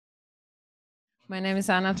My name is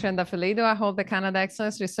Ana Trendafilido. I hold the Canada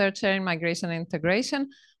Excellence Research Chair in Migration and Integration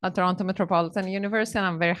at Toronto Metropolitan University, and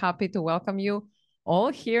I'm very happy to welcome you all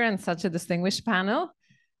here in such a distinguished panel.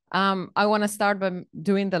 I want to start by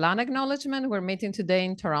doing the land acknowledgement. We're meeting today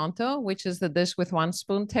in Toronto, which is the Dish with One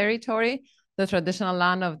Spoon territory, the traditional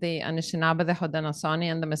land of the Anishinaabe, the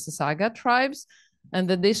Haudenosaunee, and the Mississauga tribes. And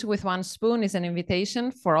the Dish with One Spoon is an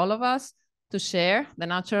invitation for all of us to share the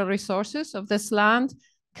natural resources of this land,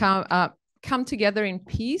 come together in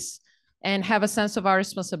peace, and have a sense of our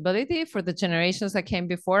responsibility for the generations that came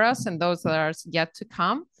before us and those that are yet to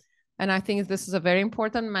come. And I think this is a very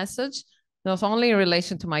important message, not only in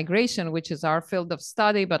relation to migration, which is our field of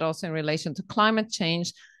study, but also in relation to climate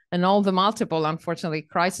change and all the multiple, unfortunately,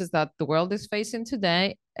 crises that the world is facing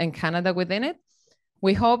today and Canada within it.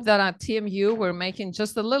 We hope that at TMU,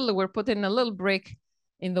 we're putting a little brick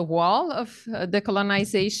in the wall of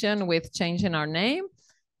decolonization with changing our name,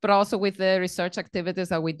 but also with the research activities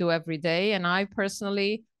that we do every day. And I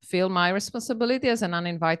personally feel my responsibility as an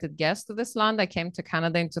uninvited guest to this land. I came to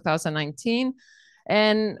Canada in 2019.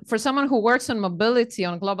 And for someone who works on mobility,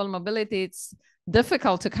 on global mobility, it's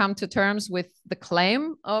difficult to come to terms with the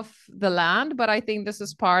claim of the land, but I think this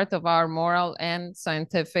is part of our moral and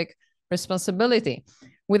scientific responsibility.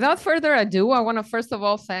 Without further ado, I want to first of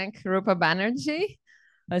all thank Rupa Banerjee,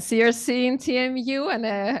 a CRC in TMU and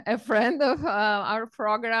a friend of our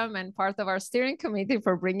program and part of our steering committee,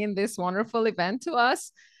 for bringing this wonderful event to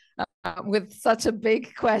us with such a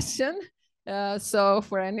big question. So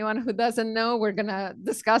for anyone who doesn't know, we're going to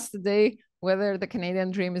discuss today whether the Canadian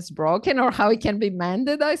dream is broken or how it can be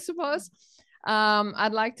mended, I suppose.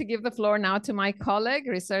 I'd like to give the floor now to my colleague,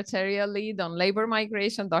 research area lead on labor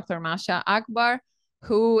migration, Dr. Masha Akbar,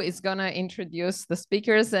 who is going to introduce the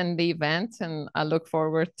speakers and the event. And I look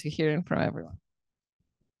forward to hearing from everyone.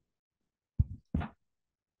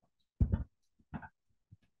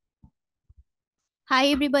 Hi,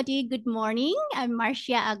 everybody. Good morning. I'm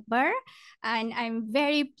Marcia Akbar, and I'm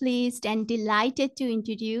very pleased and delighted to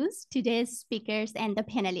introduce today's speakers and the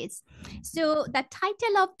panelists. So the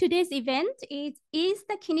title of today's event is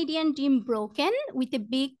the Canadian Dream Broken? With a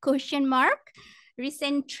big question mark.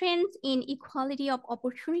 Recent trends in equality of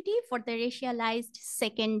opportunity for the racialized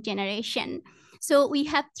second generation. So we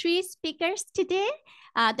have three speakers today.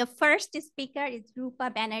 The first speaker is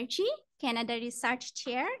Rupa Banerjee, Canada Research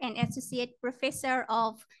Chair and Associate Professor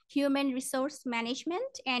of Human Resource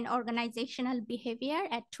Management and Organizational Behavior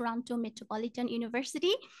at Toronto Metropolitan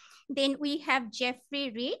University. Then we have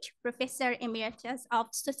Jeffrey Reed, Professor Emeritus of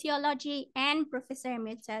Sociology and Professor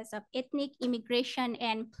Emeritus of Ethnic Immigration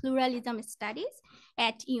and Pluralism Studies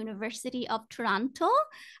at University of Toronto.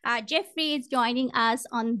 Jeffrey is joining us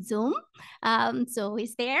on Zoom, so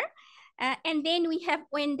he's there. And then we have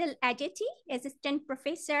Wendell Ajeti, Assistant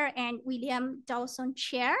Professor and William Dawson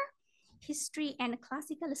Chair, History and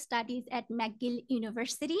Classical Studies at McGill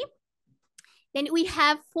University. Then we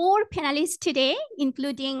have four panelists today,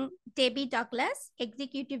 including Debbie Douglas,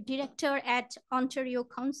 Executive Director at Ontario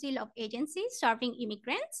Council of Agencies Serving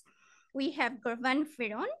Immigrants. We have Gurvan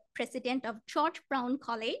Ferron, President of George Brown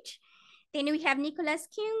College. Then we have Nicholas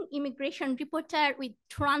King, immigration reporter with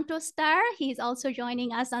Toronto Star. He's also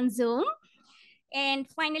joining us on Zoom. And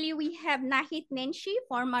finally, we have Nahid Nenshi,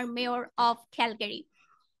 former mayor of Calgary.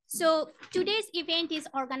 So today's event is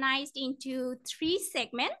organized into three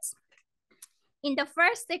segments. In the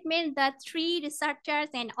first segment, the three researchers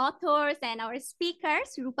and authors and our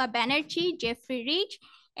speakers, Rupa Banerjee, Jeffrey Reed,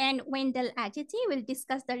 and Wendell Ajeti, will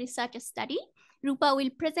discuss the research study. Rupa will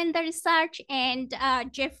present the research, and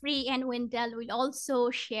Jeffrey and Wendell will also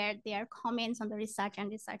share their comments on the research and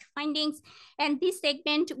research findings. And this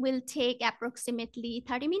segment will take approximately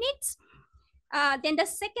 30 minutes. Then the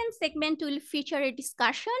second segment will feature a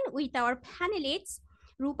discussion with our panelists.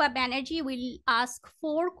 Rupa Banerjee will ask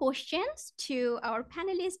 4 questions to our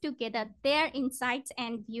panelists to gather their insights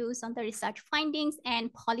and views on the research findings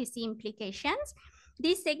and policy implications.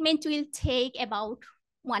 This segment will take about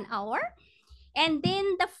 1 hour. And then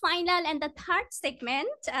the final and the third segment,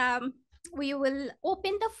 we will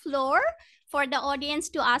open the floor for the audience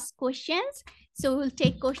to ask questions. So we'll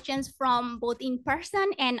take questions from both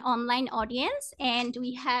in-person and online audience. And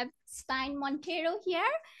we have Stein Montero here,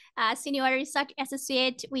 Senior Research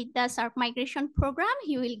Associate with the SARC Migration Program.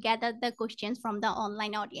 He will gather the questions from the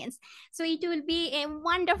online audience. So it will be a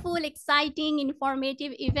wonderful, exciting,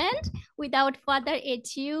 informative event. Without further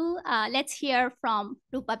ado, let's hear from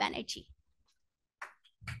Rupa Banerjee.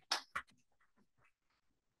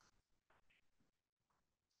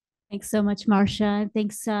 Thanks so much, Marcia.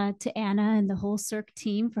 Thanks to Anna and the whole CIRC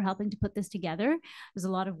team for helping to put this together. There's a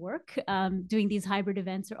lot of work. Doing these hybrid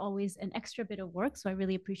events are always an extra bit of work, so I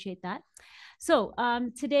really appreciate that. So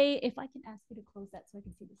today, if I can ask you to close that so I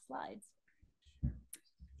can see the slides.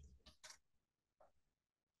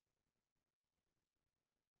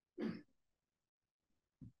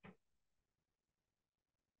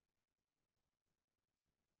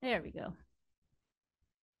 There we go.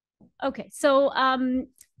 Okay, so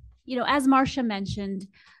you know, as Marcia mentioned,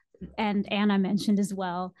 and Anna mentioned as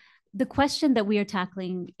well, the question that we are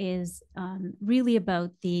tackling is really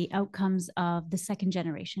about the outcomes of the second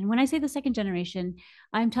generation. When I say the second generation,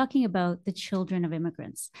 I'm talking about the children of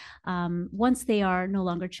immigrants, once they are no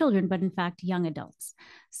longer children, but in fact, young adults.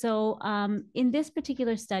 So in this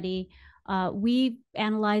particular study, we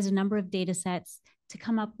analyzed a number of data sets to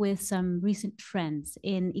come up with some recent trends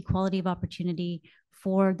in equality of opportunity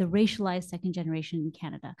for the racialized second generation in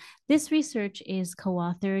Canada. This research is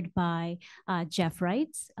co-authored by Jeff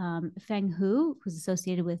Wrights, Feng Hu, who's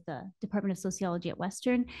associated with the Department of Sociology at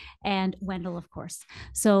Western, and Wendell, of course.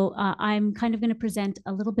 So I'm kind of going to present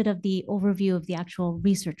a little bit of the overview of the actual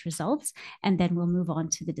research results, and then we'll move on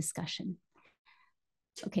to the discussion.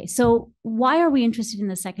 Okay, so why are we interested in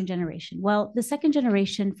the second generation? Well, the second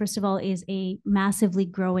generation, first of all, is a massively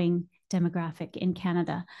growing demographic in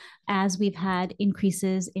Canada. As we've had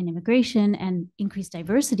increases in immigration and increased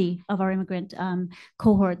diversity of our immigrant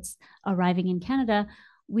cohorts arriving in Canada,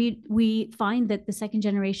 we find that the second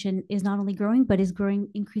generation is not only growing, but is growing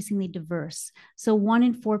increasingly diverse. So 1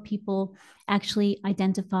 in 4 people actually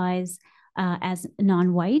identifies as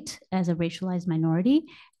non-white, as a racialized minority.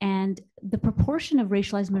 And the proportion of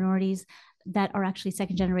racialized minorities that are actually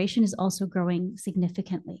second generation is also growing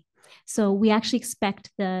significantly. So we actually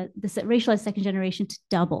expect the racialized second generation to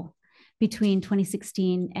double between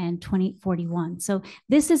 2016 and 2041. So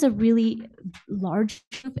this is a really large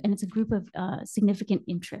group, and it's a group of significant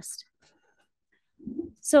interest.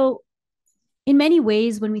 So in many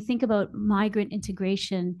ways, when we think about migrant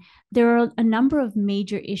integration, there are a number of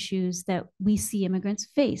major issues that we see immigrants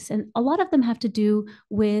face. And a lot of them have to do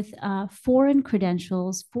with foreign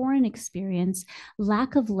credentials, foreign experience,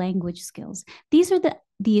 lack of language skills. These are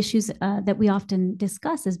the issues that we often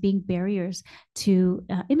discuss as being barriers to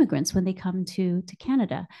immigrants when they come to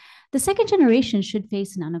Canada. The second generation should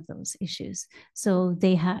face none of those issues. So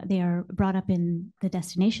they are brought up in the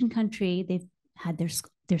destination country. They've had their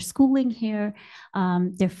schooling here.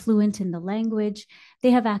 They're fluent in the language.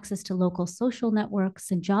 They have access to local social networks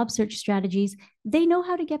and job search strategies. They know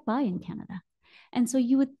how to get by in Canada. And so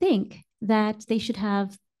you would think that they should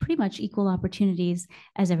have pretty much equal opportunities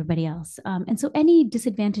as everybody else. And so any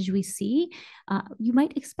disadvantage we see, you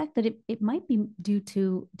might expect that it might be due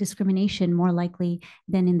to discrimination more likely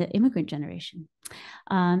than in the immigrant generation.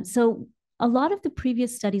 So a lot of the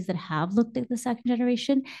previous studies that have looked at the second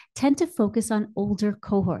generation tend to focus on older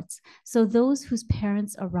cohorts. So those whose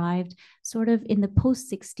parents arrived sort of in the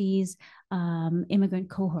post-60s immigrant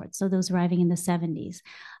cohort, so those arriving in the 70s.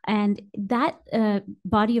 And that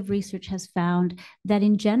body of research has found that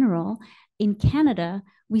in general, in Canada,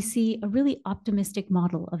 we see a really optimistic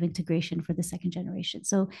model of integration for the second generation.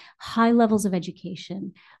 So high levels of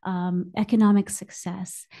education, economic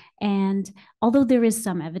success. And although there is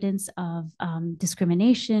some evidence of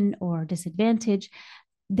discrimination or disadvantage,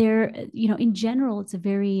 there, in general, it's a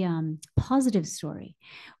very positive story.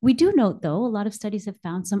 We do note, though, a lot of studies have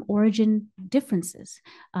found some origin differences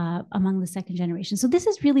among the second generation. So this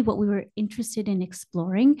is really what we were interested in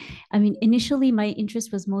exploring. I mean, initially, my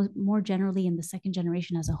interest was more generally in the second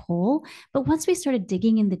generation as a whole. But once we started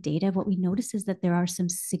digging in the data, what we noticed is that there are some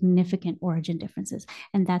significant origin differences.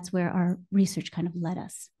 And that's where our research kind of led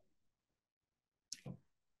us.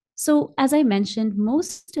 So as I mentioned,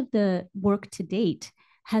 most of the work to date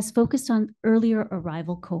has focused on earlier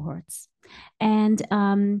arrival cohorts. And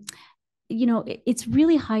it's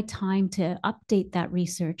really high time to update that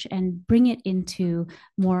research and bring it into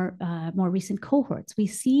more recent cohorts. We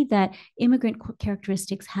see that immigrant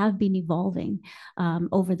characteristics have been evolving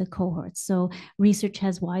over the cohorts. So research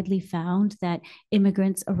has widely found that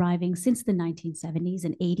immigrants arriving since the 1970s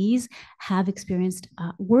and 80s have experienced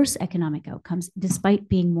worse economic outcomes despite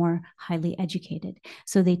being more highly educated.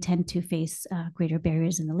 So they tend to face greater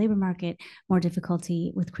barriers in the labor market, more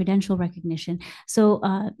difficulty with credential recognition. So,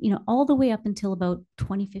 all the way up until about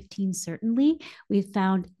 2015, certainly, we've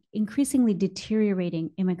found increasingly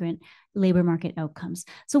deteriorating immigrant labor market outcomes.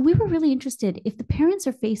 So we were really interested, if the parents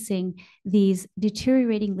are facing these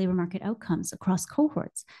deteriorating labor market outcomes across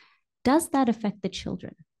cohorts, does that affect the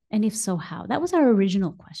children? And if so, how? That was our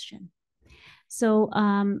original question. So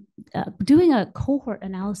doing a cohort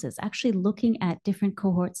analysis, actually looking at different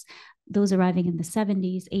cohorts, those arriving in the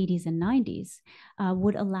 70s, 80s, and 90s,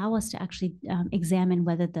 would allow us to actually examine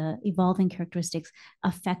whether the evolving characteristics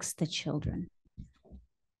affects the children.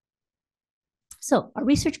 So our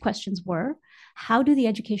research questions were, how do the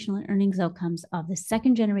educational and earnings outcomes of the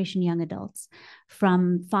second generation young adults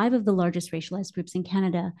from 5 of the largest racialized groups in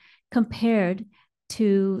Canada compared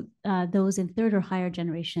to those in third or higher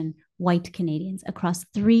generation white Canadians across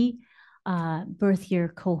 3 birth year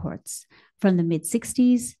cohorts from the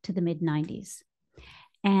mid-60s to the mid-90s?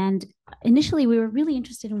 And initially, we were really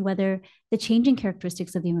interested in whether the changing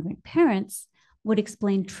characteristics of the immigrant parents would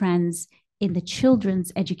explain trends in the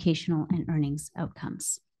children's educational and earnings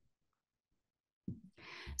outcomes.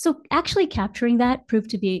 So actually capturing that proved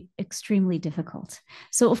to be extremely difficult.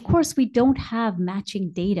 So of course, we don't have matching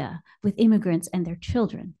data with immigrants and their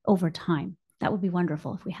children over time. That would be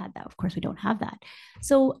wonderful if we had that. Of course, we don't have that.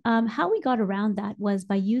 So how we got around that was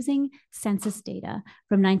by using census data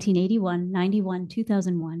from 1981, 91,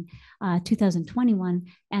 2001, 2021,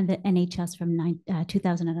 and the NHS from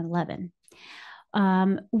 2011.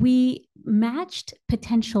 We matched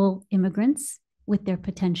potential immigrants with their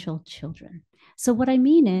potential children. So what I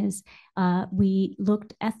mean is we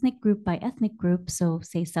looked ethnic group by ethnic group, so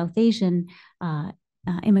say South Asian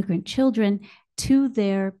immigrant children, to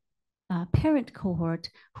their parent cohort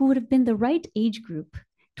who would have been the right age group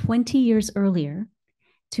 20 years earlier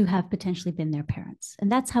to have potentially been their parents.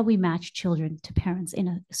 And that's how we match children to parents in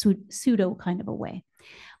a pseudo kind of a way.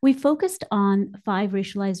 We focused on 5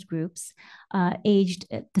 racialized groups, aged,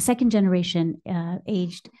 the second generation,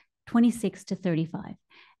 aged 26 to 35.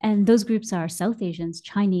 And those groups are South Asians,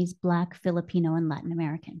 Chinese, Black, Filipino, and Latin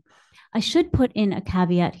American. I should put in a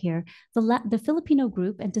caveat here. The Filipino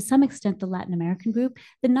group, and to some extent the Latin American group,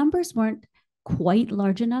 the numbers weren't quite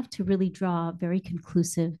large enough to really draw very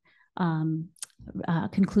conclusive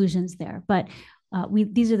conclusions there. But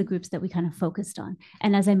these are the groups that we kind of focused on.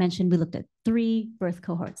 And as I mentioned, we looked at 3 birth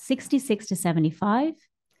cohorts, 66 to 75,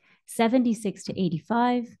 76 to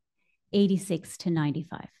 85, 86 to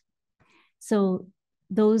 95. So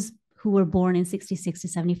those who were born in 66 to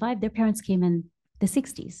 75, their parents came in the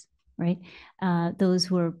 60s, right? Those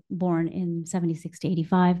who were born in 76 to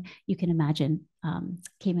 85, you can imagine,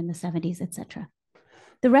 came in the 70s, etc.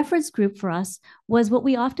 The reference group for us was what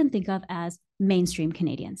we often think of as mainstream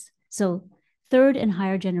Canadians. So third and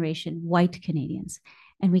higher generation white Canadians,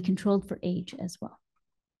 and we controlled for age as well.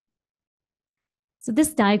 So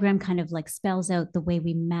this diagram kind of like spells out the way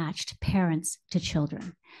we matched parents to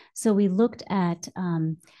children. So we looked at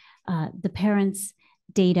the parents'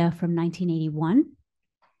 data from 1981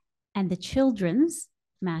 and the children's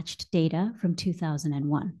matched data from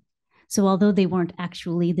 2001. So although they weren't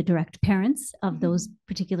actually the direct parents of those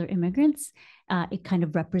particular immigrants, it kind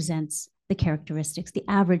of represents the characteristics, the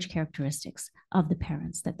average characteristics of the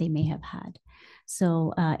parents that they may have had.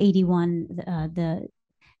 So 81, the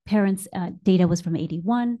parents' data was from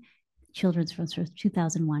 81, children's from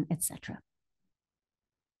 2001, etc.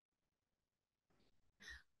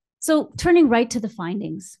 So turning right to the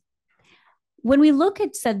findings. When we look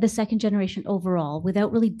at the second generation overall,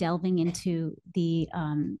 without really delving into the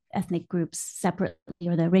ethnic groups separately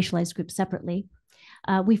or the racialized groups separately,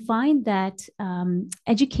 we find that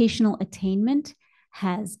educational attainment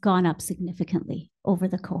has gone up significantly over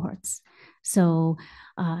the cohorts. So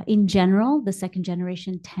in general, the second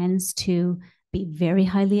generation tends to be very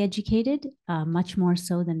highly educated, much more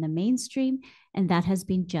so than the mainstream, and that has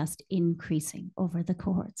been just increasing over the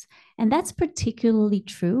cohorts. And that's particularly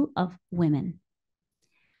true of women.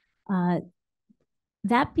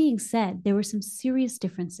 That being said, there were some serious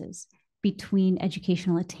differences between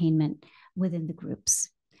educational attainment within the groups.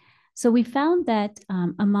 So we found that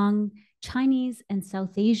among Chinese and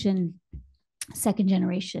South Asian second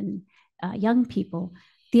generation young people,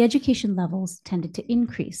 the education levels tended to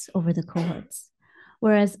increase over the cohorts,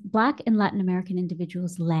 whereas Black and Latin American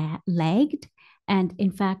individuals lagged, and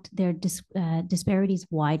in fact, their disparities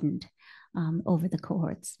widened over the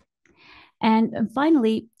cohorts. And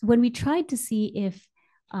finally, when we tried to see if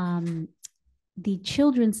the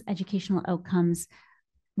children's educational outcomes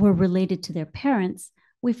were related to their parents,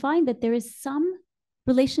 we find that there is some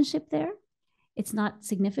relationship there. It's not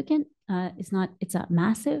significant, it's not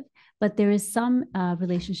massive, but there is some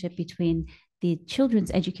relationship between the children's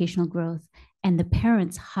educational growth and the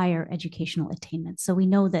parents' higher educational attainment. So we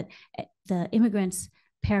know that the immigrants'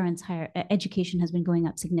 parents' higher education has been going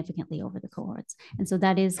up significantly over the cohorts. And so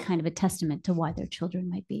that is kind of a testament to why their children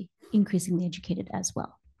might be increasingly educated as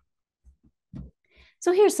well.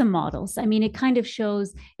 So here's some models. I mean, it kind of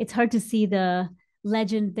shows, it's hard to see the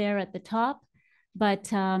legend there at the top, But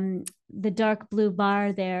the dark blue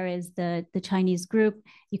bar there is the Chinese group.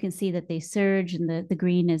 You can see that they surge, and the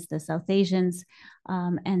green is the South Asians.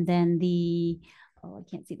 And then I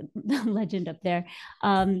can't see the legend up there.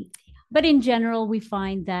 But in general, we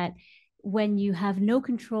find that when you have no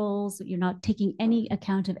controls, you're not taking any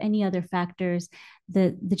account of any other factors,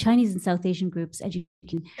 the Chinese and South Asian groups'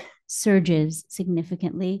 education surges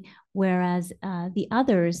significantly, whereas the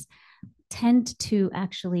others tend to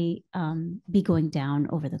actually be going down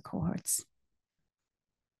over the cohorts.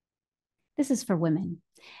 This is for women.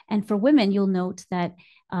 And for women, you'll note that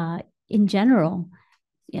in general,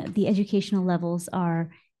 the educational levels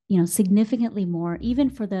are significantly more, even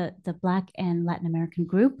for the Black and Latin American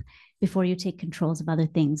group, before you take controls of other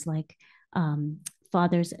things like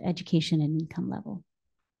father's education and income level.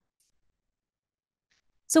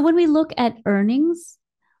 So when we look at earnings,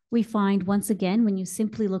 we find once again, when you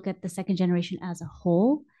simply look at the second generation as a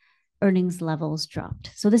whole, earnings levels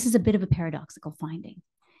dropped. So this is a bit of a paradoxical finding.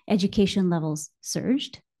 Education levels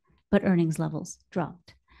surged, but earnings levels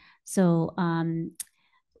dropped. So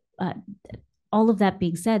all of that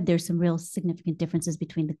being said, there's some real significant differences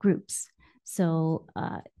between the groups. So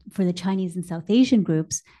for the Chinese and South Asian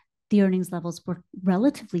groups, the earnings levels were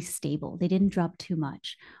relatively stable. They didn't drop too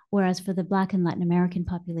much. Whereas for the Black and Latin American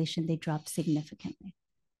population, they dropped significantly.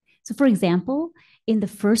 So for example, in the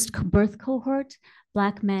first birth cohort,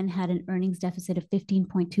 Black men had an earnings deficit of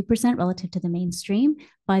 15.2% relative to the mainstream.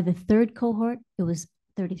 By the third cohort, it was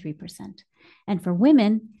 33%. And for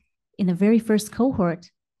women, in the very first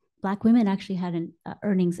cohort, Black women actually had an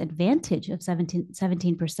earnings advantage of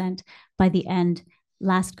 17%. By the end,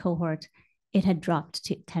 last cohort, it had dropped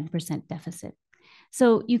to 10% deficit.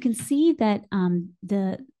 So you can see that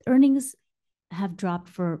the earnings have dropped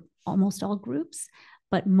for almost all groups,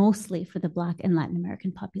 but mostly for the Black and Latin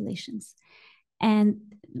American populations.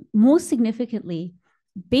 And most significantly,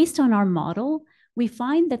 based on our model, we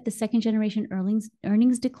find that the second generation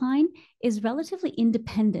earnings decline is relatively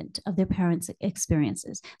independent of their parents'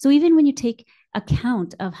 experiences. So even when you take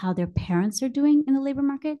account of how their parents are doing in the labor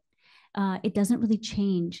market, it doesn't really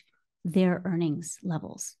change their earnings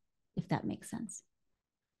levels, if that makes sense.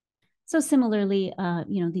 So similarly,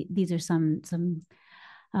 these are some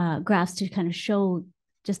graphs to kind of show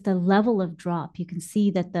just the level of drop. You can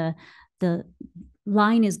see that the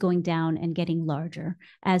line is going down and getting larger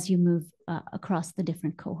as you move across the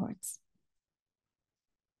different cohorts.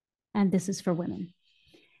 And this is for women.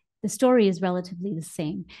 The story is relatively the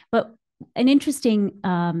same, but an interesting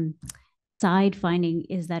side finding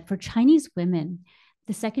is that for Chinese women,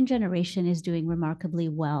 the second generation is doing remarkably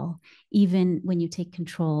well, even when you take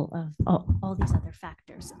control of all these other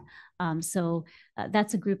factors. So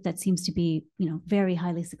that's a group that seems to be, very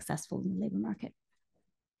highly successful in the labor market.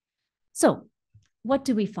 So what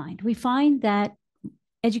do we find? We find that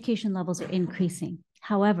education levels are increasing.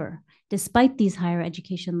 However, despite these higher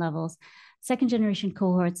education levels, second generation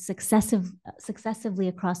cohorts successively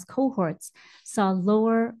across cohorts saw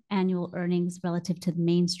lower annual earnings relative to the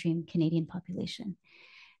mainstream Canadian population.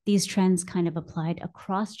 These trends kind of applied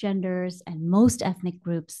across genders and most ethnic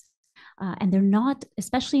groups. And they're not,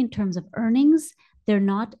 especially in terms of earnings, they're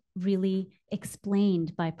not really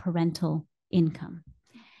explained by parental income.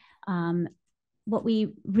 What we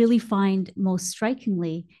really find most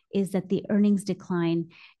strikingly is that the earnings decline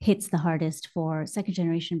hits the hardest for second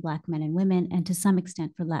generation Black men and women, and to some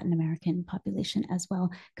extent for Latin American population as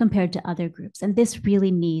well, compared to other groups. And this really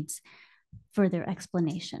needs further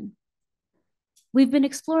explanation. We've been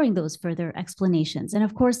exploring those further explanations. And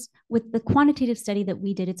of course, with the quantitative study that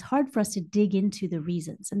we did, it's hard for us to dig into the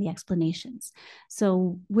reasons and the explanations.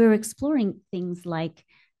 So we're exploring things like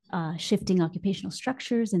shifting occupational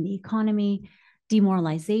structures in the economy,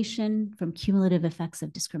 demoralization from cumulative effects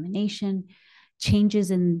of discrimination,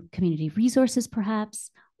 changes in community resources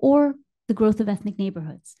perhaps, or the growth of ethnic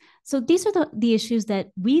neighborhoods. So these are the issues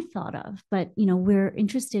that we thought of, but we're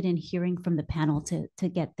interested in hearing from the panel to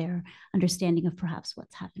get their understanding of perhaps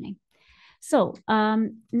what's happening. So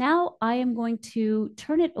now I am going to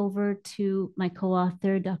turn it over to my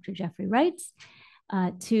co-author, Dr. Jeffrey Reitz,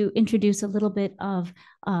 to introduce a little bit of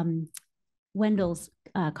Wendell's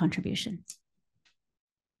contribution.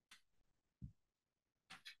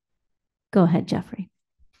 Go ahead, Jeffrey.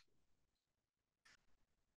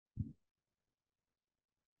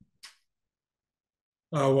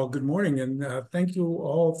 Well, good morning, and thank you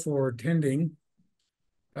all for attending.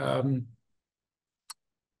 And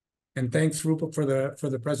thanks, Rupa, for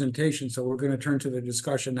the presentation. So we're going to turn to the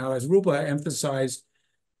discussion now. As Rupa emphasized,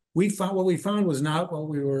 what we found was not what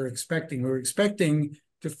we were expecting. We were expecting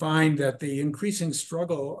to find that the increasing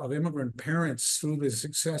struggle of immigrant parents through the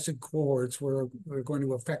successive cohorts were going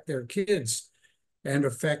to affect their kids and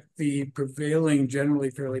affect the prevailing,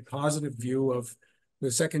 generally fairly positive view of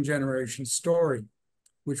the second generation story,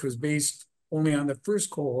 which was based only on the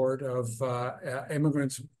first cohort of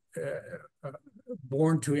immigrants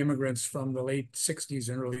born to immigrants from the late 60s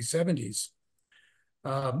and early 70s.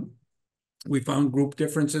 We found group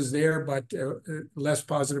differences there, but less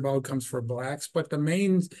positive outcomes for Blacks. But the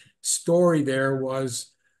main story there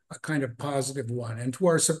was a kind of positive one. And to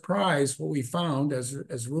our surprise, what we found,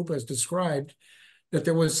 as Rupa has described, that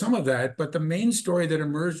there was some of that, but the main story that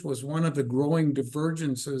emerged was one of the growing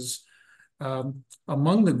divergences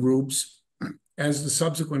among the groups as the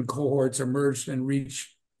subsequent cohorts emerged and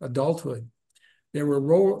reached adulthood. There were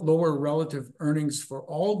lower relative earnings for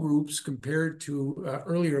all groups compared to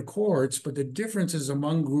earlier cohorts, but the differences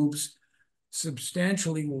among groups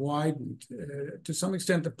substantially widened. To some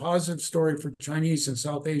extent, the positive story for Chinese and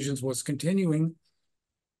South Asians was continuing.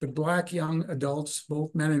 The Black young adults,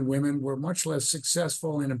 both men and women, were much less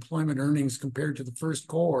successful in employment earnings compared to the first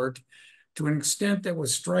cohort, to an extent that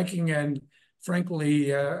was striking and,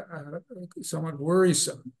 frankly, somewhat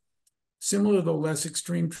worrisome. Similar, though less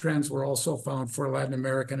extreme, trends were also found for Latin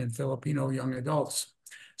American and Filipino young adults.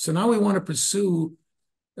 So now we want to pursue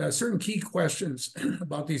certain key questions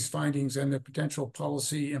about these findings and the potential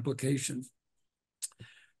policy implications.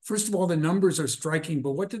 First of all, the numbers are striking,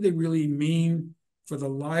 but what do they really mean for the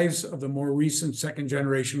lives of the more recent second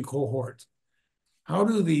generation cohort? How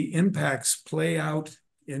do the impacts play out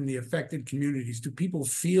in the affected communities? Do people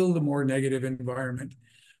feel the more negative environment?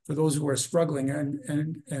 For those who are struggling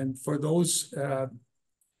and for those, for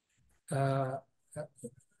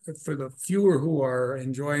the fewer who are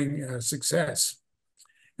enjoying success.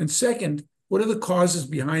 And second, what are the causes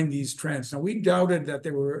behind these trends? Now, we doubted that they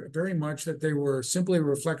were very much that they were simply a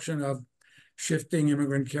reflection of shifting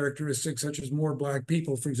immigrant characteristics, such as more Black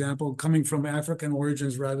people, for example, coming from African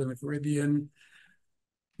origins rather than the Caribbean.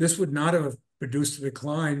 This would not have produced a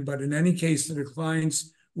decline, but in any case, the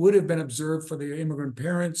declines would have been observed for the immigrant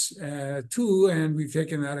parents too, and we've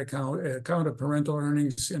taken that account of parental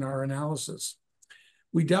earnings in our analysis.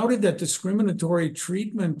 We doubted that discriminatory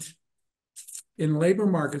treatment in labor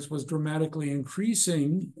markets was dramatically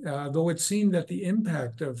increasing, though it seemed that the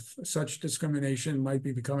impact of such discrimination might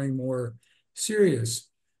be becoming more serious.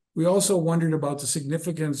 We also wondered about the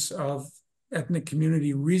significance of ethnic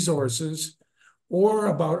community resources or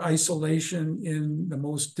about isolation in the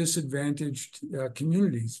most disadvantaged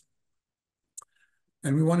communities.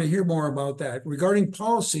 And we want to hear more about that. Regarding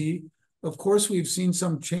policy, of course, we've seen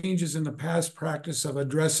some changes in the past practice of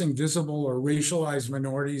addressing visible or racialized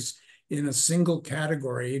minorities in a single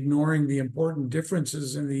category, ignoring the important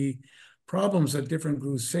differences in the problems that different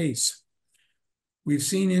groups face. We've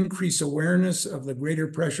seen increased awareness of the greater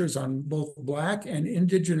pressures on both Black and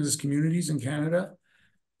Indigenous communities in Canada.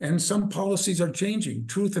 And some policies are changing.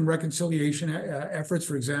 Truth and reconciliation efforts,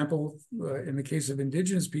 for example, in the case of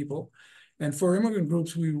Indigenous people. And for immigrant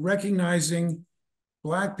groups, we're recognizing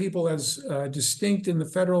Black people as distinct in the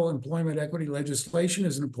federal employment equity legislation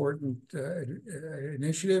is an important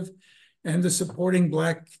initiative. And the Supporting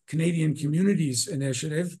Black Canadian Communities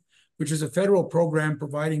Initiative, which is a federal program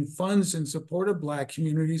providing funds in support of Black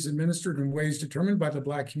communities administered in ways determined by the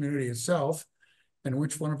Black community itself, and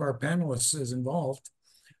which one of our panelists is involved,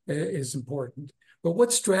 is important. But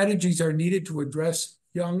what strategies are needed to address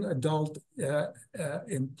young adult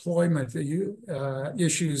employment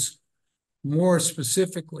issues more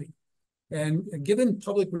specifically? And given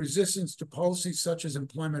public resistance to policies such as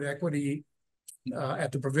employment equity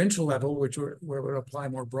at the provincial level, where it would apply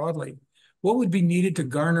more broadly, what would be needed to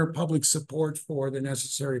garner public support for the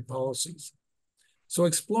necessary policies? So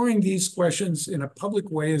exploring these questions in a public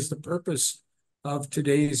way is the purpose of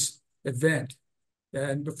today's event.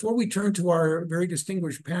 And before we turn to our very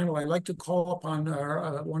distinguished panel, I'd like to call upon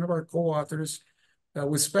one of our co-authors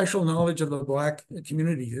with special knowledge of the Black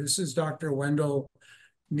community. This is Dr. Wendell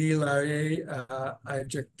Nilare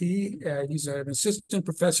Ajekti. He's an assistant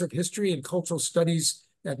professor of history and cultural studies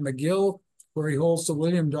at McGill, where he holds the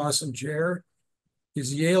William Dawson Chair.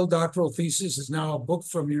 His Yale doctoral thesis is now a book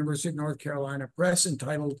from the University of North Carolina Press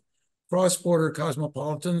entitled Cross-Border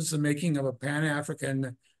Cosmopolitans, the Making of a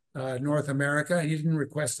Pan-African North America. He didn't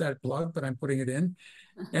request that plug, but I'm putting it in.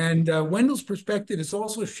 And Wendell's perspective is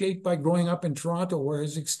also shaped by growing up in Toronto, where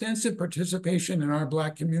his extensive participation in our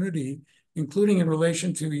Black community, including in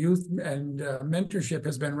relation to youth and mentorship,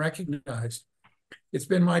 has been recognized. It's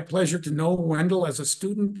been my pleasure to know Wendell as a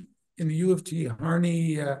student in the U of T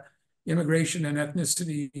Harney immigration and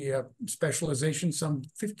ethnicity specialization some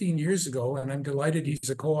 15 years ago, and I'm delighted he's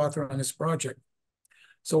a co-author on this project.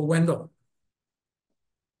 So Wendell.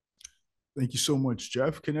 Thank you so much,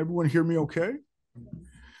 Jeff. Can everyone hear me okay?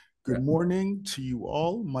 Good morning to you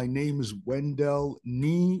all. My name is Wendell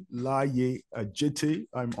Ni Laye Ajete.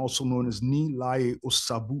 I'm also known as Ni Laye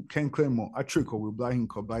Osabu Kenklemo Atriko Wiblahin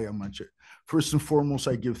Kobaya Mache. First and foremost,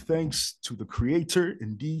 I give thanks to the Creator,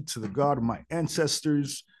 indeed to the God of my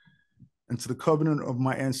ancestors, and to the covenant of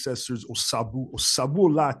my ancestors,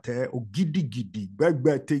 Osabu Late, Ogidi Gidi,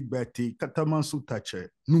 Begbete, Katamansu Tache,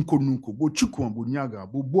 Nunko Nunko, Bochukwan, Bunyaga,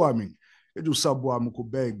 Bobuaming. Kejo sabwa moko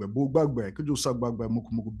bag be bo gbagba kejo sagbagba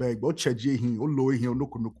moko bag bo cheje hin o lo hin o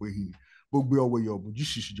noko hin bo gbe owo yo bo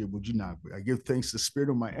jishije bo jinagbe. I give thanks to the spirit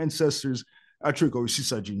of my ancestors. Atriko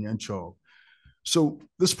Isisaji Nyancho. So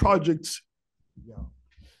this project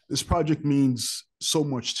means so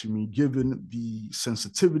much to me, given the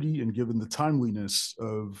sensitivity and given the timeliness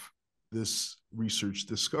of this research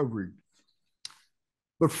discovery.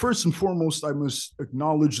 But first and foremost, I must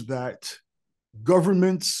acknowledge that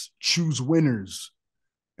governments choose winners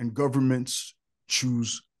and governments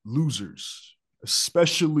choose losers,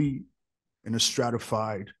 especially in a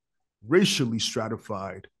stratified, racially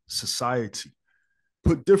stratified society.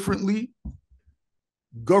 Put differently,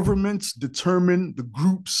 governments determine the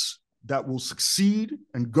groups that will succeed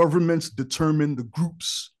and governments determine the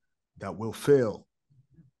groups that will fail.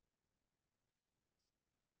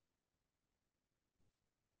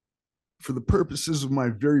 For the purposes of my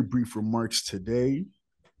very brief remarks today,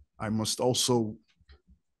 I must also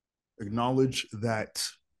acknowledge that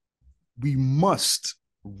we must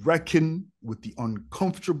reckon with the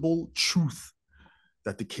uncomfortable truth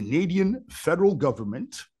that the Canadian federal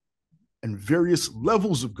government and various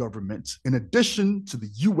levels of government, in addition to the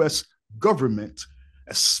US government,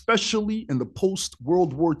 especially in the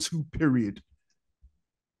post-World War II period,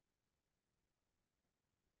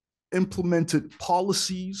 implemented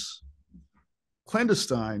policies,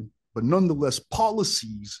 clandestine, but nonetheless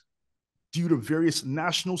policies, due to various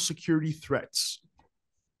national security threats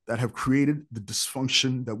that have created the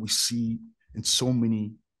dysfunction that we see in so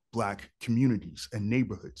many Black communities and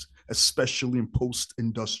neighborhoods, especially in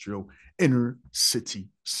post-industrial inner city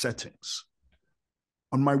settings.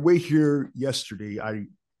 On my way here yesterday, I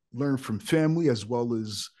learned from family as well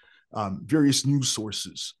as various news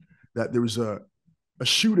sources that there was a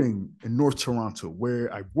shooting in North Toronto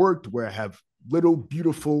where I worked, where I have little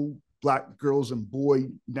beautiful Black girls and boy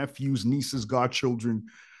nephews, nieces, godchildren,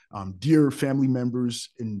 dear family members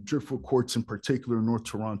in Driftwood Courts in particular in North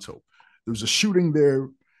Toronto. There was a shooting there,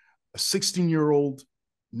 a 16-year-old,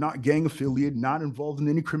 not gang affiliated, not involved in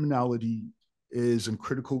any criminality, is in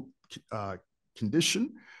critical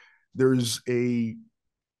condition. There's a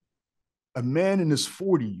man in his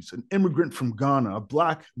 40s, an immigrant from Ghana, a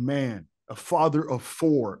Black man, a father of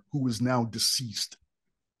 4 who is now deceased.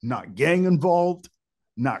 Not gang involved,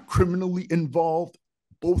 not criminally involved,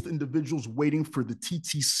 both individuals waiting for the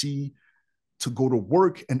TTC to go to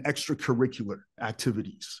work and extracurricular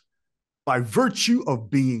activities. By virtue of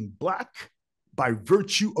being Black, by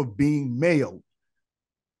virtue of being male,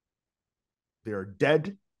 they are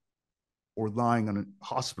dead or lying on a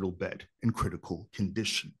hospital bed in critical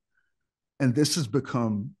condition. And this has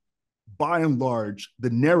become, by and large, the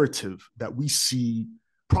narrative that we see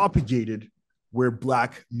propagated where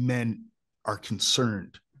Black men are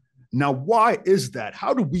concerned. Now, why is that?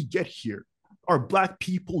 How did we get here? Are Black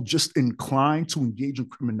people just inclined to engage in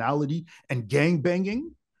criminality and gangbanging?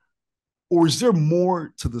 Or is there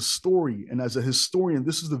more to the story? And as a historian,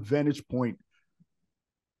 this is the vantage point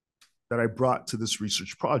that I brought to this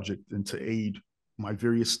research project and to aid my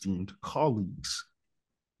very esteemed colleagues.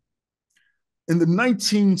 In the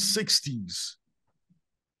 1960s,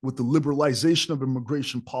 with the liberalization of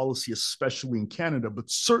immigration policy, especially in Canada, but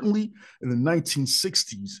certainly in the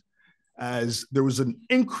 1960s, as there was an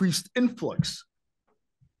increased influx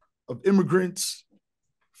of immigrants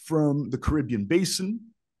from the Caribbean basin,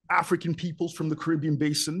 African peoples from the Caribbean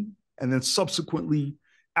basin, and then subsequently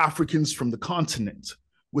Africans from the continent,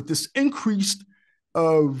 with this increase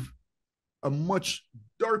of a much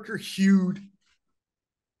darker hued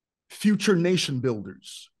future nation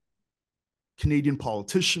builders, Canadian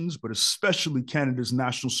politicians, but especially Canada's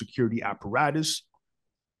national security apparatus,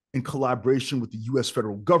 in collaboration with the US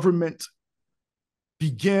federal government,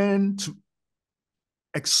 began to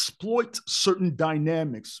exploit certain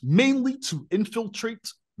dynamics, mainly to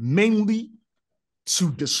infiltrate, mainly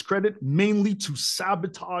to discredit, mainly to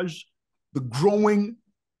sabotage the growing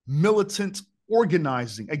militant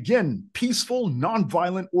organizing, again, peaceful,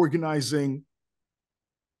 nonviolent organizing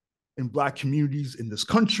in Black communities in this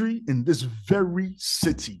country, in this very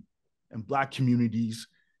city, and Black communities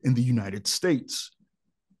in the United States.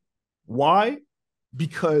 Why?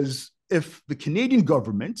 Because if the Canadian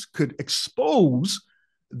government could expose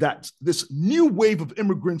that this new wave of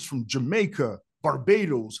immigrants from Jamaica,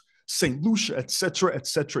 Barbados, St. Lucia, et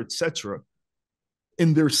cetera,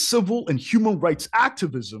 in their civil and human rights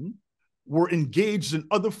activism were engaged in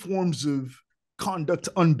other forms of conduct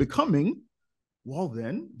unbecoming, well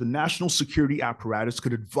then, the national security apparatus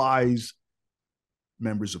could advise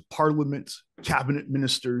members of parliament, cabinet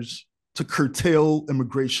ministers to curtail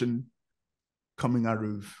immigration coming out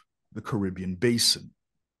of the Caribbean basin.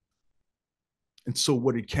 And so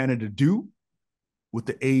what did Canada do? With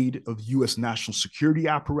the aid of the US national security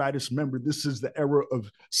apparatus, remember, this is the era of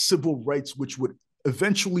civil rights, which would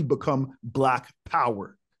eventually become Black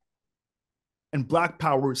power. And Black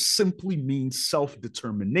power simply means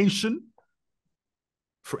self-determination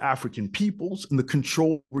for African peoples and the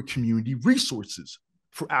control over community resources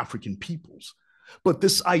for African peoples. But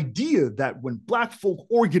this idea that when Black folk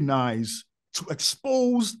organize to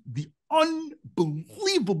expose the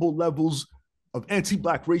unbelievable levels of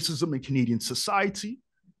anti-Black racism in Canadian society,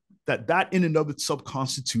 that in and of itself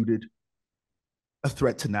constituted a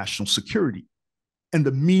threat to national security and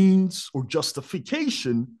the means or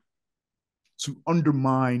justification to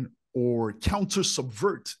undermine or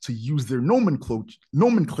counter-subvert, to use their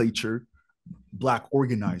nomenclature, Black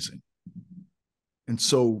organizing. And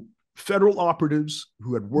so federal operatives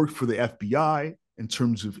who had worked for the FBI in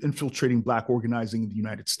terms of infiltrating Black organizing in the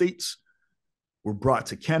United States were brought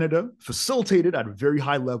to Canada, facilitated at a very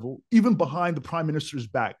high level, even behind the Prime Minister's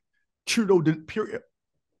back. Trudeau didn't,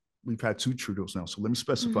 we've had two Trudeaus now, so let me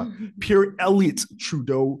specify. Pierre Elliott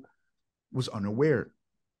Trudeau was unaware.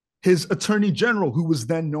 His Attorney General, who was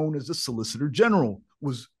then known as the Solicitor General,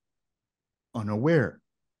 was unaware,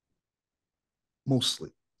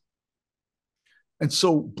 mostly. And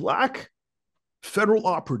so Black federal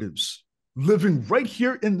operatives living right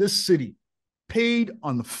here in this city, paid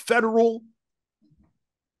on the federal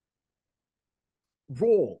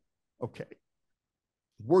role, okay,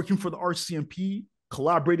 working for the RCMP,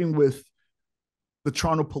 collaborating with the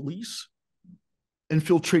Toronto Police,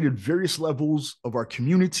 infiltrated various levels of our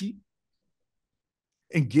community,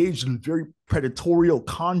 engaged in very predatorial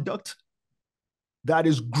conduct, that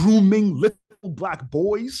is grooming little Black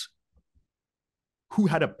boys who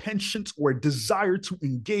had a penchant or a desire to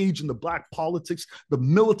engage in the Black politics, the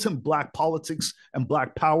militant Black politics and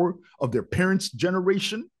Black power of their parents'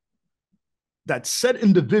 generation, that said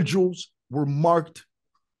individuals were marked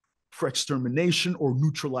for extermination or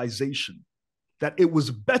neutralization, that it was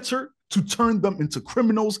better to turn them into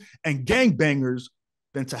criminals and gangbangers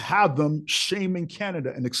than to have them shaming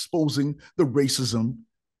Canada and exposing the racism,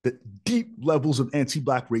 the deep levels of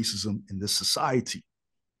anti-Black racism in this society.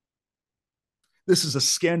 This is a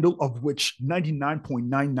scandal of which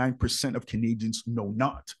 99.99% of Canadians know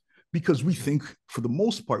not, because we think, for the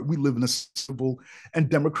most part, we live in a civil and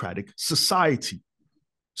democratic society.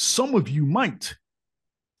 Some of you might.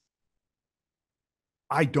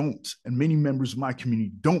 I don't, and many members of my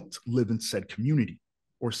community don't live in said community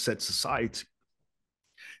or said society.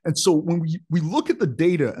 And so when we look at the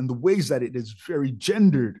data and the ways that it is very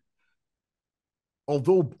gendered,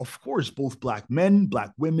 although, of course, both Black men,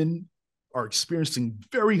 Black women are experiencing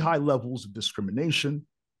very high levels of discrimination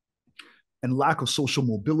and lack of social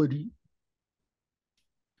mobility,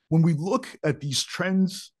 when we look at these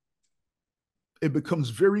trends, it becomes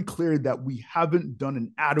very clear that we haven't done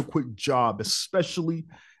an adequate job, especially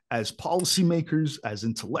as policymakers, as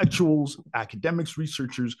intellectuals, academics,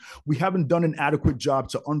 researchers. We haven't done an adequate job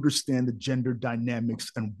to understand the gender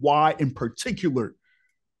dynamics and why, in particular,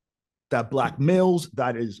 that Black males,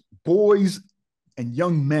 that is boys and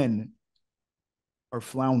young men, are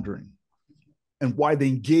floundering, and why they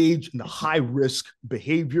engage in the high-risk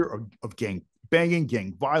behavior of gang banging,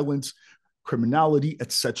 gang violence, criminality,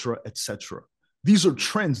 et cetera, et cetera. These are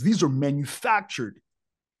trends. These are manufactured,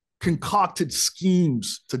 concocted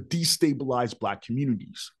schemes to destabilize Black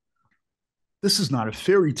communities. This is not a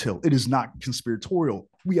fairy tale. It is not conspiratorial.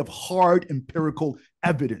 We have hard empirical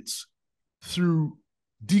evidence through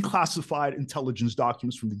declassified intelligence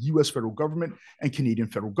documents from the US federal government and Canadian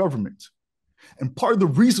federal government. And part of the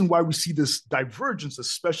reason why we see this divergence,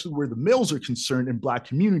 especially where the males are concerned in Black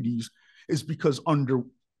communities, is because under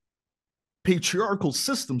patriarchal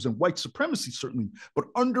systems and white supremacy, certainly, but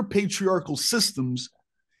under patriarchal systems,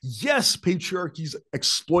 yes, patriarchies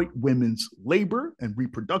exploit women's labor and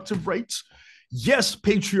reproductive rights. Yes,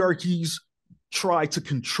 patriarchies try to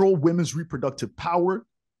control women's reproductive power,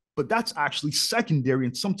 but that's actually secondary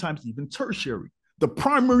and sometimes even tertiary. The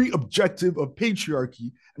primary objective of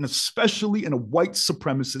patriarchy, and especially in a white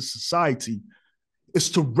supremacist society, is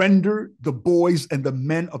to render the boys and the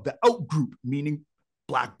men of the outgroup, meaning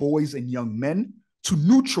Black boys and young men, to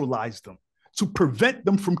neutralize them, to prevent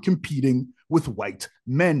them from competing with white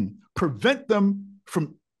men, prevent them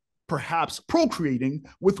from perhaps procreating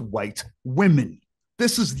with white women.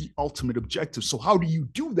 This is the ultimate objective. So how do you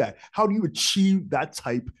do that? How do you achieve that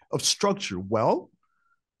type of structure? Well,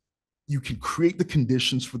 you can create the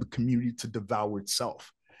conditions for the community to devour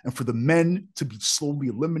itself and for the men to be slowly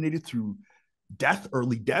eliminated through death,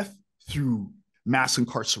 early death, through mass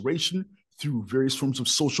incarceration, through various forms of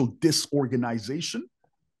social disorganization.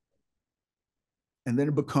 And then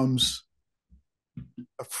it becomes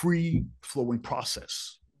a free flowing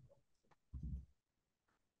process.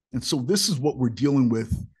 And so this is what we're dealing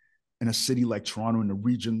with in a city like Toronto, in a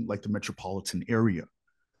region like the metropolitan area.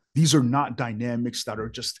 These are not dynamics that are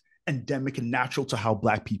just endemic and natural to how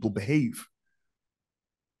Black people behave.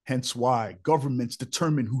 Hence why governments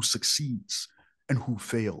determine who succeeds and who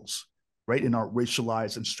fails, right, in our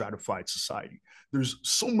racialized and stratified society. There's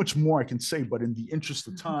so much more I can say, but in the interest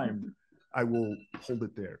of time, I will hold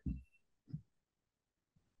it there.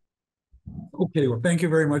 Okay, well, thank you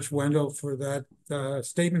very much, Wendell, for that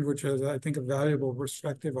statement, which is, I think, a valuable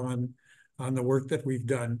perspective on the work that we've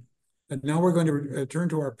done. And now we're going to turn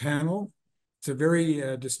to our panel. It's a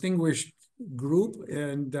very distinguished group,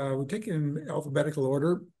 and we'll take it in alphabetical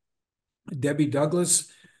order. Debbie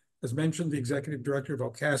Douglas, as mentioned, the Executive Director of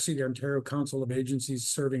OCASI, the Ontario Council of Agencies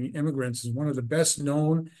Serving Immigrants, is one of the best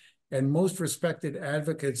known and most respected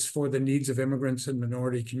advocates for the needs of immigrants and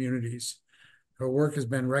minority communities. Her work has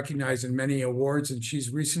been recognized in many awards, and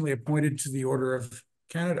she's recently appointed to the Order of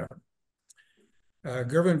Canada.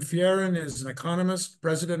 Gervin Fierin is an economist,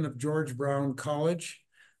 president of George Brown College,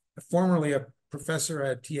 formerly a professor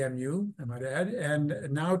at TMU, I might add,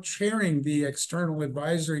 and now chairing the external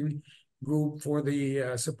advisory group for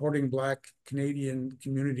the Supporting Black Canadian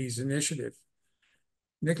Communities Initiative.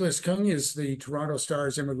 Nicholas Kung is the Toronto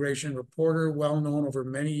Star's immigration reporter, well known over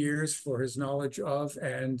many years for his knowledge of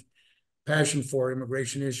and passion for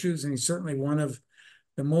immigration issues, and he's certainly one of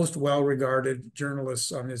the most well-regarded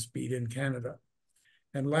journalists on this beat in Canada.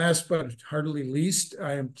 And last but hardly least,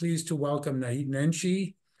 I am pleased to welcome Naheed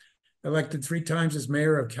Nenshi, elected 3 times as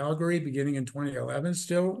mayor of Calgary, beginning in 2011,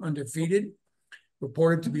 still undefeated,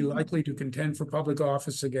 reported to be likely to contend for public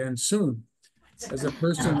office again soon. As a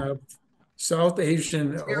person of South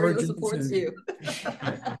Asian origins,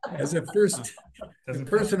 as a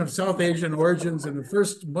person of South Asian origins and the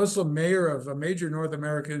first Muslim mayor of a major North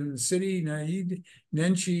American city, Naheed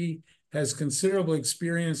Nenshi has considerable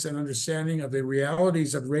experience and understanding of the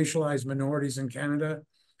realities of racialized minorities in Canada,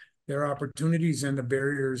 their opportunities and the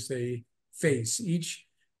barriers they face. Each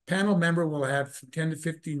panel member will have 10 to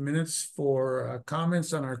 15 minutes for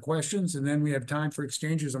comments on our questions, and then we have time for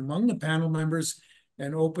exchanges among the panel members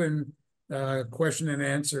and open question and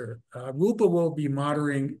answer. Rupa will be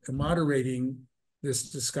moderating this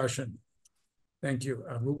discussion. Thank you.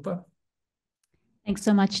 Rupa? Thanks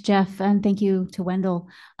so much, Jeff, and thank you to Wendell.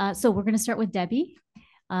 So we're going to start with Debbie.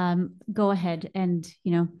 Go ahead and,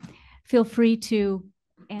 feel free to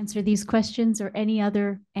answer these questions or any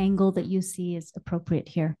other angle that you see is appropriate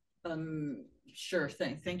here. Sure.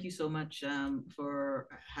 Thank you so much for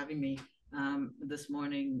having me this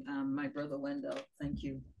morning. My brother Wendell, thank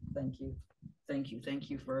you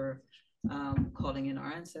for calling in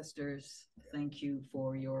our ancestors. Thank you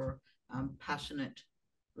for your passionate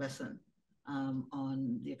lesson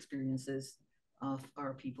on the experiences of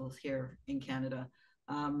our peoples here in Canada.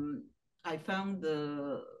 I found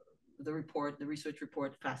the research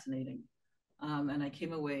report fascinating. And I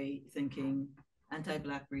came away thinking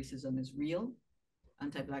anti-Black racism is real.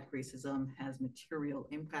 Anti-Black racism has material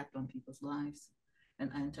impact on people's lives.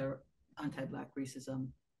 And anti-Black racism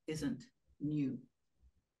isn't new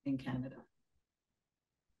in Canada.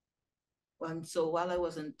 And so while I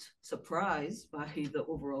wasn't surprised by the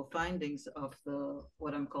overall findings of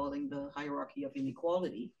what I'm calling the hierarchy of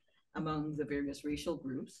inequality among the various racial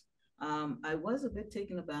groups, I was a bit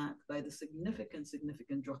taken aback by the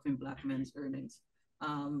significant drop in Black men's earnings,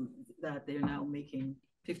 that they're now making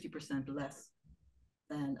 50% less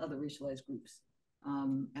than other racialized groups,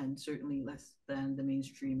 and certainly less than the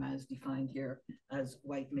mainstream as defined here as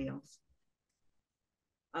white males.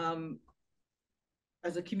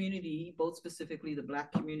 As a community, both specifically the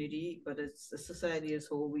Black community, but as a society as a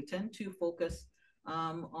whole, we tend to focus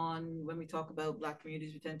when we talk about Black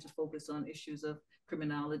communities, we tend to focus on issues of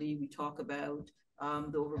criminality. We talk about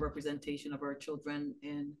the overrepresentation of our children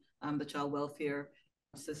in the child welfare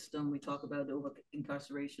system. We talk about the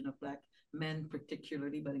over-incarceration of Black men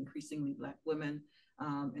particularly, but increasingly Black women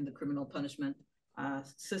in the criminal punishment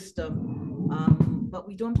system. But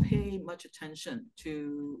we don't pay much attention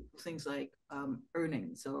to things like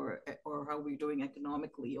earnings or how we're doing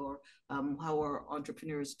economically, or how our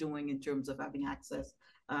entrepreneurs doing in terms of having access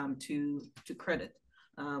to credit,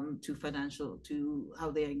 to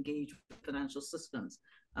how they engage with financial systems.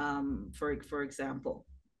 For example,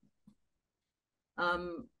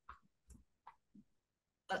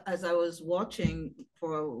 as I was watching I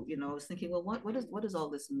was thinking, well, what does all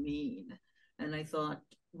this mean? And I thought,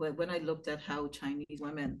 when I looked at how Chinese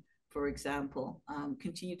women, for example,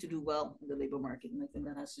 continue to do well in the labor market, and I think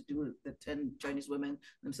that has to do with the Chinese women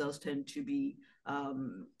themselves tend to be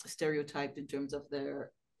stereotyped in terms of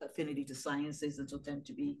their affinity to sciences, and so tend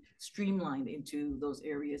to be streamlined into those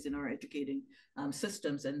areas in our educating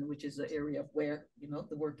systems, and which is the area of where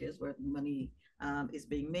the work is, where the money is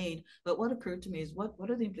being made. But what occurred to me is, what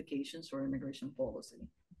are the implications for immigration policy,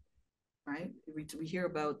 right? We hear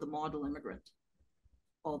about the model immigrant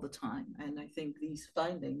all the time, and I think these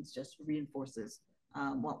findings just reinforces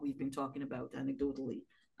what we've been talking about anecdotally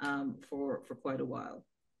for quite a while.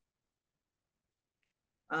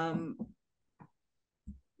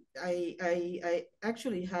 I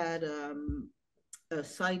actually had a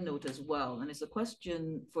side note as well, and it's a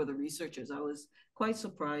question for the researchers. I was quite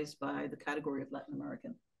surprised by the category of Latin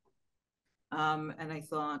American. And I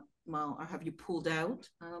thought, well, have you pulled out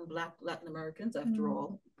Black Latin Americans? After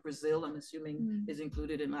all, Brazil, I'm assuming, is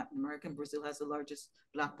included in Latin America. Brazil has the largest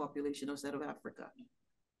Black population outside of Africa.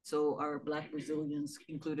 So are Black Brazilians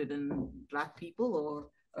included in Black people, or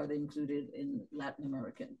are they included in Latin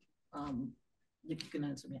American? You can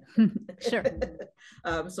answer me. Sure.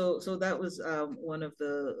 So that was one of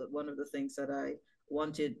the things that I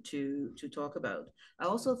wanted to talk about. I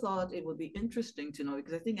also thought it would be interesting to know,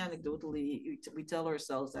 because I think anecdotally we tell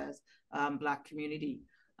ourselves as Black community,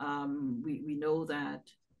 we know that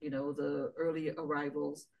the early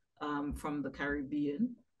arrivals from the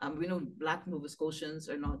Caribbean. We know Black Nova Scotians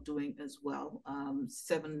are not doing as well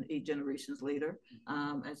 7-8 generations later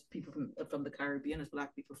as people from the Caribbean, as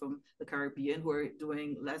Black people from the Caribbean, who are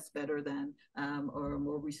doing less better than or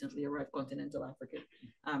more recently arrived continental African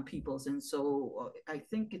peoples. And so I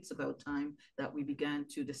think it's about time that we began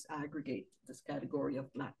to disaggregate this category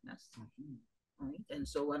of Blackness. Right? And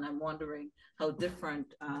so when I'm wondering how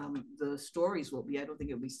different the stories will be, I don't think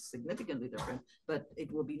it'll be significantly different, but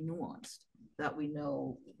it will be nuanced, that we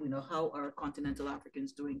know how are continental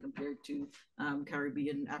Africans doing compared to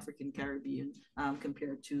African Caribbean,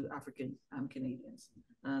 compared to African Canadians,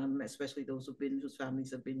 especially those whose families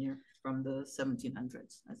have been here from the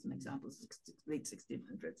 1700s, as an example, late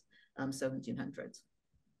 1600s, 1700s.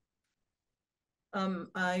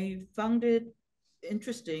 I found it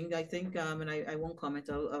interesting, I think, and I won't comment,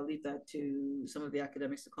 I'll leave that to some of the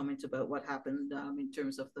academics to comment about what happened in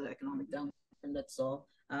terms of the economic downturn that saw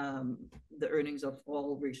the earnings of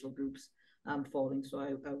all racial groups falling. So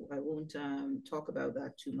I won't talk about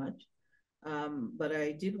that too much. But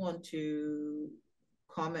I did want to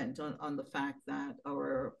comment on the fact that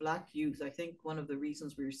our Black youth, I think one of the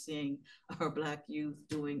reasons we're seeing our Black youth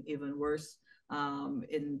doing even worse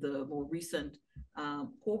in the more recent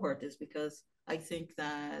cohort is because I think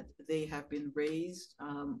that they have been raised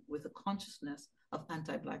with a consciousness of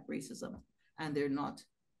anti-Black racism, and they're not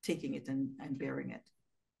taking it and bearing it,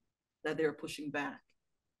 that they're pushing back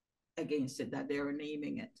against it, that they're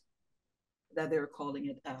naming it, that they're calling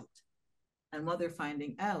it out. And what they're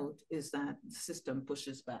finding out is that the system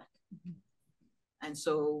pushes back. And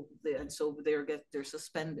so they're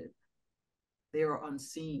suspended. They are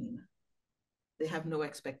unseen. They have no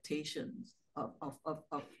expectations of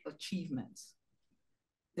achievements.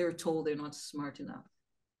 They're told they're not smart enough.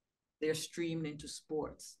 They're streamed into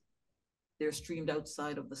sports. They're streamed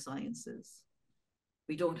outside of the sciences.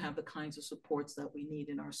 We don't have the kinds of supports that we need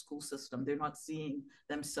in our school system. They're not seeing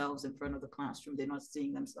themselves in front of the classroom. They're not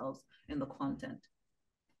seeing themselves in the content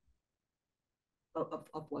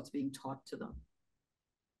of what's being taught to them.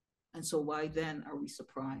 And so why then are we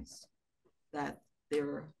surprised that there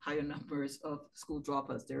are higher numbers of school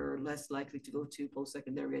dropouts? They're less likely to go to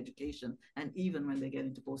post-secondary education. And even when they get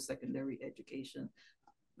into post-secondary education,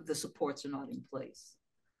 the supports are not in place.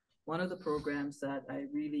 One of the programs that I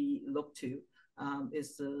really look to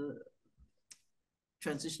is the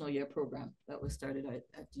transitional year program that was started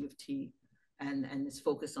at U of T, and it's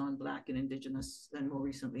focused on Black and Indigenous, and more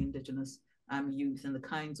recently Indigenous youth, and the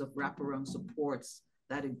kinds of wraparound supports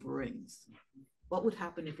that it brings. What would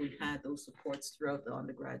happen if we had those supports throughout the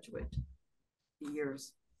undergraduate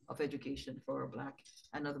years of education for Black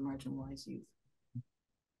and other marginalized youth?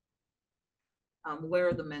 Where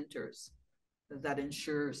are the mentors? that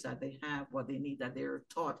ensures that they have what they need, that they're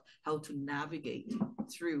taught how to navigate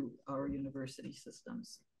through our university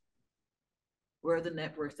systems. Where are the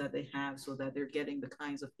networks that they have so that they're getting the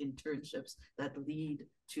kinds of internships that lead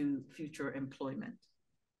to future employment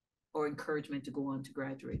or encouragement to go on to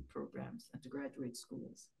graduate programs and to graduate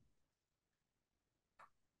schools?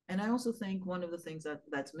 And I also think one of the things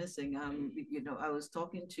that's missing, you know, I was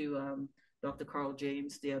talking to Dr. Carl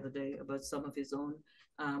James the other day about some of his own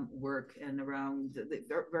work and around,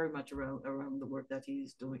 very much around the work that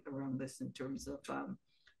he's doing around this in terms of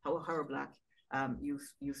how are Black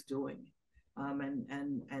youth doing.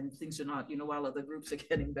 And things are not, you know, while other groups are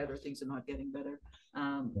getting better, things are not getting better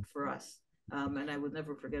for us. And I would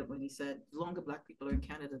never forget when he said, the longer Black people are in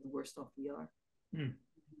Canada, the worse off we are. Mm.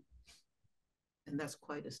 And that's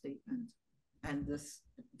quite a statement. And this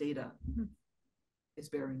data is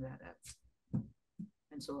bearing that out.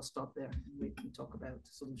 And so I'll stop there and we can talk about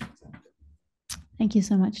solutions after. Thank you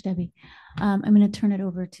so much, Debbie. I'm going to turn it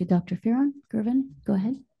over to Dr. Fearon Gervin. Go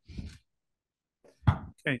ahead.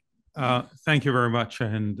 Okay. Thank you very much.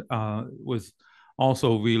 And it was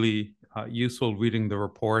also really useful reading the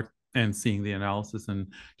report and seeing the analysis, and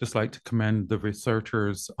just like to commend the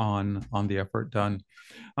researchers on the effort done.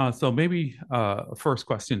 So maybe first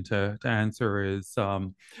question to answer is,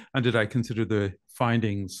 did I consider the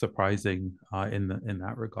findings surprising in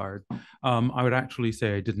that regard? I would actually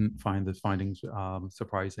say I didn't find the findings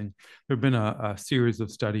surprising. There have been a series of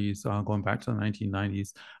studies going back to the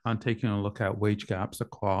 1990s on taking a look at wage gaps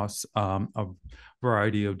across a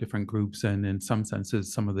variety of different groups, and in some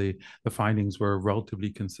senses, some of the findings were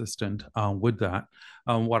relatively consistent with that.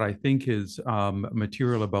 What I think is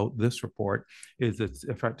material about this report is it's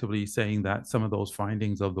effectively saying that some of those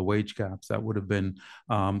findings of the wage gaps that would have been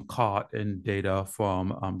caught in data from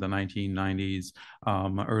the 1990s,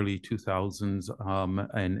 early 2000s,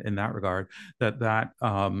 and in that regard, that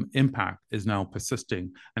impact is now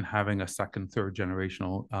persisting and having a second, third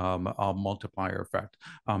generational multiplier effect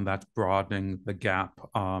that's broadening the gap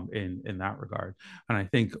in that regard. And I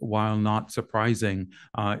think, while not surprising,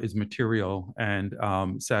 is material and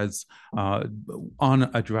says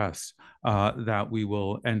unaddressed that we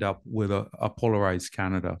will end up with a polarized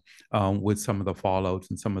Canada with some of the fallout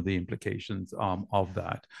and some of the implications of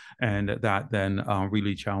that. And that then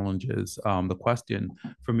really challenges the question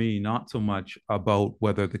for me, not so much about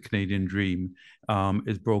whether the Canadian dream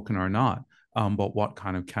is broken or not, but what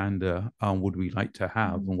kind of Canada would we like to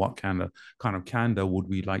have, and what kind of Canada would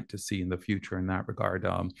we like to see in the future in that regard,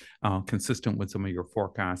 consistent with some of your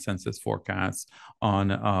forecasts, census forecasts on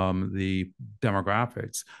the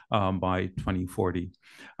demographics by 2040.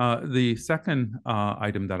 The second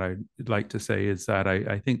item that I'd like to say is that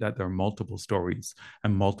I think that there are multiple stories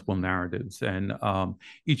and multiple narratives, and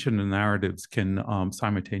each of the narratives can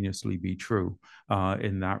simultaneously be true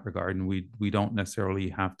in that regard, and we don't necessarily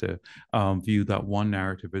have to view that one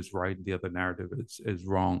narrative is right and the other narrative is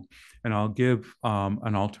wrong. And I'll give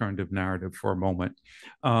an alternative narrative for a moment.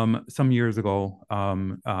 Some years ago,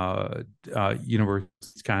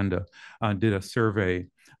 University Canada did a survey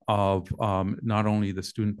of not only the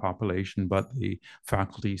student population, but the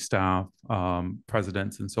faculty, staff,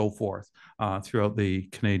 presidents, and so forth throughout the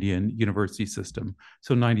Canadian university system.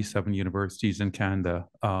 So 97 universities in Canada,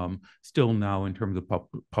 still now in terms of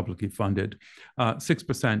publicly funded.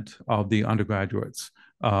 6% of the undergraduates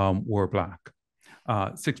were Black.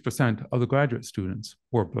 6% of the graduate students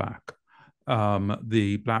were Black.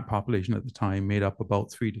 The Black population at the time made up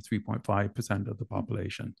about 3 to 3.5% of the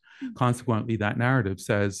population. Consequently, that narrative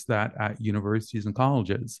says that at universities and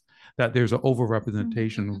colleges, that there's an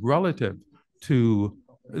overrepresentation relative to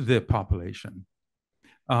the population.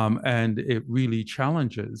 And it really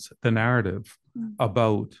challenges the narrative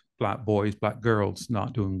about Black boys, Black girls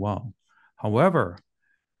not doing well. However,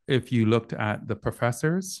 if you looked at the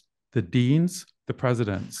professors, the deans, the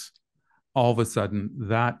presidents, all of a sudden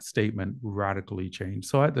that statement radically changed.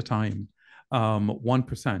 So at the time,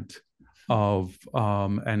 1% of,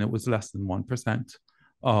 and it was less than 1%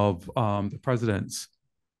 of the presidents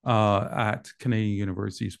at Canadian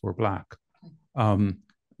universities were Black.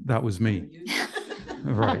 That was me.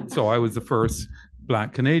 Right. So I was the first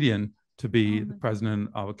Black Canadian to be the president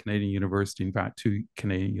of a Canadian university, in fact, 2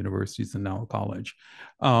 Canadian universities and now a college.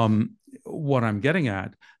 What I'm getting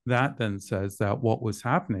at, that then says that what was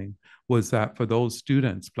happening was that for those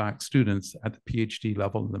students, Black students at the PhD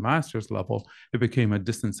level and the master's level, it became a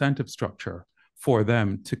disincentive structure for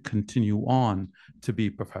them to continue on to be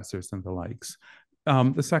professors and the likes.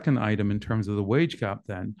 The second item in terms of the wage gap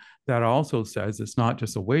then, that also says it's not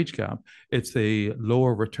just a wage gap, it's a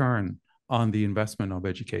lower return on the investment of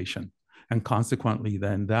education. And consequently,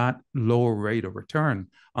 then that lower rate of return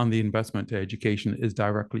on the investment to education is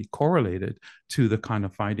directly correlated to the kind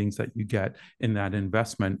of findings that you get in that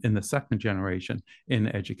investment in the second generation in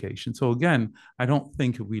education. So again, I don't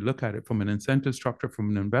think if we look at it from an incentive structure,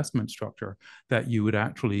 from an investment structure, that you would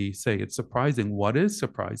actually say it's surprising. What is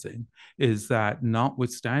surprising is that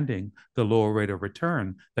notwithstanding the lower rate of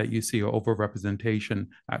return, that you see an overrepresentation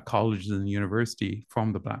at colleges and university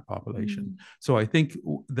from the Black population. So I think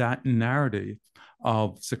that narrative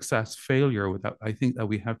of success failure, I think that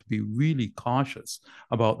we have to be really cautious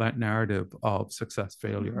about that narrative of success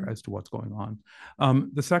failure as to what's going on.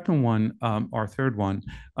 The second one, or third one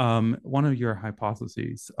of your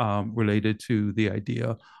hypotheses related to the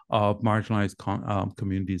idea of marginalized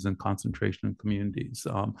communities and concentration communities.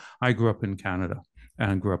 I grew up in Canada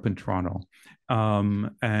and grew up in Toronto.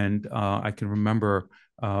 I can remember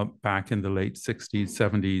back in the late 60s,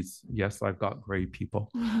 70s, yes, I've got gray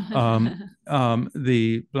people.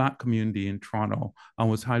 The Black community in Toronto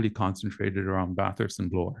was highly concentrated around Bathurst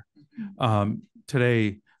and Bloor.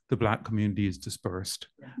 Today, the Black community is dispersed.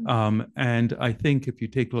 And I think if you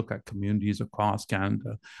take a look at communities across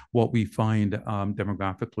Canada, what we find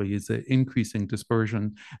demographically is an increasing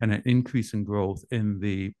dispersion and an increasing growth in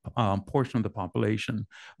the portion of the population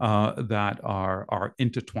that are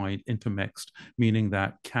intertwined, intermixed, meaning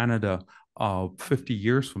that Canada 50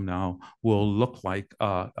 years from now will look like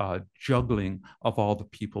a juggling of all the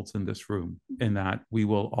peoples in this room, in that we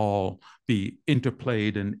will all be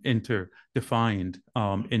interplayed and interdefined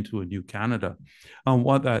into a new Canada.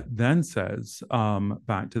 What that then says,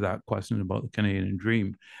 back to that question about the Canadian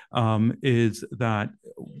dream, is that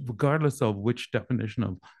regardless of which definition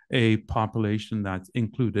of a population that's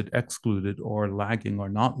included, excluded, or lagging or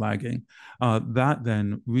not lagging, that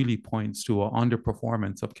then really points to an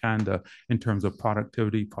underperformance of Canada in terms of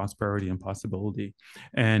productivity, prosperity, and possibility.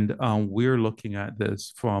 And we're looking at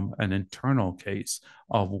this from an internal case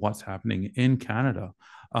of what's happening in Canada.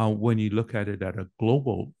 When you look at it at a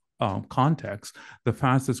global context, the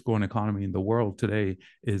fastest growing economy in the world today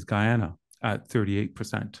is Guyana at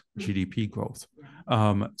 38% GDP growth.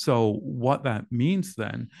 So what that means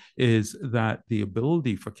then is that the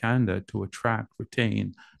ability for Canada to attract,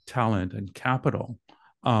 retain talent and capital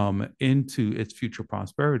into its future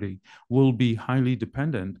prosperity will be highly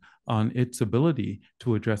dependent on its ability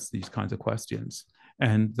to address these kinds of questions.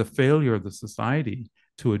 And the failure of the society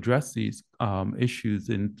to address these issues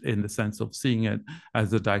in the sense of seeing it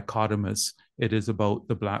as a dichotomous, it is about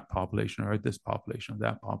the Black population or this population or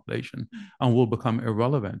that population, and will become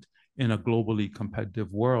irrelevant in a globally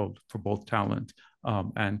competitive world for both talent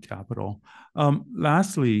and capital.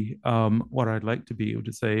 Lastly, what I'd like to be able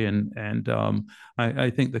to say, and I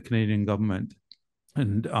think the Canadian government,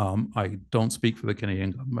 and I don't speak for the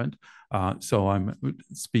Canadian government, so I'm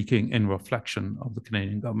speaking in reflection of the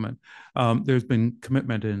Canadian government. There's been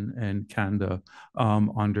commitment in Canada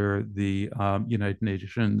under the United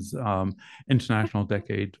Nations International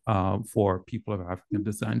Decade for People of African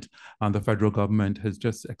Descent. The federal government has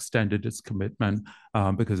just extended its commitment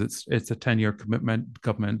because it's a 10-year commitment.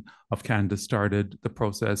 Government of Canada started the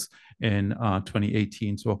process in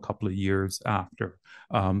 2018, so a couple of years after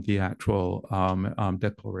the actual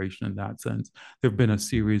declaration in that sense. There have been a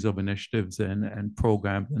series of initiatives and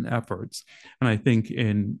programs and efforts. And I think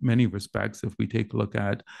in many respects, if we take a look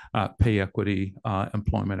at pay equity,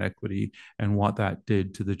 employment equity, and what that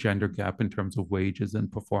did to the gender gap in terms of wages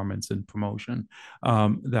and performance and promotion,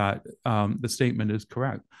 that the statement is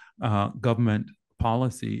correct. Government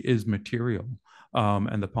policy is material.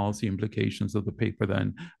 And the policy implications of the paper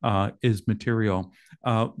then is material.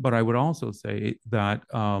 But I would also say that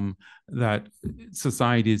that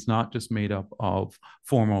society is not just made up of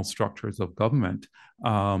formal structures of government.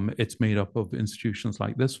 It's made up of institutions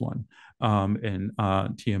like this one in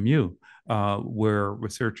TMU, where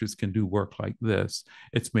researchers can do work like this.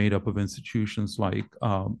 It's made up of institutions like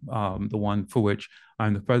the one for which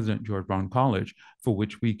I'm the president, George Brown College, for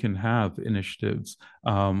which we can have initiatives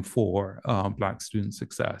for Black student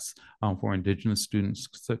success, for Indigenous student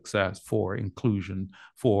success, for inclusion,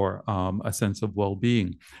 for a sense of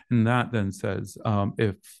well-being. And that then says,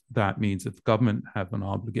 if that means if government have an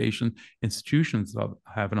obligation, institutions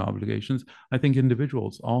have an obligations, I think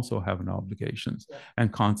individuals also have an obligations.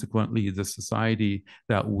 And consequently, the society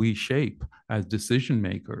that we shape as decision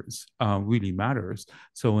makers really matters.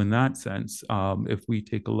 So in that sense, if we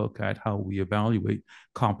take a look at how we evaluate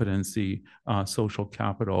competency, social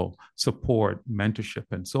capital, support, mentorship,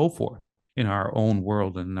 and so forth, in our own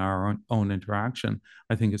world and in our own interaction,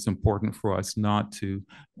 I think it's important for us not to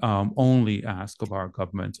only ask of our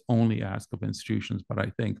governments, only ask of institutions, but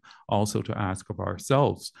I think also to ask of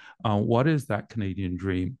ourselves, what is that Canadian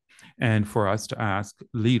dream? And for us to ask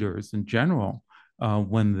leaders in general,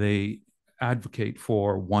 when they advocate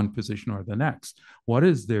for one position or the next, what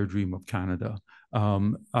is their dream of Canada?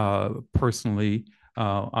 Personally,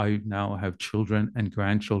 I now have children and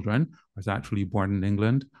grandchildren. I was actually born in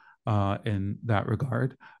England in that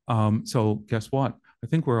regard. So guess what? I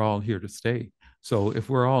think we're all here to stay. So if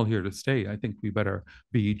we're all here to stay, I think we better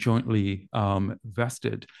be jointly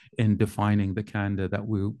vested in defining the Canada that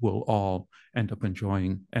we will all end up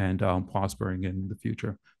enjoying and prospering in the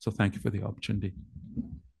future. So thank you for the opportunity.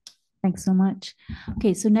 Thanks so much.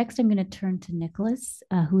 Okay, so next I'm going to turn to Nicholas,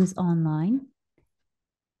 who is online.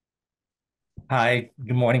 Hi,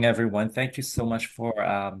 good morning, everyone. Thank you so much for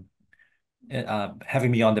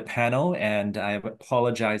having me on the panel, and I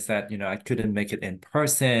apologize that I couldn't make it in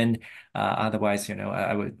person. Otherwise,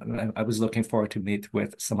 I was looking forward to meet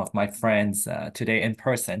with some of my friends today in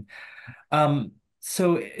person.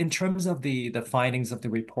 So in terms of the findings of the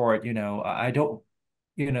report, I don't,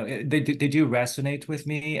 they do resonate with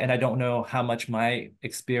me, and I don't know how much my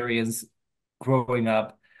experience growing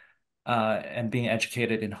up and being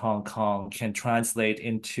educated in Hong Kong can translate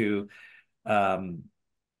into in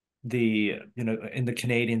the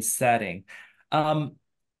Canadian setting.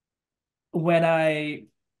 When I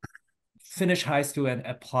finished high school and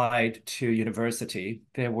applied to university,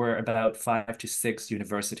 there were about 5 to 6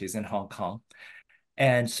 universities in Hong Kong.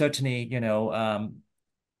 And certainly,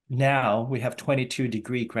 now we have 22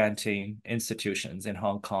 degree granting institutions in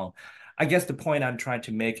Hong Kong. I guess the point I'm trying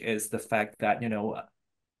to make is the fact that,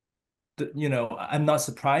 I'm not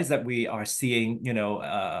surprised that we are seeing,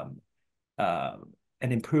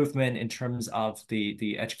 an improvement in terms of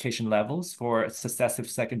the education levels for successive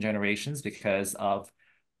second generations, because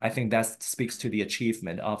I think that speaks to the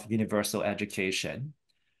achievement of universal education.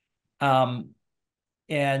 But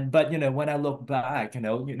when I look back,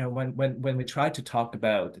 when we try to talk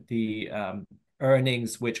about the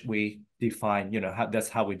earnings, which we define, that's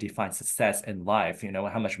how we define success in life,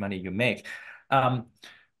 how much money you make.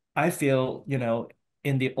 I feel,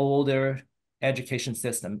 in the older education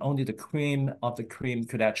system, only the cream of the cream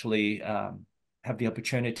could actually have the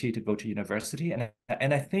opportunity to go to university. And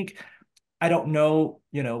I think, I don't know,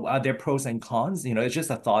 are there pros and cons? It's just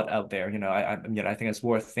a thought out there. I think it's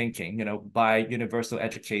worth thinking, by universal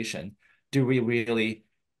education, do we really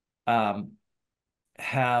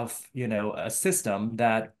have, a system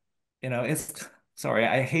that, it's, sorry,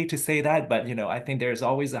 I hate to say that, but, I think there's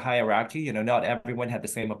always a hierarchy, not everyone had the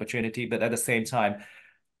same opportunity, but at the same time,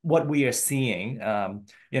 what we are seeing,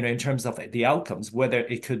 in terms of the outcomes, whether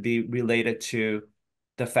it could be related to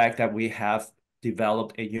the fact that we have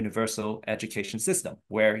developed a universal education system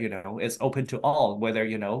where, it's open to all, whether,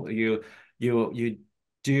 you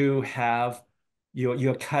do have,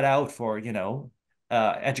 you're cut out for,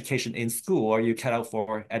 education in school, or you cut out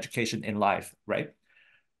for education in life, right?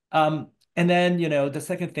 And then, the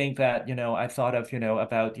second thing that, I thought of,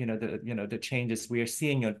 about, the changes we are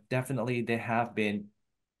seeing, definitely there have been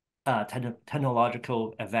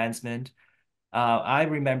technological advancement. I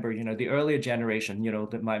remember, the earlier generation,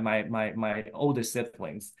 my older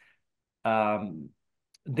siblings,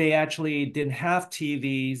 they actually didn't have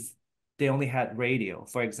TVs. They only had radio,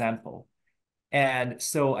 for example. And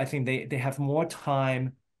so I think they have more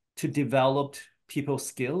time to develop people's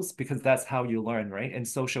skills, because that's how you learn, right? And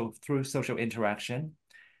through social interaction.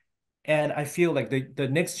 And I feel like the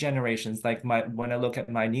next generations, like when I look at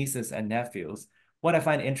my nieces and nephews, what I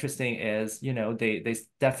find interesting is, they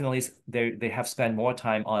definitely, they have spent more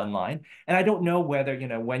time online. And I don't know whether,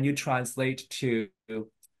 when you translate to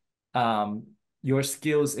your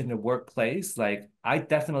skills in the workplace, like I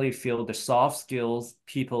definitely feel the soft skills,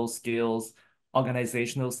 people skills,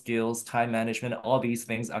 organizational skills, time management, all these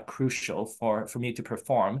things are crucial for me to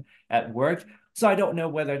perform at work. So I don't know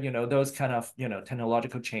whether, those kind of,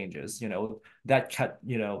 technological changes, that cut,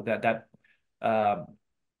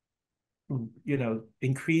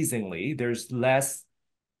 increasingly there's less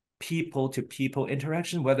people-to-people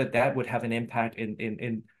interaction, whether that would have an impact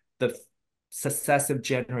in the successive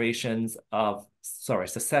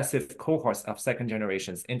cohorts of second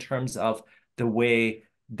generations in terms of the way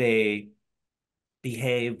they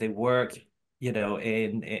behave, they work, in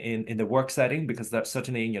the work setting, because that's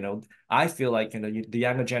certainly, I feel like, the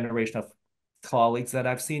younger generation of colleagues that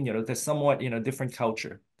I've seen, there's somewhat, different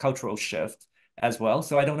cultural shift as well.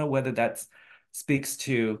 So I don't know whether that speaks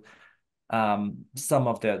to some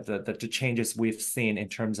of the changes we've seen in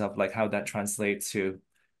terms of like how that translates to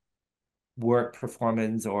work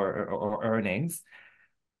performance or earnings.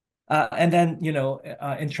 And then,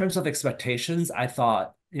 in terms of expectations, I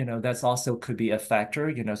thought, that's also could be a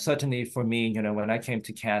factor. Certainly for me, when I came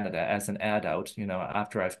to Canada as an adult,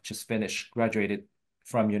 after I've just graduated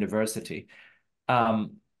from university,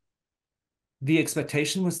 the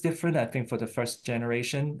expectation was different, I think, for the first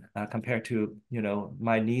generation compared to,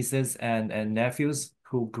 my nieces and nephews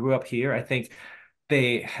who grew up here. I think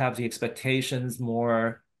they have the expectations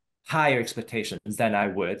higher expectations than I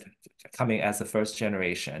would coming as a first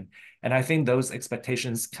generation. And I think those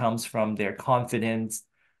expectations comes from their confidence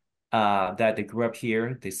that they grew up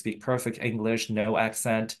here. They speak perfect English, no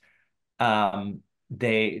accent.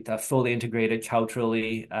 They're fully integrated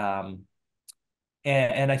culturally.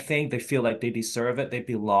 And I think they feel like they deserve it. They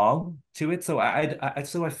belong to it. So I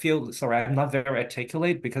feel, sorry, I'm not very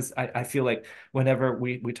articulate because I feel like whenever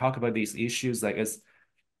we talk about these issues, like it's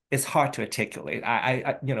hard to articulate.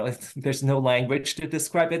 There's no language to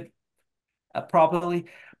describe it properly,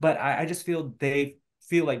 but I just feel they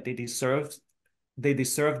feel like they deserve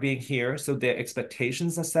being here. So their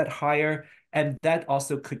expectations are set higher. And that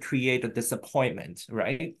also could create a disappointment,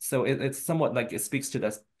 right? So it's somewhat like it speaks to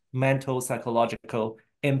the mental, psychological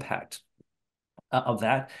impact of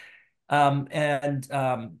that.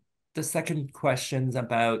 The second question's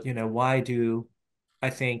about, why do I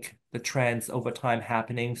think the trends over time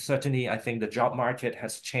happening? Certainly, I think the job market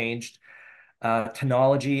has changed.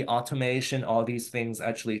 Technology, automation, all these things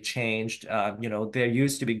actually changed. There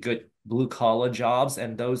used to be good blue-collar jobs,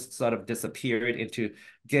 and those sort of disappeared into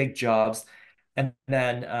gig jobs. And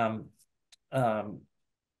then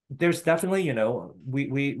there's definitely,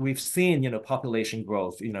 we've seen, population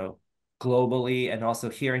growth, globally and also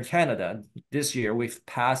here in Canada. This year, we've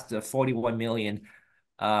passed the 41 million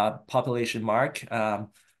population mark.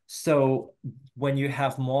 So when you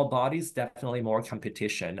have more bodies, definitely more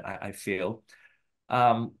competition, I feel.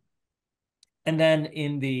 And then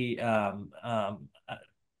in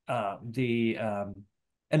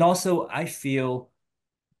and also I feel,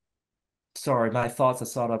 sorry, my thoughts are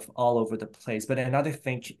sort of all over the place, but another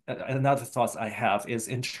thoughts I have is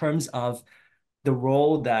in terms of the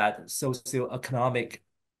role that socioeconomic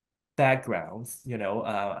backgrounds,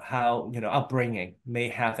 how, upbringing may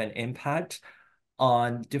have an impact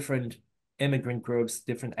on different immigrant groups,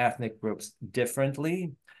 different ethnic groups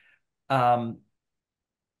differently. I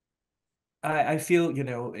feel,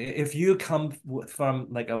 if you come from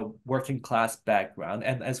like a working class background,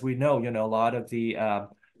 and as we know, a lot of the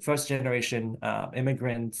first generation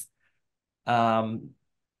immigrants, they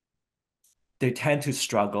tend to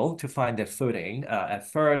struggle to find their footing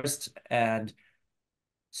at first. And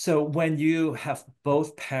so when you have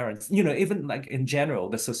both parents, even like in general,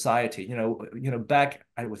 the society, back,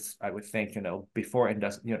 I would think, before in the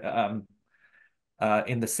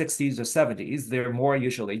 60s or 70s, they're more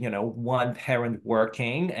usually, one parent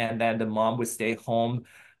working, and then the mom would stay home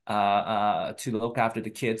to look after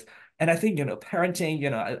the kids. And I think, parenting,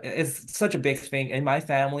 is such a big thing in my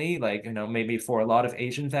family, like, maybe for a lot of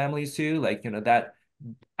Asian families too, like, that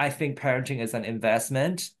I think parenting is an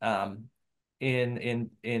investment in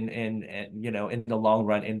the long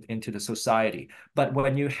run into the society. But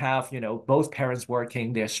when you have, both parents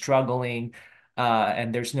working, they're struggling,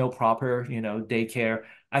 and there's no proper, daycare,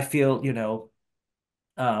 I feel,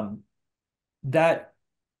 that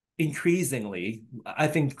increasingly, I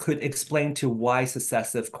think could explain to why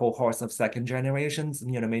successive cohorts of second generations,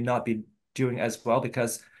 may not be doing as well,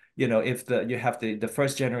 because, if you have the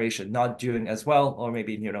first generation not doing as well, or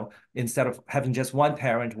maybe, instead of having just one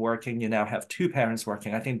parent working, you now have two parents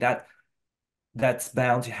working. I think that's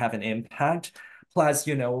bound to have an impact. Plus,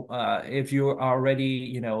 if you're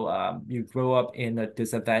already, you grow up in a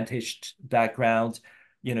disadvantaged background,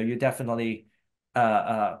 you definitely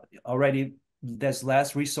already there's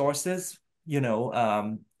less resources,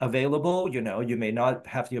 available. You may not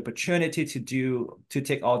have the opportunity to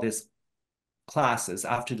take all these classes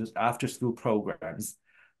after school programs,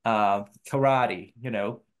 karate,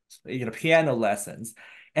 piano lessons.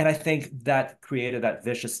 And I think that created that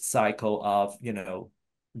vicious cycle of,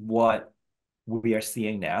 what we are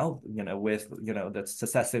seeing now, with, the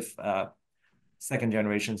successive second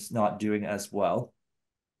generations not doing as well.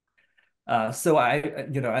 So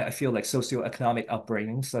I feel like socioeconomic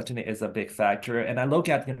upbringing certainly is a big factor. And I look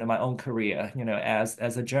at, my own career, as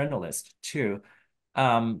a journalist too.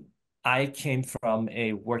 I came from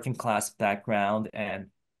a working class background, and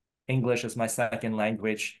English is my second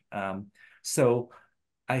language. So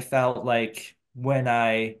I felt like when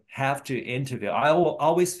I have to interview, I will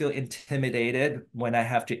always feel intimidated when I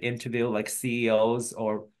have to interview like CEOs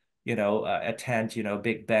or, attend,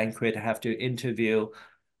 big banquet, have to interview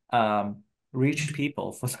reach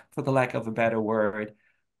people, for the lack of a better word.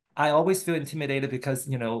 I always feel intimidated because,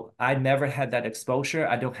 I never had that exposure.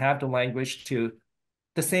 I don't have the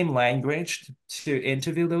same language to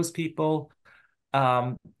interview those people.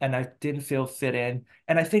 And I didn't feel fit in.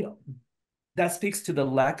 And I think that speaks to the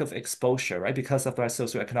lack of exposure, right? Because of our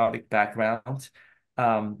socioeconomic background,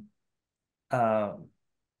 that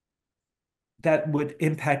would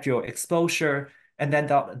impact your exposure. And then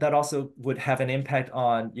that also would have an impact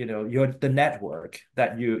on, the network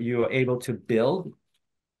that you're able to build.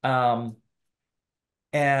 And,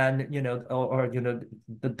 and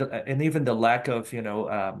even the lack of,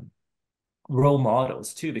 role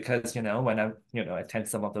models too, because, when I, attend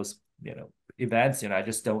some of those, events, I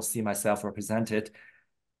just don't see myself represented.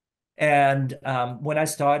 And when I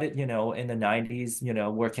started, in the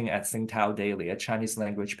 90s, working at Tsingtao Daily, a Chinese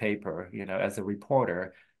language paper, as a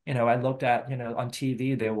reporter, I looked at, on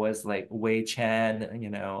TV, there was like Wei Chen,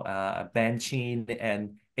 Ben Chin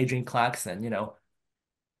and Adrian Clarkson,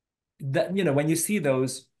 that, when you see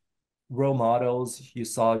those role models, you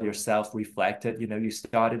saw yourself reflected, you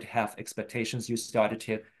started to have expectations, you started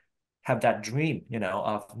to have that dream,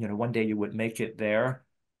 of, one day you would make it there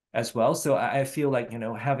as well. So I feel like,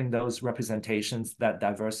 having those representations, that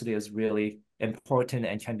diversity is really important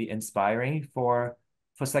and can be inspiring for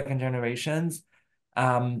second generations.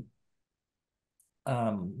 Yeah,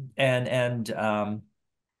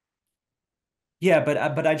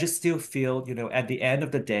 but I just still feel, at the end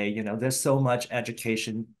of the day, there's so much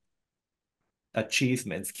education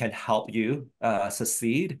achievements can help you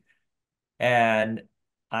succeed. And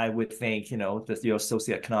I would think, that your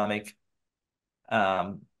socioeconomic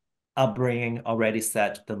upbringing already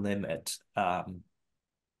set the limit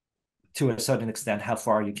to a certain extent how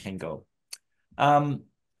far you can go. And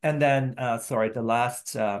then, sorry, the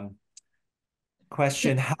last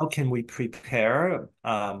question, how can we prepare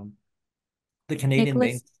the Canadian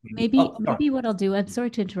Nicholas, maybe what I'll do, I'm sorry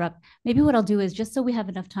to interrupt. Maybe what I'll do is, just so we have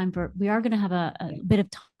enough time we are going to have a bit of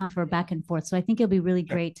time for back and forth. So I think it'll be really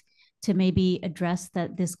great to maybe address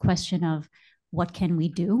this question of what can we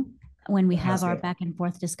do when we have our back and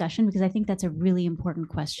forth discussion, because I think that's a really important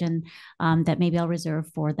question that maybe I'll reserve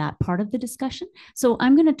for that part of the discussion. So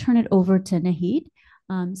I'm going to turn it over to Nahid.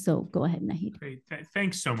 So go ahead, Nahid. Great.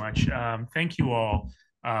 Thanks so much. Thank you all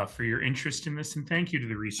for your interest in this, and thank you to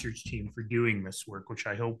the research team for doing this work, which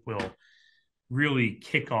I hope will really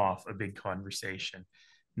kick off a big conversation.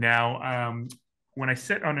 Now, when I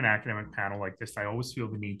sit on an academic panel like this, I always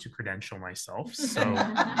feel the need to credential myself. So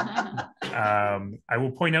I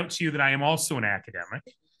will point out to you that I am also an academic,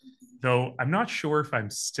 though I'm not sure if I'm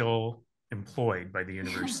still employed by the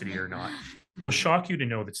university or not. It'll shock you to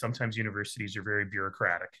know that sometimes universities are very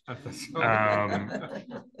bureaucratic.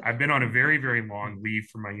 I've been on a very, very long leave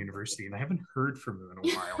from my university, and I haven't heard from them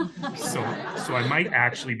in a while. So I might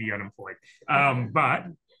actually be unemployed. But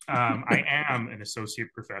I am an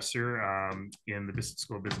associate professor in the Business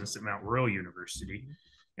School of Business at Mount Royal University,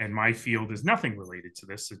 and my field is nothing related to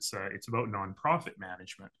this. It's about nonprofit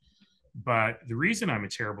management. But the reason I'm a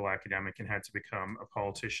terrible academic and had to become a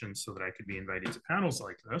politician so that I could be invited to panels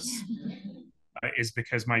like this is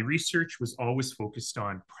because my research was always focused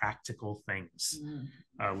on practical things,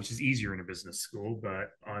 which is easier in a business school,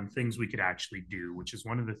 but on things we could actually do, which is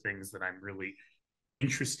one of the things that I'm really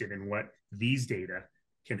interested in, what these data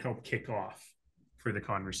can help kick off for the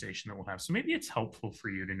conversation that we'll have. So maybe it's helpful for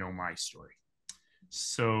you to know my story.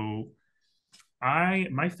 So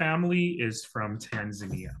my family is from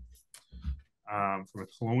Tanzania. From a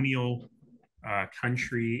colonial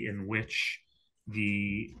country in which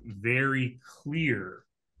the very clear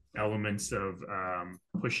elements of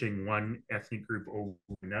pushing one ethnic group over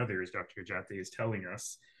another, as Dr. Ajate is telling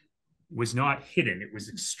us, was not hidden. It was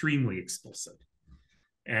extremely explicit.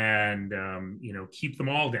 And, keep them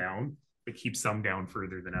all down, but keep some down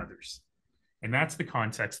further than others. And that's the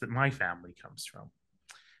context that my family comes from.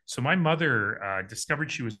 So my mother discovered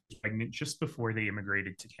she was pregnant just before they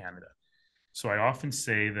immigrated to Canada. So I often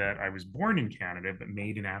say that I was born in Canada, but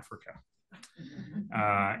made in Africa.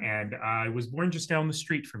 And I was born just down the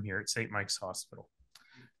street from here at St. Mike's Hospital.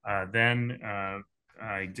 Then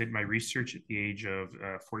I did my research at the age of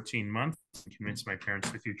 14 months and convinced my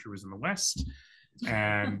parents the future was in the West,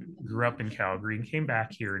 and grew up in Calgary and came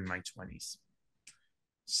back here in my 20s.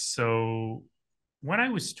 So when I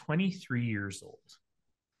was 23 years old,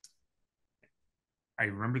 I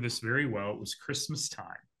remember this very well. It was Christmas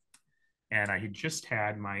time. And I had just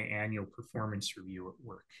had my annual performance review at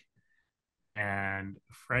work. And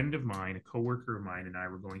a friend of mine, a coworker of mine, and I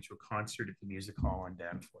were going to a concert at the music hall on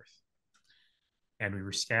Danforth. And we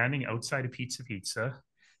were standing outside of Pizza,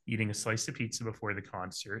 eating a slice of pizza before the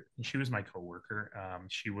concert. And she was my coworker.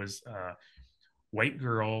 She was a white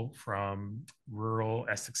girl from rural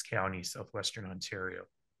Essex County, southwestern Ontario.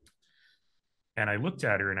 And I looked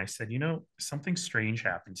at her and I said, you know, something strange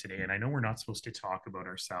happened today. And I know we're not supposed to talk about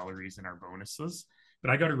our salaries and our bonuses,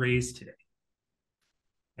 but I got a raise today.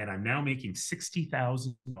 And I'm now making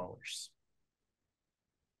 $60,000.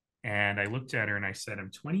 And I looked at her and I said,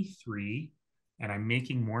 I'm 23 and I'm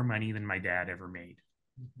making more money than my dad ever made.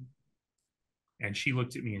 And she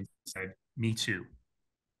looked at me and said, me too.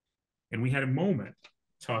 And we had a moment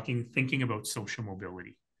thinking about social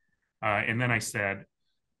mobility. And then I said,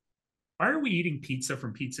 why are we eating pizza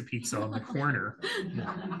from Pizza Pizza on the corner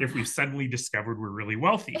if we've suddenly discovered we're really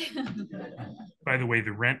wealthy? By the way,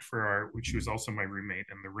 the rent for which was also my roommate,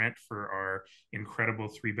 and the rent for our incredible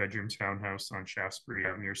 3-bedroom townhouse on Shaftesbury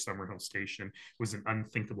out near Summerhill Station was an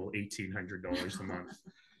unthinkable $1,800 a month.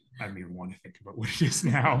 I don't even want to think about what it is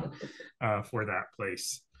now for that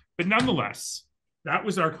place. But nonetheless, that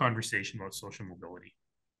was our conversation about social mobility.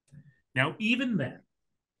 Now, even then,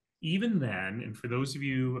 and for those of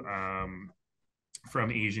you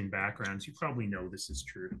from Asian backgrounds, you probably know this is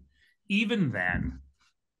true. Even then,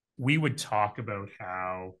 we would talk about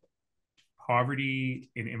how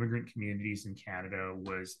poverty in immigrant communities in Canada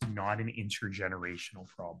was not an intergenerational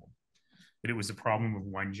problem, that it was a problem of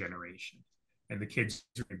one generation, and the kids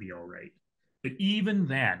are going to be all right. But even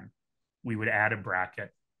then, we would add a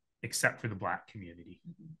bracket, except for the Black community.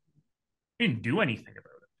 We didn't do anything about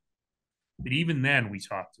it. But even then, we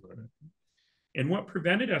talked about it. And what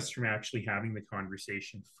prevented us from actually having the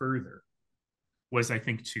conversation further was, I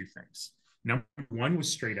think, two things. Number one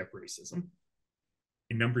was straight up racism.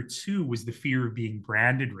 And number two was the fear of being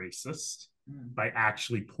branded racist by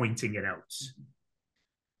actually pointing it out.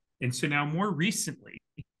 And so now more recently,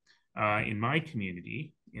 in my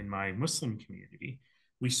community, in my Muslim community,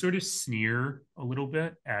 we sort of sneer a little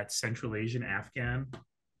bit at Central Asian, Afghan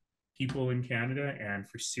people in Canada and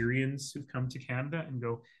for Syrians who've come to Canada and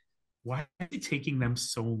go, why is it taking them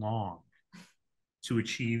so long to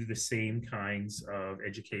achieve the same kinds of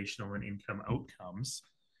educational and income outcomes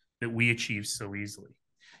that we achieve so easily?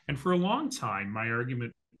 And for a long time, my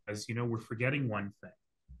argument was, you know, we're forgetting one thing,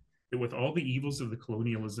 that with all the evils of the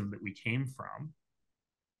colonialism that we came from,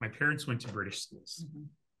 my parents went to British schools.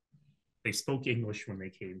 They spoke English when they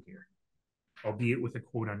came here, albeit with a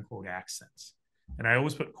quote unquote accent. And I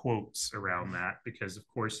always put quotes around that because, of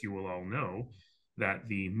course, you will all know that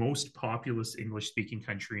the most populous English-speaking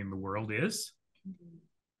country in the world is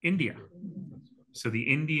India. So the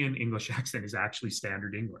Indian English accent is actually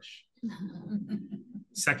standard English.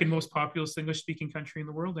 Second most populous English-speaking country in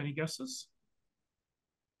the world, any guesses?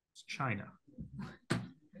 It's China.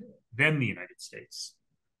 Then the United States.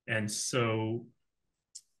 And so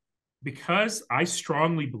because I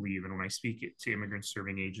strongly believe, and when I speak to immigrant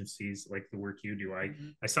serving agencies like the work you do, I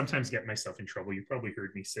sometimes get myself in trouble. You probably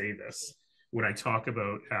heard me say this when I talk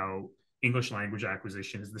about how English language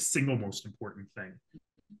acquisition is the single most important thing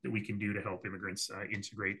that we can do to help immigrants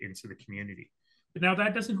integrate into the community. But now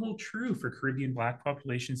that doesn't hold true for Caribbean Black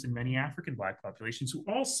populations and many African Black populations who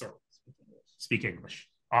also speak English,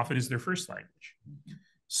 often as their first language.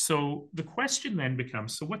 So the question then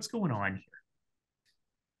becomes, so what's going on here?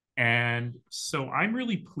 And so I'm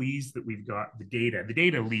really pleased that we've got the data. The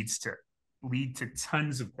data lead to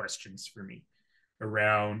tons of questions for me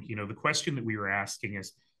around, you know, the question that we were asking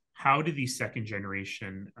is, how do these second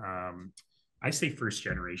generation, I say first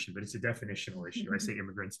generation, but it's a definitional issue. I say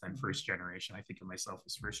immigrants, then first generation. I think of myself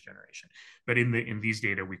as first generation. But in these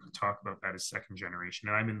data, we could talk about that as second generation,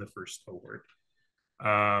 and I'm in the first cohort.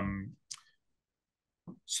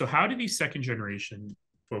 So how do these second generation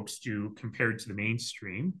folks do compared to the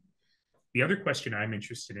mainstream? The other question I'm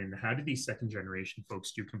interested in, how do these second generation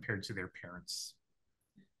folks do compared to their parents?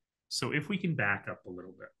 So if we can back up a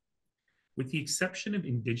little bit, with the exception of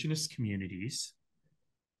Indigenous communities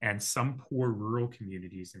and some poor rural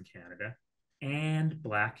communities in Canada and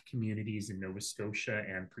Black communities in Nova Scotia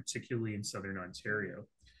and particularly in Southern Ontario,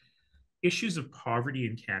 issues of poverty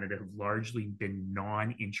in Canada have largely been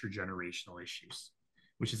non-intergenerational issues,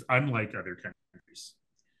 which is unlike other countries.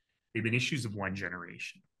 They've been issues of one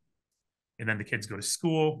generation. And then the kids go to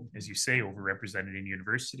school, as you say, overrepresented in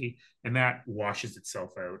university, and that washes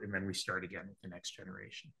itself out. And then we start again with the next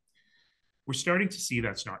generation. We're starting to see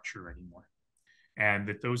that's not true anymore. And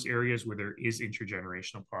that those areas where there is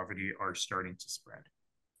intergenerational poverty are starting to spread.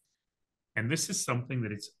 And this is something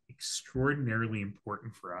that it's extraordinarily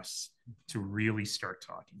important for us to really start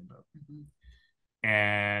talking about.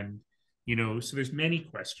 And, you know, so there's many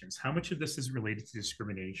questions. How much of this is related to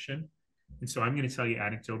discrimination? And so I'm going to tell you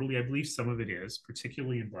anecdotally, I believe some of it is,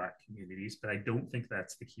 particularly in Black communities, but I don't think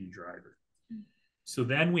that's the key driver. So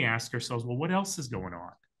then we ask ourselves, well, what else is going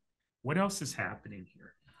on? What else is happening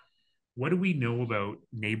here? What do we know about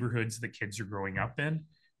neighborhoods that kids are growing up in?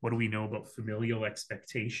 What do we know about familial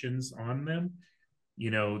expectations on them? You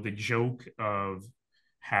know, the joke of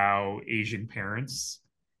how Asian parents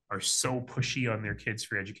are so pushy on their kids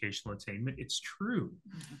for educational attainment. It's true,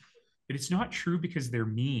 but it's not true because they're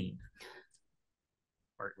mean.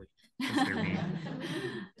 Partly because they're mean.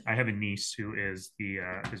 I have a niece who is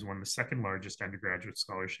won the second largest undergraduate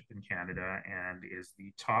scholarship in Canada and is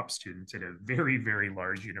the top student at a very, very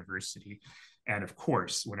large university. And of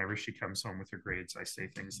course, whenever she comes home with her grades, I say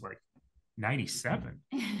things like 97.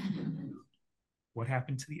 What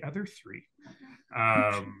happened to the other three?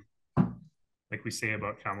 Like we say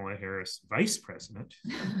about Kamala Harris, vice president.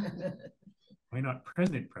 Why not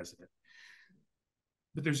president?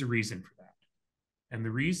 But there's a reason for that. And the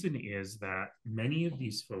reason is that many of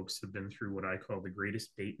these folks have been through what I call the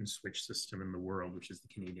greatest bait and switch system in the world, which is the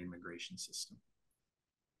Canadian immigration system.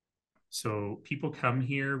 So people come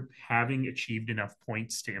here having achieved enough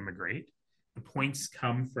points to immigrate. The points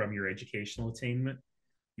come from your educational attainment,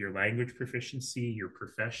 your language proficiency, your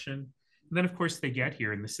profession. And then, of course, they get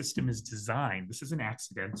here and the system is designed. This isn't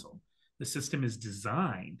accidental. The system is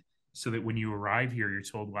designed so that when you arrive here, you're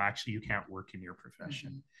told, well, actually, you can't work in your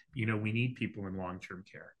profession. You know, we need people in long-term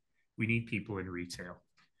care. We need people in retail.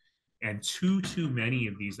 And too many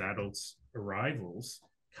of these adults' arrivals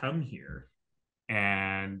come here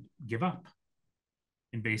and give up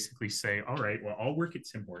and basically say, all right, well, I'll work at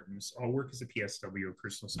Tim Hortons. I'll work as a PSW, a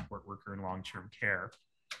personal support worker in long-term care,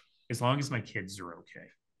 as long as my kids are okay.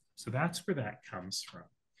 So that's where that comes from.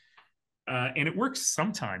 And it works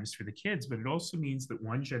sometimes for the kids, but it also means that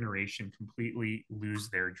one generation completely lose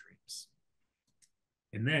their dreams.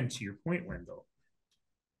 And then to your point, Wendell,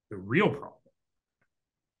 the real problem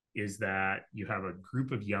is that you have a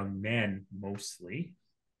group of young men mostly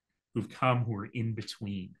who've come who are in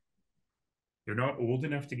between. They're not old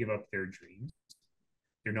enough to give up their dreams.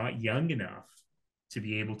 They're not young enough to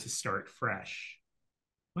be able to start fresh.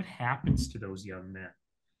 What happens to those young men?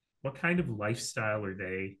 What kind of lifestyle are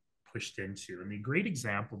they pushed into? And the great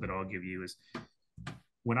example that I'll give you is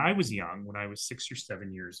when I was young, when I was 6 or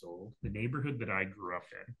 7 years old, the neighborhood that I grew up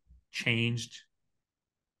in changed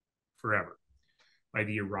forever by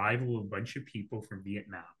the arrival of a bunch of people from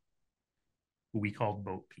Vietnam, who we called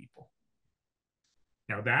boat people.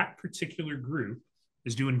 Now, that particular group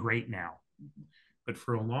is doing great now, but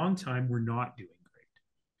for a long time, we're not doing great.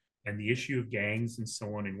 And the issue of gangs and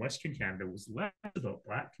so on in Western Canada was less about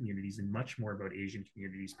Black communities and much more about Asian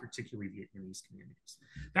communities, particularly Vietnamese communities.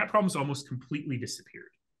 That problem's almost completely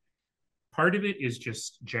disappeared. Part of it is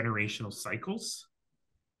just generational cycles,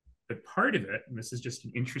 but part of it, and this is just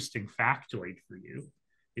an interesting factoid for you,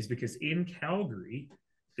 is because in Calgary,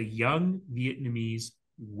 the young Vietnamese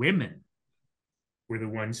women were the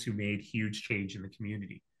ones who made huge change in the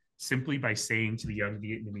community, simply by saying to the young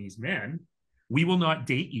Vietnamese men, we will not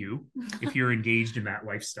date you if you're engaged in that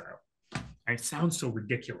lifestyle. And it sounds so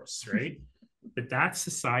ridiculous, right? But that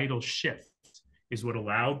societal shift is what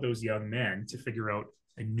allowed those young men to figure out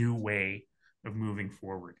a new way of moving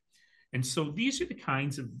forward. And so these are the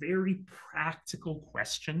kinds of very practical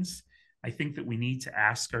questions I think that we need to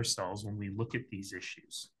ask ourselves when we look at these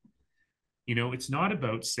issues. You know, it's not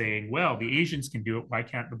about saying, well, the Asians can do it. Why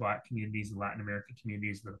can't the Black communities, the Latin American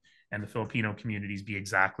communities, and the Filipino communities be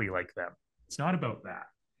exactly like them? It's not about that.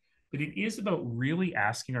 But it is about really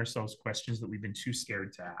asking ourselves questions that we've been too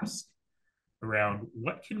scared to ask around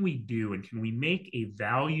what can we do, and can we make a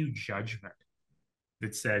value judgment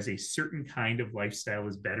that says a certain kind of lifestyle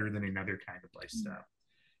is better than another kind of lifestyle?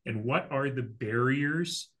 And what are the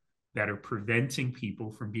barriers that are preventing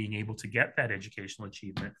people from being able to get that educational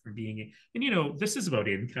achievement, from being, and you know, this is about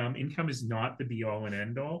income. Income is not the be all and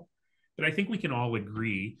end all, but I think we can all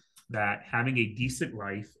agree that having a decent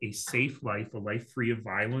life, a safe life, a life free of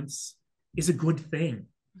violence is a good thing.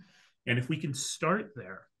 And if we can start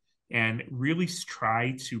there and really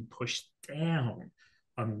try to push down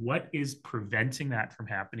on what is preventing that from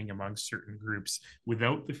happening among certain groups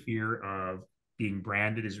without the fear of being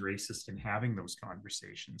branded as racist and having those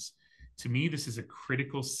conversations, to me, this is a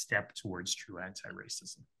critical step towards true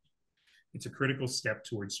anti-racism. It's a critical step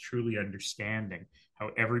towards truly understanding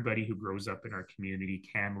how everybody who grows up in our community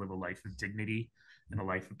can live a life of dignity and a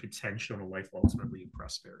life of potential and a life ultimately of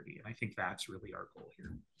prosperity. And I think that's really our goal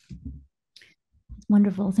here.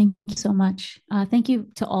 Wonderful. Thank you so much. Thank you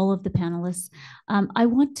to all of the panelists. I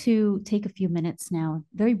want to take a few minutes now,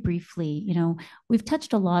 very briefly. You know, we've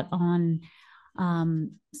touched a lot on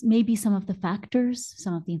maybe some of the factors,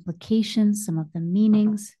 some of the implications, some of the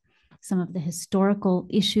meanings, some of the historical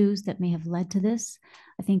issues that may have led to this.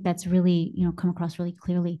 I think that's really, come across really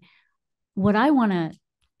clearly. What I want to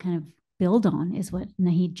kind of build on is what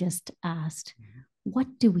Nahid just asked.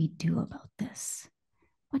 What do we do about this?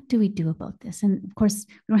 What do we do about this? And of course,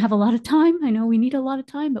 we don't have a lot of time. I know we need a lot of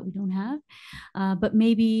time, but we don't have. But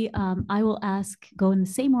maybe I will go in the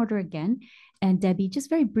same order again. And Debbie, just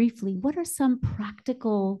very briefly, what are some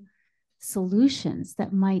practical solutions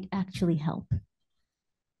that might actually help?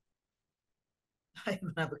 I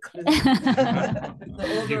don't have a clue.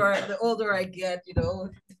 the older I get,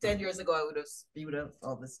 10 years ago, I would have spewed out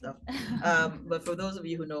all this stuff. But for those of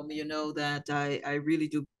you who know me, you know that I really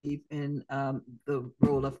do believe in the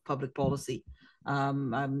role of public policy.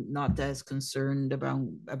 I'm not as concerned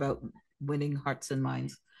about winning hearts and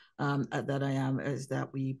minds that I am, is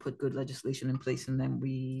that we put good legislation in place and then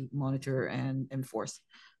we monitor and enforce.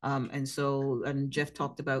 And Jeff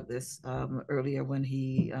talked about this earlier when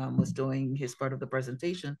he was doing his part of the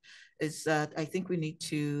presentation, is that I think we need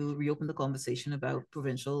to reopen the conversation about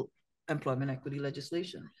provincial employment equity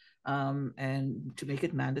legislation and to make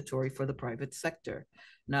it mandatory for the private sector.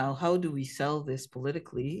 Now, how do we sell this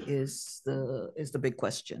politically is the big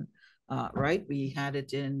question. Right? We had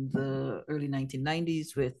it in the early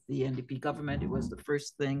 1990s with the NDP government. It was the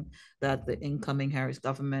first thing that the incoming Harris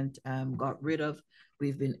government got rid of.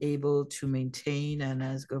 We've been able to maintain, and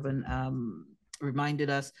as Govan reminded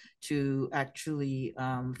us, to actually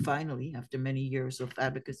finally, after many years of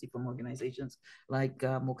advocacy from organizations like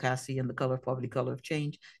Mokasi and the Color of Poverty, Color of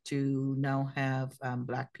Change, to now have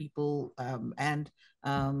Black people and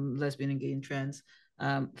lesbian and gay and trans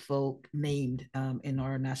folk named in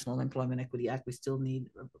our National Employment Equity Act. We still need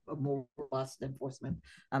a more robust enforcement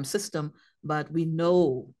system, but we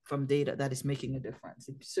know from data that is making a difference.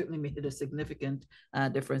 It certainly made a significant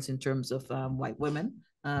difference in terms of white women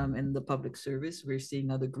in the public service. We're seeing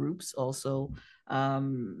other groups also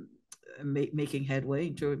making headway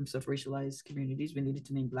in terms of racialized communities. We needed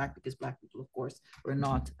to name Black because Black people, of course, were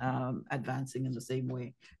not advancing in the same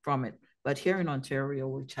way from it. But here in Ontario,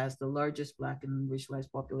 which has the largest Black and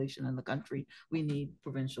racialized population in the country, we need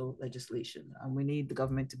provincial legislation. We need the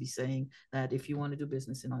government to be saying that if you want to do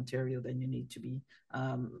business in Ontario, then you need to be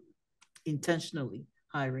intentionally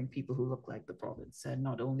hiring people who look like the province, and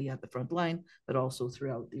not only at the front line, but also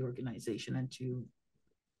throughout the organization, and to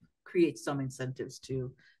create some incentives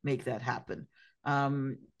to make that happen.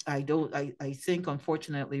 I think,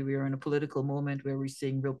 unfortunately, we are in a political moment where we're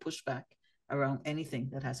seeing real pushback around anything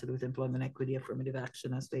that has to do with employment equity, affirmative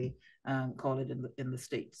action, as they call it in the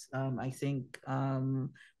States. I think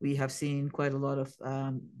we have seen quite a lot of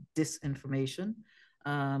disinformation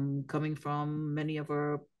coming from many of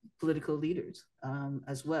our political leaders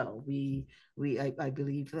as well. I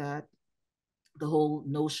believe that the whole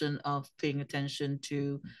notion of paying attention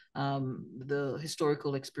to the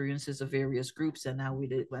historical experiences of various groups and how we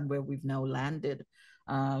did and where we've now landed,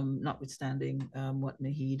 notwithstanding what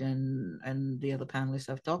Nahid and the other panelists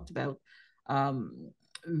have talked about,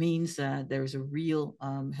 means that there is a real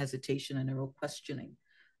hesitation and a real questioning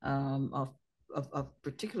of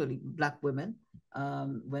particularly Black women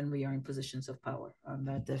when we are in positions of power,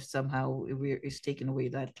 that somehow it's taken away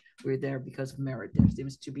that we're there because of merit. There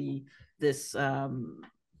seems to be this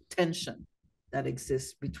tension that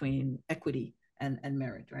exists between equity and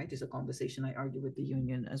merit, right? It's a conversation I argue with the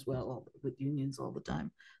union as well, with unions all the time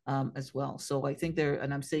as well. So I think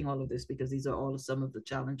and I'm saying all of this because these are all some of the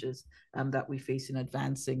challenges that we face in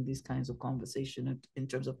advancing these kinds of conversation in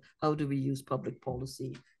terms of how do we use public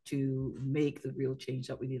policy to make the real change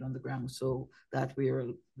that we need on the ground, so that we are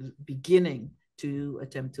beginning to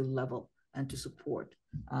attempt to level and to support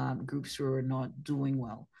groups who are not doing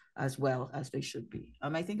well as they should be.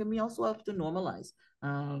 I think we also have to normalize,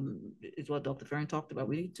 is what Dr. Farron talked about.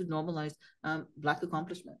 We need to normalize Black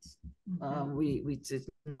accomplishments. It's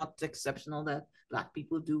not exceptional that Black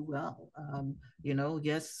people do well.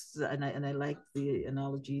 Yes, and I like the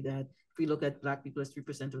analogy that if we look at Black people as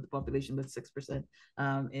 3% of the population, but 6%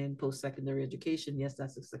 in post-secondary education, yes,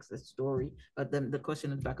 that's a success story. But then the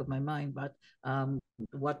question in the back of my mind, but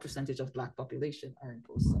what percentage of Black population are in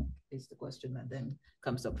post-sec is the question that then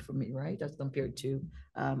comes up for me, right? As compared to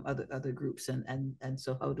other groups, and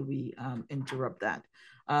so how do we interrupt that?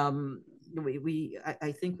 I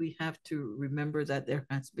think we have to remember that there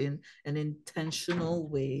has been an intentional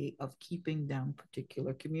way of keeping down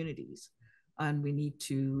particular communities, and we need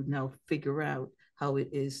to now figure out how it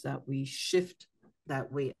is that we shift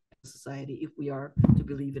that way in society. If we are to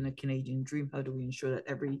believe in a Canadian dream, how do we ensure that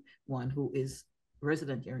everyone who is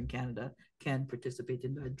resident here in Canada can participate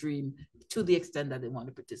in that dream to the extent that they want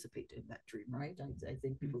to participate in that dream, right? I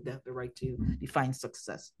think people have the right to define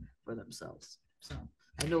success for themselves. So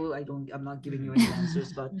I know I'm not giving you any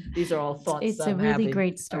answers, but these are all thoughts. It's a really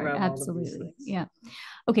great start. Absolutely. Yeah.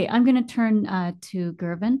 Okay, I'm going to turn to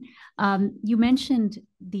Gervin. You mentioned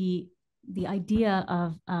the idea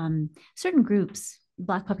of certain groups,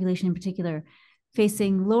 Black population in particular,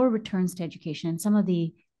 facing lower returns to education and some of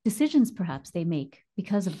the decisions perhaps they make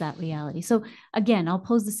because of that reality. So again, I'll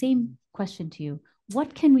pose the same question to you.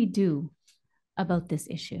 What can we do about this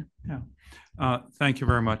issue? Yeah, thank you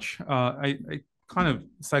very much. I kind of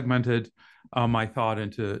segmented my thought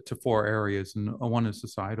into 4 areas, and one is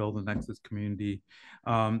societal, the next is community,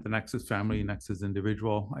 the next is family, next is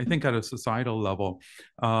individual. I think at a societal level,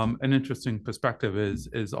 an interesting perspective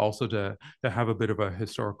is also to have a bit of a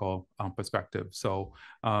historical perspective. So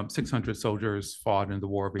 600 soldiers fought in the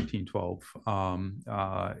War of 1812,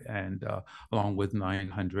 and along with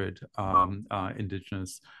 900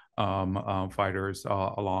 Indigenous fighters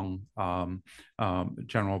along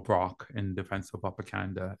General Brock in defense of Upper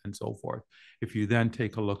Canada and so forth. If you then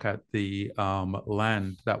take a look at the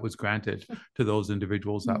land that was granted to those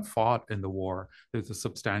individuals that fought in the war, there's a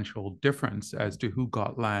substantial difference as to who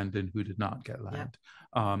got land and who did not get land.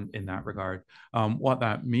 In that regard, what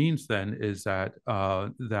that means then is that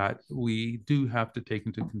that we do have to take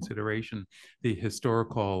into consideration the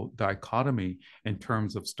historical dichotomy in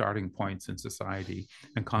terms of starting points in society,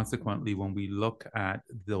 and consequently, when we look at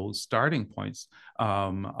those starting points,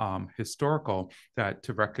 historical, that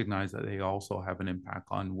to recognize that they also have an impact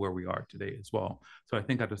on where we are today as well. So I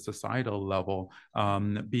think at a societal level,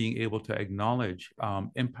 being able to acknowledge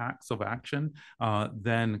impacts of action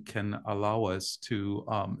then can allow us to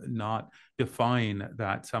not define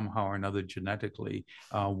that somehow or another genetically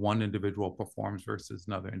one individual performs versus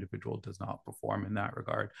another individual does not perform in that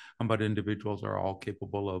regard. But individuals are all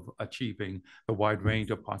capable of achieving a wide range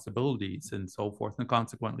of possibilities and so forth. And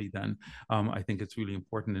consequently then, I think it's really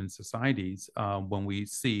important in societies when we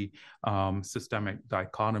see systemic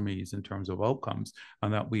dichotomies in terms of outcomes,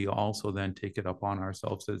 and that we also then take it upon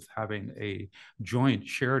ourselves as having a joint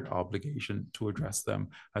shared obligation to address them,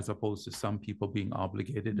 as opposed to some people being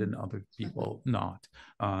obligated and other people not,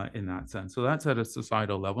 in that sense. So that's at a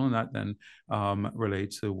societal level, and that then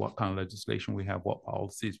relates to what kind of legislation we have, what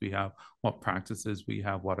policies we have, what practices we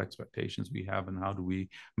have, what expectations we have, and how do we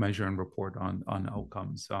measure and report on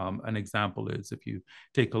outcomes. An example is if you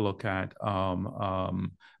take a look at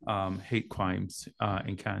hate crimes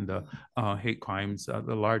in Canada. Hate crimes,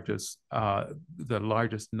 the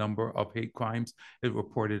largest number of hate crimes is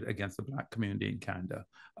reported against the Black community in Canada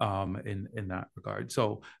in that regard.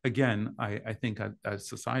 So again, I think at a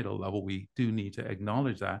societal level, we do need to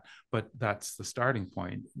acknowledge that, but that's the starting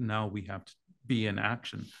point. Now we have to be in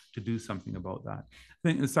action to do something about that. I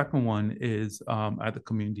think the second one is at the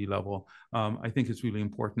community level. I think it's really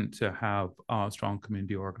important to have strong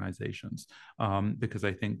community organizations because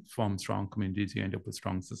I think from strong communities, you end up with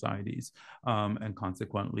strong societies. And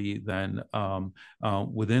consequently, then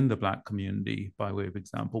within the Black community, by way of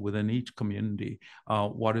example, within each community,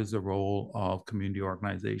 what is the role of community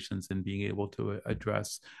organizations in being able to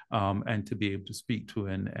address and to be able to speak to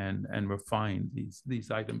and refine these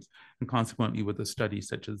items? And consequently, with a study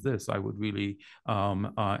such as this, I would really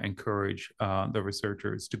encourage the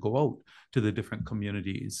researchers to go out to the different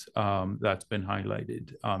communities that's been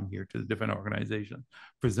highlighted here, to the different organizations,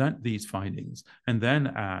 present these findings, and then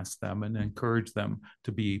ask them and encourage them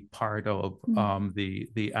to be part of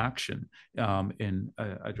the action in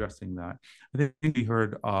addressing that. I think we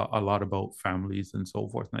heard a lot about families and so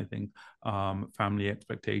forth, and I think family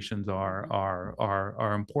expectations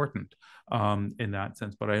are important in that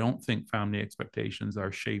sense, but I don't think family expectations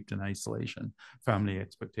are shaped in isolation. Family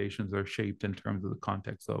expectations are shaped in terms of the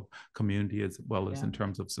context of community as well as in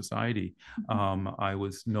terms of society. I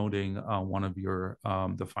was noting one of your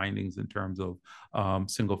the findings in terms of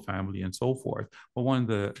single family and so forth. But one of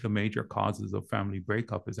the major causes of family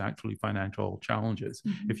breakup is actually financial challenges.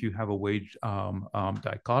 If you have a wage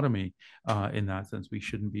dichotomy in that sense, we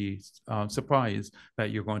shouldn't be surprised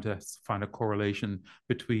that you're going to find a correlation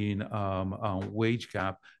between wage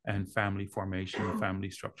gap and family formation, family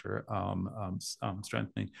structure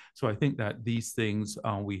strengthening. So I think that these things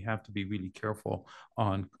we have to be really careful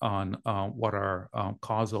on what are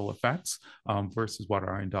causal effects versus what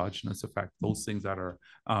are endogenous effects. Those things that are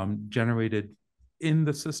generated in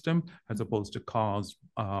the system as opposed to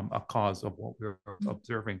a cause of what we're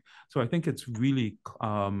observing. So I think it's really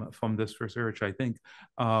from this research, I think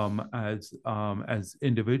as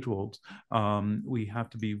individuals, we have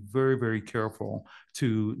to be very, very careful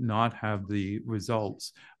to not have the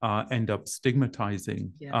results end up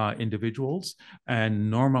stigmatizing individuals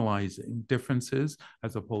and normalizing differences,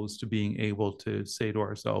 as opposed to being able to say to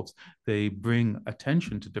ourselves, they bring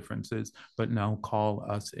attention to differences, but now call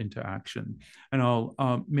us into action. And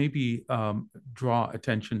I'll maybe draw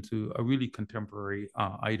attention to a really contemporary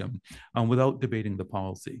item without debating the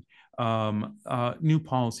policy. New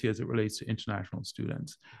policy as it relates to international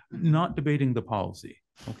students, not debating the policy.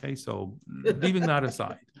 Okay, so leaving that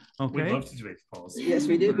aside. Okay, we'd love to debate the policy. Yes,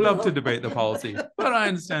 we do. We'd love to debate the policy, but I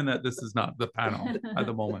understand that this is not the panel at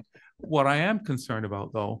the moment. What I am concerned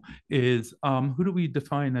about, though, is who do we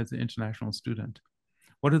define as an international student?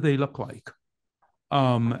 What do they look like?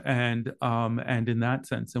 And in that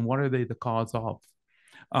sense, and what are they the cause of?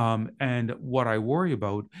 And what I worry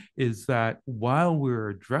about is that while we're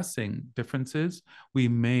addressing differences, we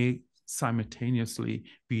may simultaneously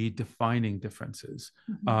be defining differences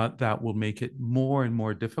that will make it more and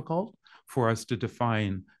more difficult for us to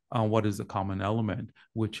define what is a common element,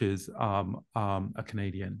 which is a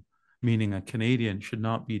Canadian. Meaning a Canadian should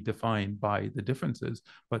not be defined by the differences,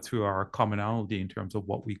 but through our commonality in terms of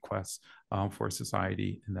what we quest for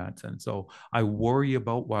society in that sense. So I worry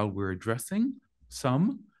about, while we're addressing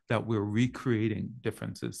some, that we're recreating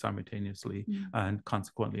differences simultaneously. And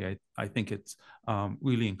consequently, I think it's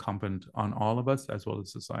really incumbent on all of us, as well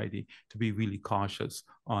as society, to be really cautious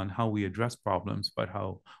on how we address problems, but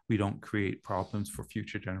how we don't create problems for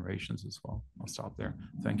future generations as well. I'll stop there.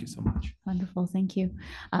 Thank you so much. Wonderful, thank you.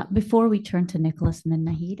 Before we turn to Nicholas and then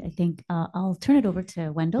Nahid, I think I'll turn it over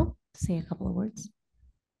to Wendell to say a couple of words.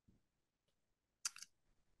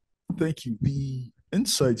 Thank you. The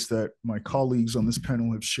insights that my colleagues on this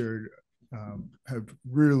panel have shared have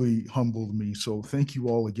really humbled me. So thank you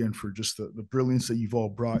all again for just the brilliance that you've all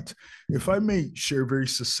brought. If I may share very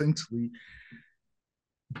succinctly,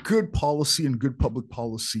 good policy and good public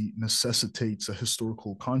policy necessitates a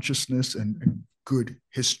historical consciousness and good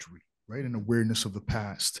history, right? And awareness of the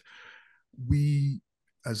past. We,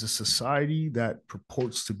 as a society that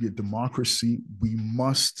purports to be a democracy, we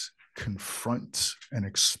must confront and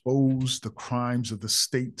expose the crimes of the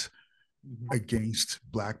state against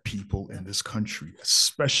Black people in this country,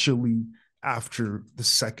 especially after the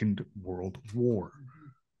Second World War,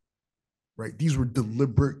 right? These were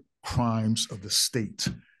deliberate crimes of the state,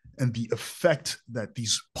 and the effect that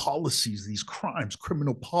these policies, these crimes,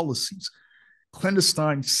 criminal policies,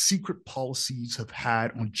 clandestine secret policies have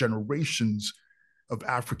had on generations of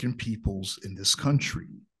African peoples in this country.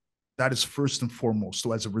 That is first and foremost.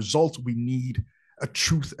 So as a result, we need a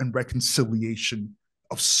truth and reconciliation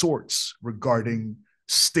of sorts regarding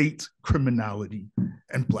state criminality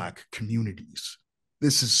and Black communities.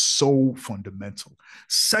 This is so fundamental.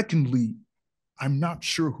 Secondly, I'm not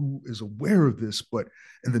sure who is aware of this, but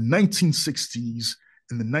in the 1960s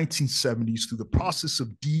and the 1970s, through the process of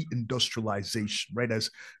deindustrialization, right, as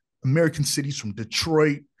American cities from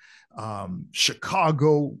Detroit,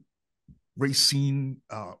 Chicago, Racine,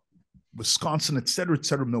 Wisconsin, et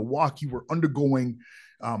cetera, Milwaukee were undergoing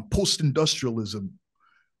post-industrialism.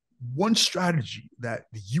 One strategy that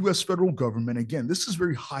the US federal government, again, this is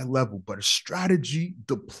very high level, but a strategy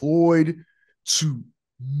deployed to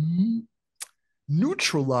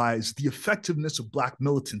neutralize the effectiveness of Black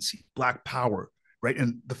militancy, Black power, right?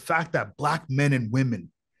 And the fact that Black men and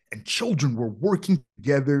women and children were working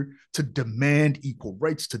together to demand equal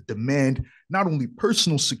rights, to demand not only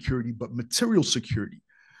personal security, but material security.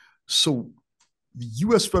 So the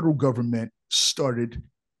US federal government started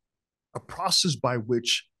a process by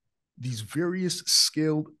which these various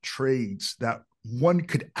skilled trades that one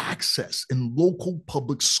could access in local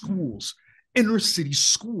public schools, inner city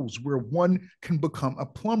schools, where one can become a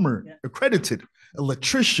plumber, accredited,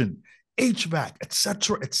 electrician, HVAC, et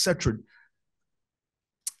cetera,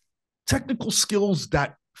 technical skills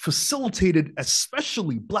that facilitated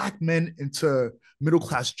especially Black men into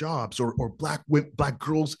middle-class jobs, or Black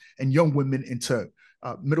girls and young women into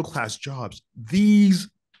middle-class jobs. These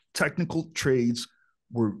technical trades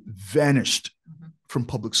were vanished from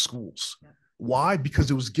public schools. Why?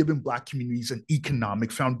 Because it was giving Black communities an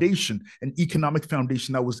economic foundation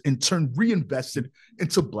that was in turn reinvested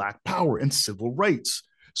into Black power and civil rights.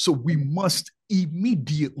 So we must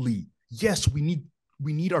immediately, yes, we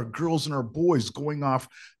need our girls and our boys going off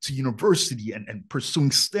to university and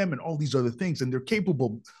pursuing STEM and all these other things, and they're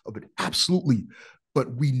capable of it, absolutely.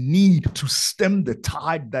 But we need to stem the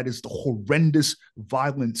tide that is the horrendous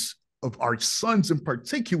violence of our sons in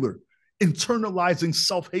particular internalizing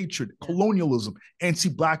self-hatred, colonialism,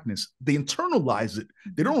 anti-Blackness. They internalize it.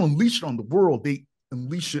 They don't unleash it on the world. They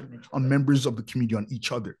unleash it on members of the community, on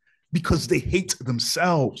each other, because they hate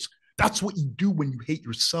themselves. That's what you do when you hate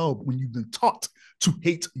yourself, when you've been taught to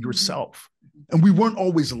hate yourself. And we weren't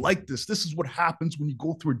always like this. This is what happens when you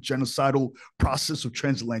go through a genocidal process of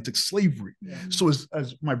transatlantic slavery. So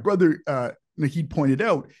as my brother Nahid pointed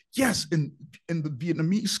out, yes, in the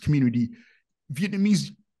Vietnamese community,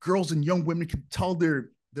 Vietnamese girls and young women can tell their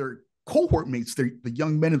cohort mates, the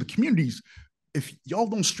young men in the communities, if y'all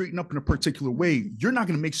don't straighten up in a particular way, you're not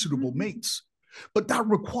going to make suitable mates. But that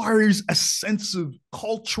requires a sense of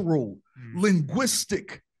cultural,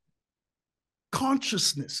 linguistic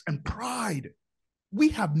consciousness and pride. We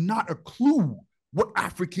have not a clue what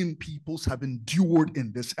African peoples have endured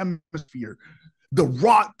in this hemisphere. The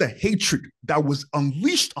rot, the hatred that was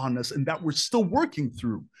unleashed on us and that we're still working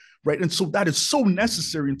through, right? And so that is so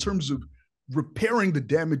necessary in terms of repairing the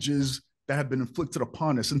damages that have been inflicted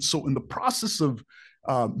upon us. And so in the process of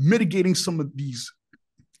mitigating some of these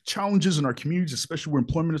challenges in our communities, especially where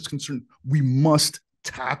employment is concerned, we must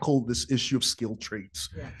tackle this issue of skilled trades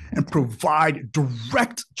and provide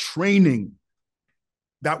direct training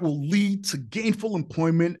that will lead to gainful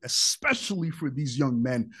employment, especially for these young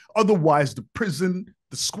men. Otherwise, the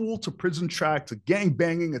school to prison track, to gang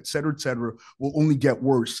banging, et cetera, will only get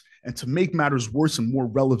worse. And to make matters worse and more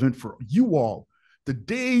relevant for you all, the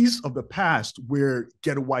days of the past where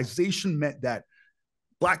ghettoization meant that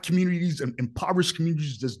Black communities and impoverished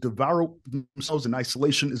communities just devour themselves in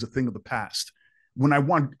isolation is a thing of the past. When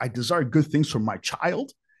I desire good things for my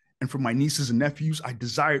child and for my nieces and nephews, I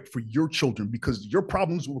desire it for your children, because your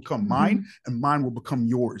problems will become mine and mine will become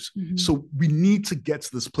yours. So we need to get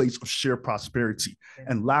to this place of shared prosperity.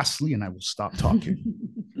 And lastly, and I will stop talking.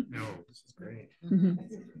 No, this is great.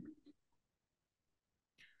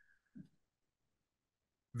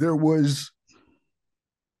 There was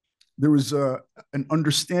an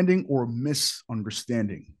understanding or a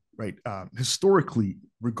misunderstanding, right? Historically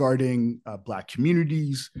regarding Black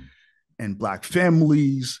communities and Black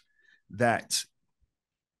families, that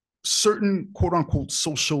certain quote unquote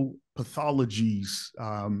social pathologies,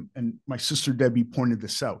 and my sister Debbie pointed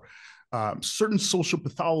this out, certain social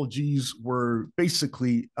pathologies were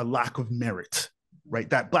basically a lack of merit, right?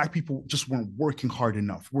 That Black people just weren't working hard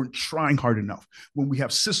enough, weren't trying hard enough. When we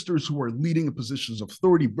have sisters who are leading in positions of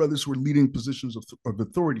authority, brothers who are leading in positions of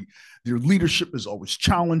authority, their leadership is always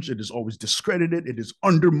challenged, it is always discredited, it is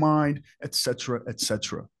undermined, et cetera, et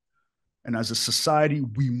cetera. And as a society,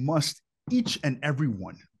 we must, each and every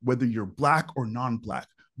one, whether you're Black or non-Black,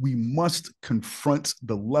 we must confront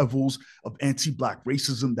the levels of anti-Black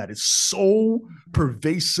racism that is so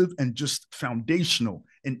pervasive and just foundational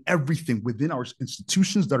in everything within our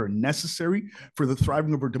institutions that are necessary for the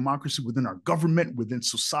thriving of our democracy, within our government, within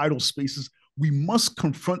societal spaces. We must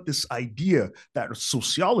confront this idea that a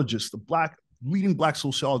sociologist, leading Black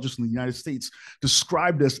sociologist in the United States,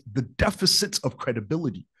 described as the deficits of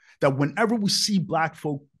credibility. That whenever we see Black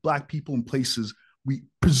people in places, we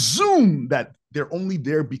presume that they're only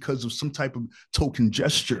there because of some type of token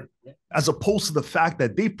gesture, as opposed to the fact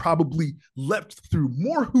that they probably leapt through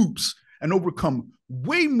more hoops and overcome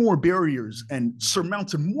way more barriers and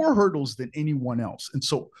surmounted more hurdles than anyone else. And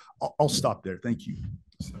so I'll stop there. Thank you.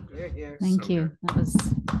 Thank you. That was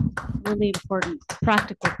really important,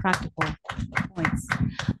 practical points.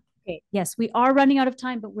 Okay, yes, we are running out of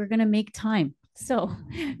time, but we're going to make time. So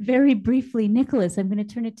very briefly, Nicholas, I'm going to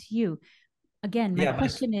turn it to you. Again, my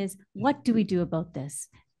question is, what do we do about this?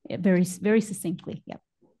 Very, very succinctly. Yeah.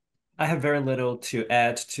 I have very little to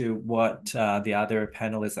add to what the other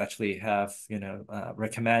panelists actually have,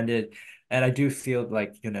 recommended. And I do feel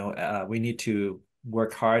like, we need to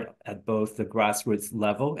work hard at both the grassroots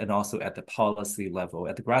level and also at the policy level.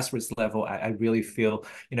 At the grassroots level, I really feel,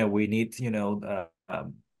 we need,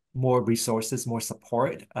 more resources, more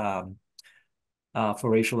support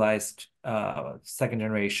for racialized second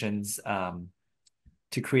generations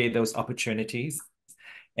to create those opportunities.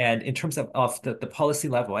 And in terms of the policy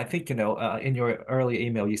level, I think, in your early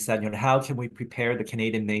email, you said, how can we prepare the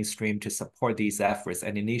Canadian mainstream to support these efforts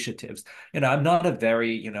and initiatives? I'm not a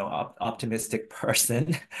very, optimistic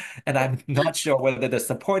person, and I'm not sure whether the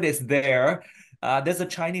support is there. There's a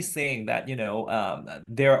Chinese saying that,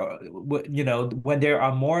 when there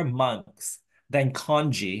are more monks than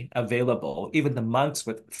kanji available, even the monks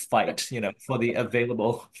would fight, for the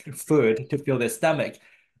available food to fill their stomach.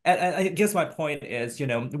 And I guess my point is,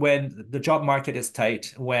 when the job market is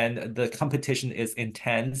tight, when the competition is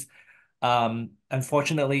intense,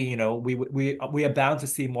 Unfortunately, we are bound to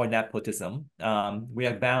see more nepotism. We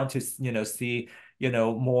are bound to see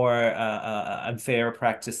more unfair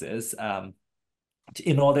practices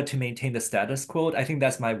in order to maintain the status quo. I think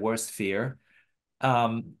that's my worst fear.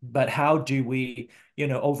 But how do we,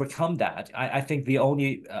 overcome that? I think the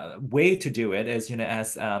only way to do it is,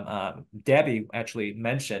 as Debbie actually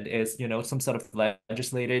mentioned, is, some sort of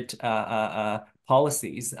legislated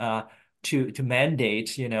policies to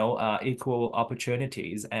mandate, equal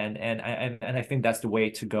opportunities. And I think that's the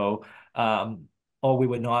way to go. Or we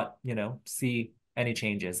would not, see any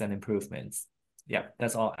changes and improvements. Yeah,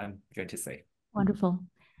 that's all I'm going to say. Wonderful.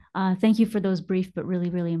 Thank you for those brief but really,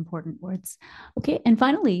 really important words. Okay, and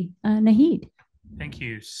finally, Naheed. Thank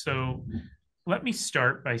you. So let me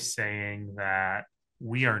start by saying that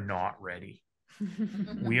we are not ready.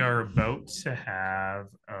 We are about to have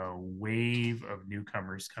a wave of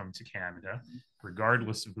newcomers come to Canada,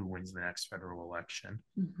 regardless of who wins the next federal election,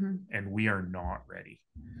 and we are not ready.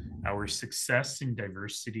 Our success in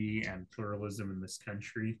diversity and pluralism in this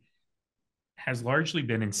country has largely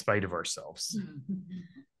been in spite of ourselves.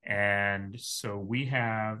 And so we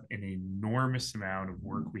have an enormous amount of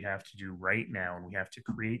work we have to do right now, and we have to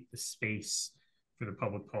create the space for the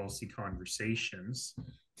public policy conversations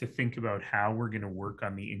to think about how we're going to work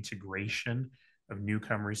on the integration of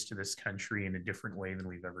newcomers to this country in a different way than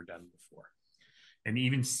we've ever done before. And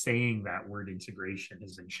even saying that word integration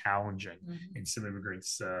has been challenging in some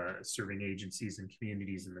immigrants serving agencies and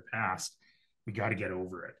communities in the past. We got to get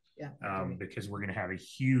over it. Because we're going to have a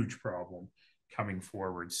huge problem coming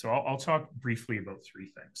forward. So I'll talk briefly about three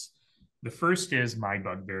things. The first is my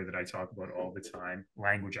bugbear that I talk about all the time,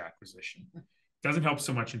 language acquisition. It doesn't help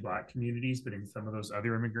so much in Black communities, but in some of those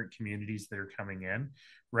other immigrant communities that are coming in,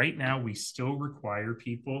 right now we still require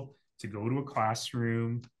people to go to a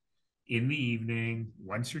classroom in the evening,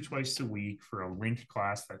 once or twice a week for a linked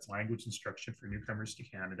class, that's language instruction for newcomers to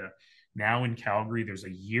Canada. Now in Calgary, there's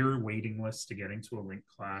a year waiting list to get into a linked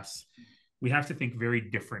class. We have to think very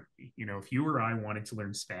differently. If you or I wanted to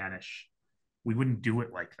learn Spanish, we wouldn't do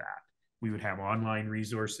it like that. We would have online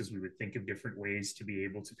resources. We would think of different ways to be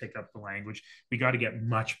able to pick up the language. We got to get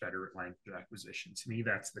much better at language acquisition. To me,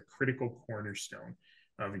 that's the critical cornerstone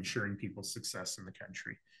of ensuring people's success in the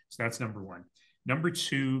country. So that's number one. Number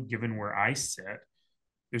two, given where I sit,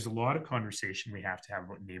 there's a lot of conversation we have to have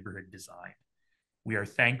about neighborhood design. We are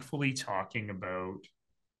thankfully talking about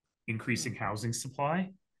increasing housing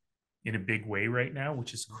supply in a big way right now,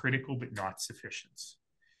 which is critical but not sufficient.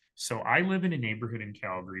 So I live in a neighborhood in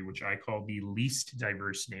Calgary, which I call the least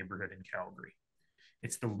diverse neighborhood in Calgary.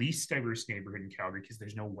 It's the least diverse neighborhood in Calgary because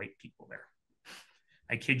there's no white people there.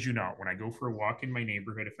 I kid you not. When I go for a walk in my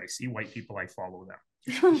neighborhood, if I see white people, I follow them.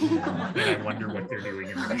 And I wonder what they're doing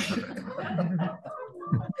in the neighborhood.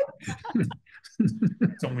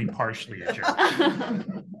 It's only partially a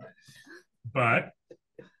joke. But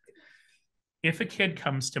if a kid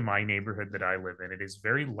comes to my neighborhood that I live in, it is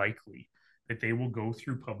very likely that they will go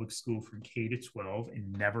through public school from K to 12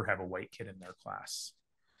 and never have a white kid in their class.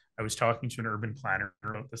 I was talking to an urban planner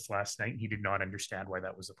about this last night, and he did not understand why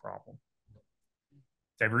that was a problem.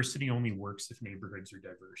 Diversity only works if neighborhoods are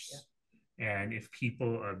diverse. And if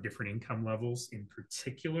people of different income levels in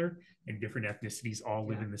particular and different ethnicities all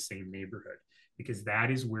live in the same neighborhood, because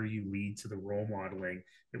that is where you lead to the role modeling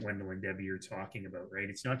that Wendell and Debbie are talking about, right?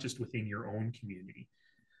 It's not just within your own community,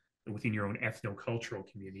 but within your own ethno-cultural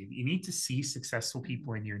community. You need to see successful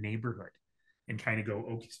people in your neighborhood and kind of go,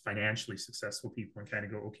 okay, financially successful people, and kind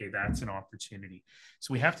of go, okay, that's an opportunity.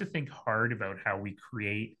 So we have to think hard about how we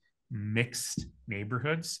create mixed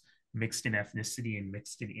neighborhoods, mixed in ethnicity and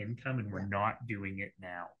mixed in income, and we're not doing it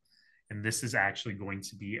now. And this is actually going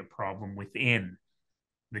to be a problem within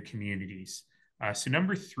the communities. So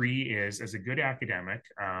number three is, as a good academic,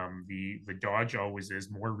 the dodge always is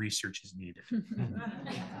more research is needed.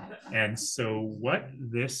 And so what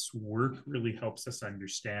this work really helps us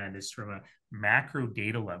understand is from a macro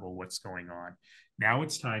data level what's going on. Now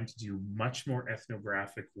it's time to do much more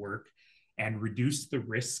ethnographic work and reduce the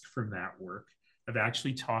risk from that work of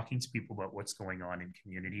actually talking to people about what's going on in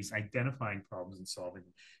communities, identifying problems and solving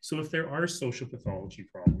them. So if there are social pathology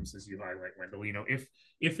problems, as you highlight, Wendell,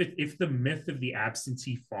 if the myth of the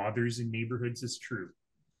absentee fathers in neighborhoods is true,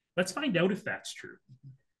 let's find out if that's true.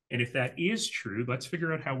 And if that is true, let's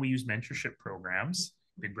figure out how we use mentorship programs,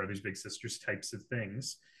 Big Brothers, Big Sisters types of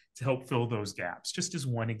things, to help fill those gaps, just as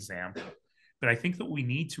one example. But I think that we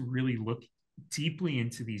need to really look deeply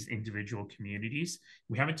into these individual communities.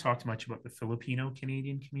 We haven't talked much about the Filipino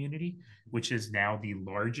Canadian community, which is now the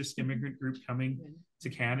largest immigrant group coming to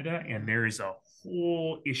Canada. And there is a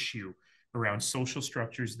whole issue around social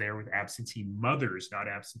structures there with absentee mothers, not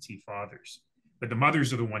absentee fathers. But the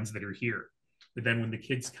mothers are the ones that are here. But then when the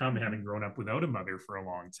kids come, having grown up without a mother for a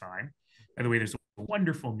long time, by the way, there's a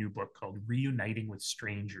wonderful new book called Reuniting with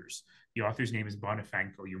Strangers. The author's name is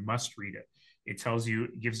Bonifanco. You must read it. It tells you,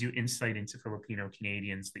 gives you insight into Filipino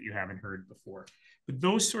Canadians that you haven't heard before. But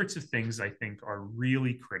those sorts of things, I think, are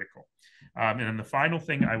really critical. And then the final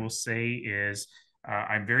thing I will say is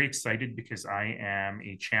I'm very excited because I am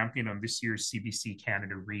a champion on this year's CBC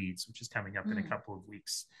Canada Reads, which is coming up in a couple of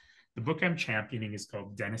weeks. The book I'm championing is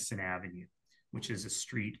called Denison Avenue, which is a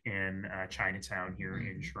street in Chinatown here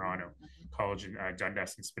in Toronto, College in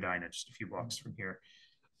Dundas and Spadina, just a few blocks from here.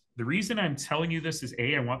 The reason I'm telling you this is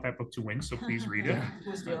I want that book to win, so please read it.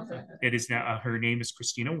 It is now, her name is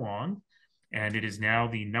Christina Wong, and it is now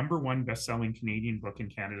the #1 best-selling Canadian book in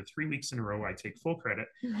Canada 3 weeks in a row. I take full credit.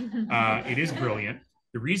 It is brilliant.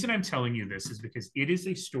 The reason I'm telling you this is because it is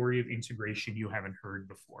a story of integration you haven't heard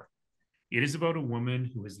before. It is about a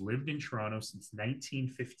woman who has lived in Toronto since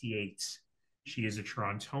 1958. She is a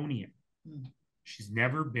Torontonian. She's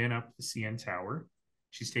never been up the CN Tower.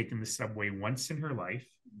 She's taken the subway once in her life.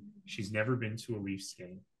 She's never been to a Leafs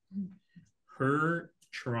game. Her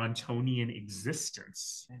Torontonian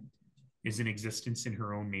existence is an existence in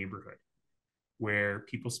her own neighborhood where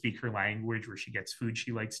people speak her language, where she gets food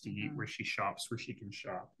she likes to eat, where she shops, where she can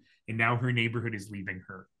shop. And now her neighborhood is leaving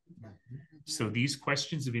her. So these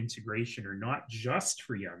questions of integration are not just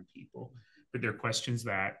for young people, but they're questions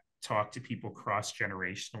that talk to people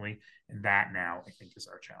cross-generationally. And that now, I think, is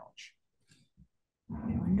our challenge.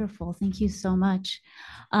 Wonderful. Thank you so much.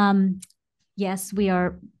 Yes, we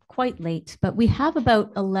are quite late, but we have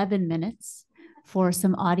about 11 minutes for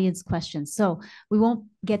some audience questions. So we won't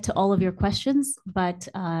get to all of your questions, but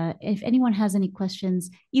if anyone has any questions,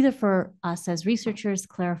 either for us as researchers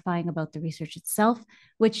clarifying about the research itself,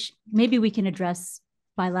 which maybe we can address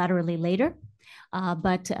bilaterally later,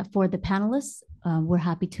 but for the panelists, we're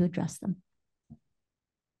happy to address them.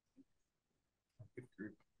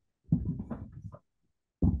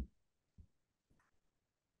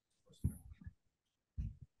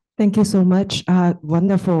 Thank you so much.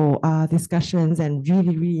 Wonderful discussions and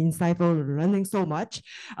really, really insightful, learning so much.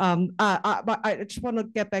 But I just want to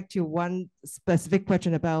get back to one specific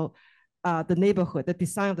question about the neighborhood, the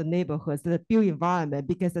design of the neighborhoods, the built environment,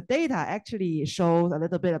 because the data actually shows a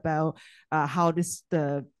little bit about how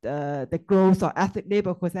the growth of ethnic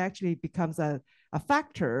neighborhoods actually becomes a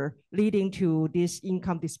factor leading to these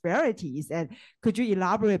income disparities. And could you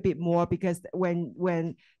elaborate a bit more? Because when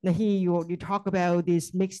Nahi, you talk about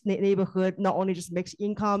this mixed neighborhood, not only just mixed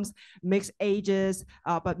incomes, mixed ages,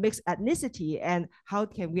 but mixed ethnicity, and how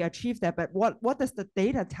can we achieve that? But what does the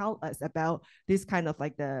data tell us about this kind of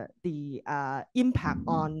like the impact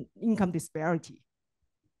on income disparity?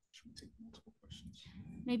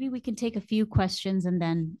 Maybe we can take a few questions and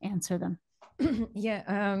then answer them.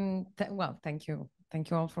 Yeah, well, thank you.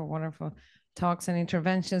 Thank you all for wonderful talks and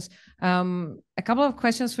interventions. A couple of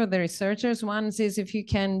questions for the researchers. One is if you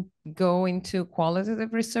can go into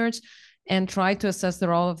qualitative research and try to assess the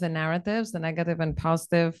role of the narratives, the negative and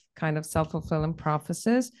positive kind of self-fulfilling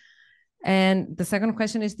prophecies. And the second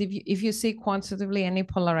question is if you see quantitatively any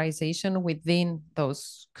polarization within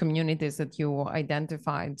those communities that you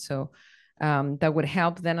identified. So that would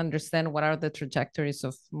help then understand what are the trajectories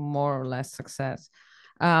of more or less success.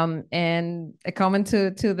 And a comment to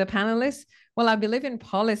the panelists. Well, I believe in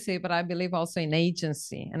policy, but I believe also in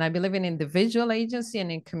agency. And I believe in individual agency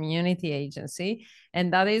and in community agency.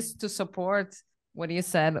 And that is to support what you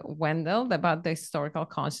said, Wendell, about the historical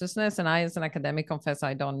consciousness. And I, as an academic, confess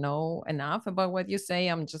I don't know enough about what you say.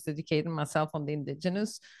 I'm just educating myself on the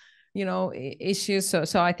indigenous issues.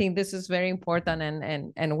 So I think this is very important,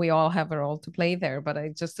 and we all have a role to play there.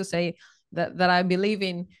 But just to say that I believe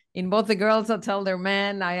in both the girls that tell their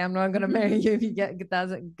men, I am not going to marry you if you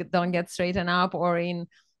don't get straightened up, or in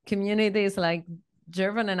communities like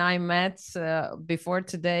Jervin and I met before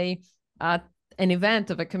today at an event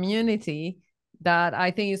of a community that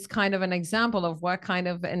I think is kind of an example of what kind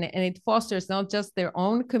of, and it fosters not just their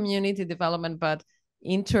own community development, but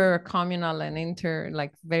inter-communal and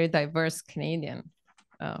like very diverse Canadian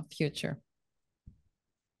future.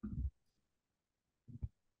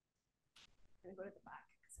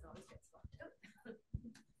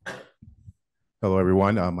 Hello,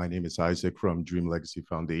 everyone. My name is Isaac from Dream Legacy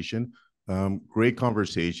Foundation. Great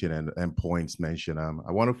conversation and points mentioned.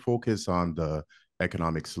 I want to focus on the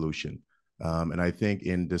economic solution. And I think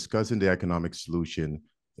in discussing the economic solution,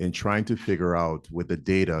 in trying to figure out with the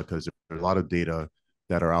data, because there's a lot of data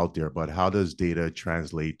that are out there, but how does data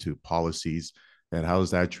translate to policies, and how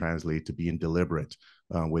does that translate to being deliberate?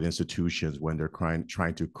 with institutions when they're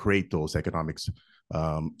trying to create those economic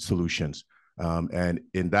solutions. And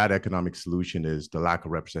in that economic solution is the lack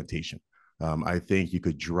of representation. I think you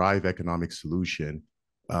could drive economic solution,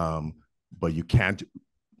 but you can't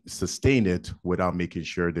sustain it without making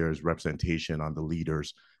sure there's representation on the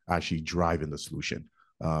leaders actually driving the solution.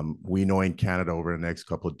 We know in Canada over the next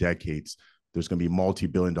couple of decades, there's going to be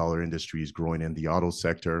multi-billion-dollar industries growing in the auto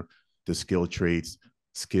sector, the skilled trades,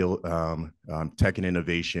 tech and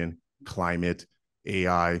innovation, climate,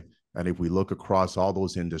 AI. And if we look across all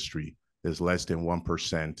those industries, there's less than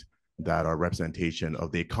 1% that are representation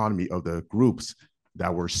of the economy of the groups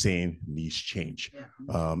that we're seeing needs change.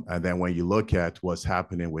 Yeah. And then when you look at what's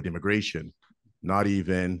happening with immigration, not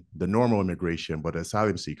even the normal immigration, but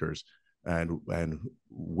asylum seekers and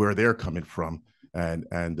where they're coming from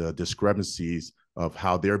and the discrepancies of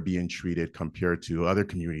how they're being treated compared to other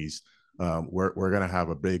communities, we're going to have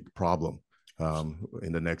a big problem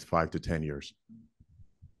in the next 5 to 10 years.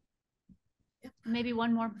 Maybe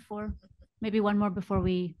one more before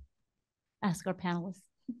we ask our panelists.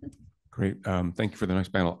 Great. Thank you for the next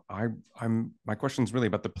panel. My question is really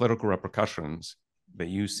about the political repercussions that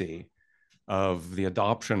you see of the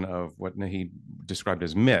adoption of what Nahid described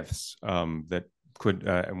as myths that could,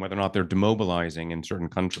 and whether or not they're demobilizing in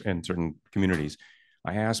certain communities.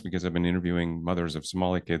 I ask because I've been interviewing mothers of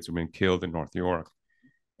Somali kids who've been killed in North York,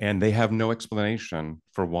 and they have no explanation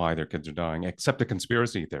for why their kids are dying, except a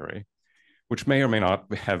conspiracy theory, which may or may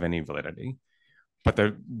not have any validity.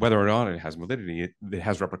 But whether or not it has validity, it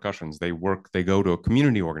has repercussions. They go to a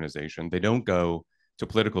community organization. They don't go to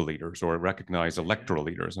political leaders or recognize electoral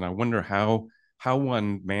leaders. And I wonder how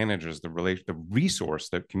one manages the resource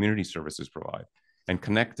that community services provide and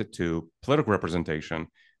connect it to political representation,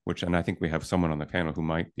 and I think we have someone on the panel who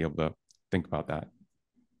might be able to think about that.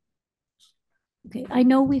 Okay, I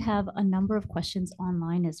know we have a number of questions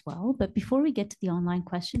online as well, but before we get to the online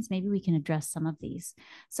questions, maybe we can address some of these.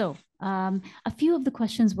 So a few of the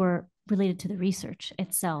questions were related to the research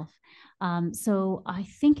itself. So I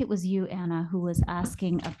think it was you, Anna, who was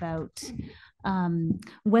asking about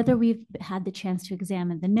whether we've had the chance to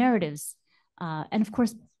examine the narratives. And of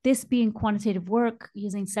course, this being quantitative work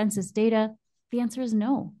using census data, the answer is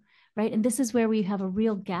no, right? And this is where we have a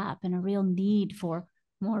real gap and a real need for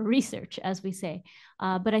more research, as we say.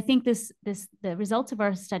 But I think the results of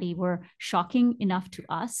our study were shocking enough to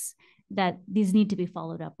us that these need to be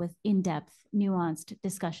followed up with in-depth, nuanced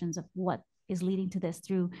discussions of what is leading to this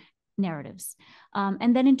through narratives.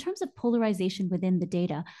 And then in terms of polarization within the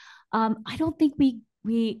data, I don't think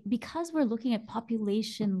because we're looking at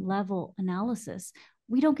population level analysis,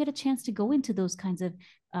 we don't get a chance to go into those kinds of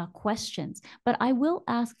questions. But I will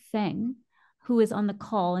ask Feng, who is on the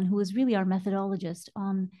call and who is really our methodologist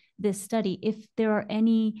on this study, if there are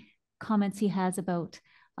any comments he has about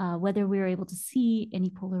whether we're able to see any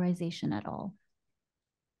polarization at all.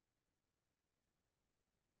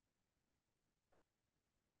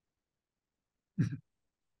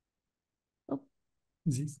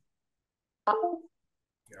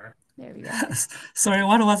 There we go. Sorry,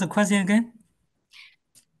 what was the question again?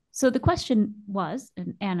 So the question was,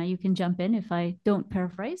 and Anna, you can jump in if I don't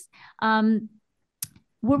paraphrase,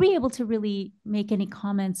 were we able to really make any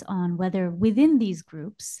comments on whether within these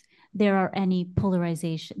groups there's any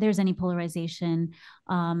polarization,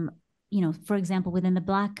 for example, within the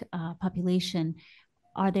Black population,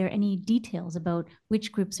 are there any details about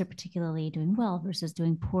which groups are particularly doing well versus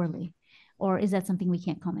doing poorly? Or is that something we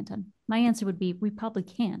can't comment on? My answer would be, we probably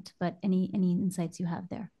can't, but any insights you have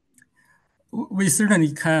there? We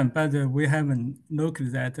certainly can, but we haven't looked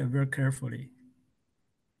at that very carefully.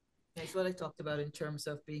 That's what I talked about in terms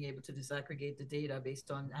of being able to disaggregate the data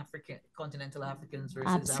based on continental Africans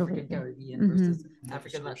versus Absolutely. African Caribbean versus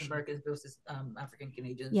African Latin Americans versus African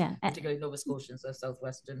Canadians, particularly Nova Scotians or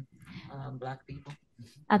Southwestern Black people.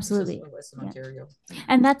 Absolutely. Western Ontario.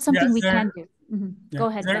 And that's something we can do. Go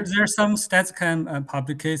ahead. There are some StatsCan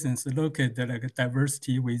publications look at the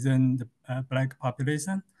diversity within the Black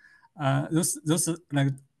population. Those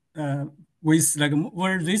with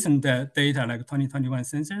more recent data, like 2021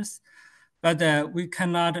 census, but we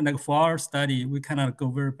cannot, for our study, we cannot go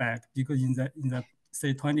very back because in the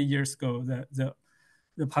say 20 years ago,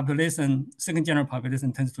 the population, second general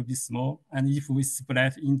population tends to be small, and if we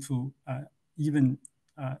split into even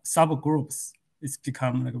subgroups, it's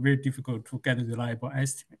become very difficult to get a reliable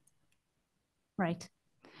estimate. Right.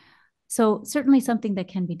 So certainly something that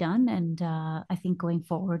can be done, and I think going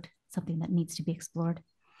forward, something that needs to be explored.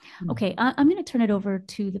 Okay, I'm going to turn it over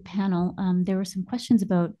to the panel. There were some questions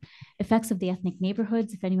about effects of the ethnic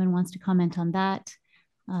neighborhoods, if anyone wants to comment on that.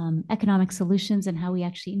 economic solutions and how we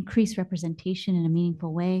actually increase representation in a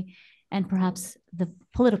meaningful way, and perhaps the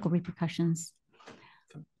political repercussions.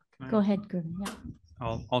 Go ahead, Gervin.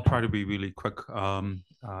 Yeah. I'll try to be really quick.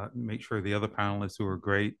 Make sure the other panelists who are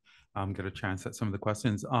great get a chance at some of the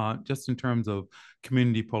questions. Just in terms of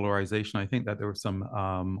community polarization, I think that there was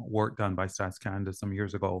some work done by Stats Canada some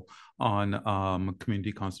years ago on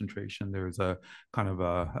community concentration. There's a kind of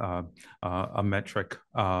a metric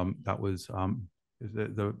that was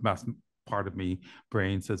the mass part of me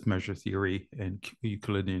brain says measure theory and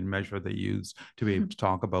Euclidean measure they use to be able to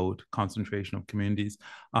talk about concentration of communities.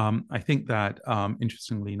 I think that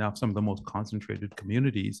interestingly enough, some of the most concentrated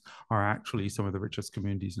communities are actually some of the richest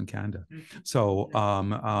communities in Canada. So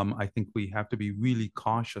I think we have to be really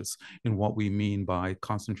cautious in what we mean by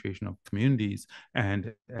concentration of communities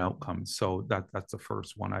and outcomes. So that's the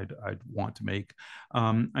first one I'd want to make.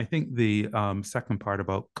 I think the second part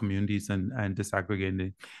about communities and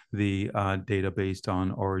disaggregating the data based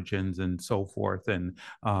on origins and so forth and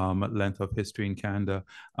length of history in Canada.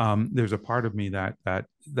 There's a part of me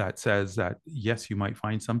that says that yes, you might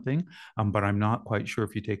find something, but I'm not quite sure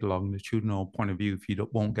if you take a longitudinal point of view, if you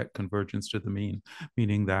won't get convergence to the mean,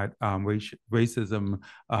 meaning that racism,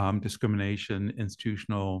 discrimination,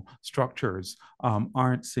 institutional structures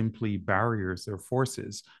aren't simply barriers, they're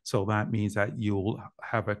forces. So that means that you'll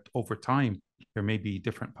have it over time. There may be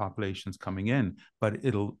different populations coming in, but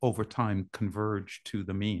it'll over time converge to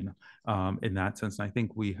the mean in that sense. And I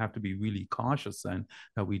think we have to be really cautious then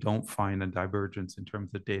that we don't find a divergence in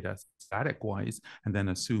terms of data static wise and then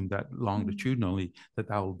assume that longitudinally that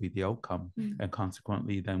will be the outcome. And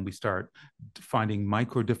consequently, then we start finding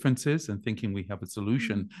micro differences and thinking we have a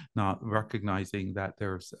solution, not recognizing that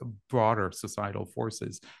there's broader societal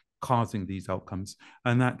forces causing these outcomes.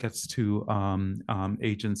 And that gets to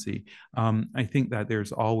agency. I think that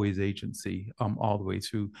there's always agency all the way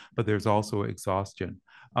through, but there's also exhaustion.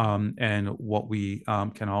 And what we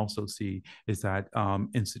can also see is that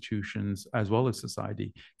institutions as well as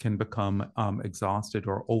society can become exhausted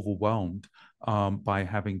or overwhelmed by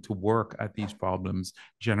having to work at these problems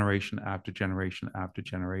generation after generation after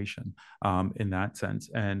generation in that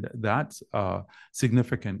sense. And that's a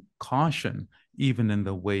significant caution even in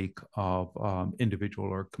the wake of individual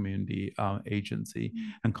or community agency.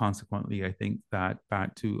 And consequently, I think that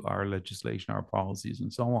back to our legislation, our policies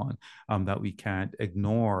and so on, that we can't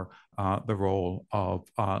ignore the role of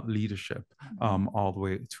leadership all the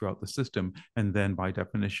way throughout the system. And then by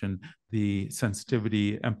definition, the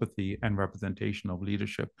sensitivity, empathy, and representation of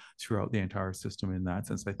leadership throughout the entire system in that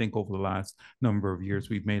sense. I think over the last number of years,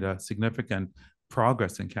 we've made a significant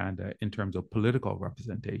progress in Canada in terms of political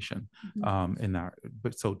representation in that.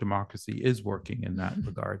 But so democracy is working in that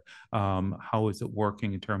regard. How is it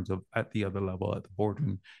working in terms of at the other level, at the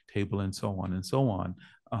boardroom table and so on and so on?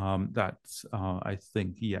 That's, I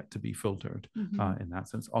think, yet to be filtered in that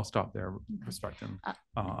sense. I'll stop there, respecting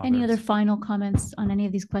any other final comments on any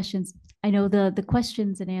of these questions? I know the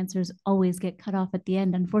questions and answers always get cut off at the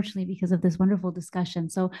end, unfortunately, because of this wonderful discussion.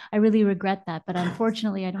 So I really regret that, but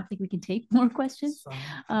unfortunately, I don't think we can take more questions.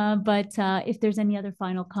 But if there's any other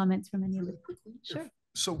final comments from any of you. Sure.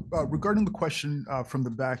 So regarding the question from the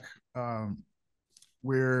back,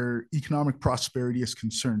 where economic prosperity is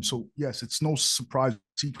concerned. So yes, it's no surprise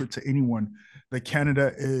secret to anyone that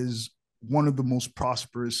Canada is one of the most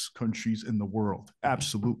prosperous countries in the world.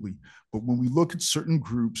 Absolutely. But when we look at certain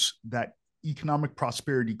groups, that economic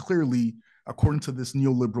prosperity clearly, according to this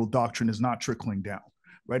neoliberal doctrine, is not trickling down,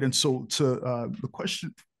 right? And so to the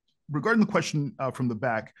question, regarding the question from the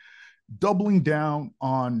back, doubling down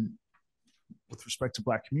on, with respect to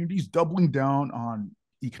Black communities, doubling down on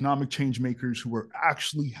economic change makers who are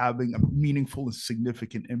actually having a meaningful and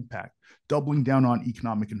significant impact, doubling down on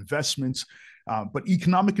economic investments, but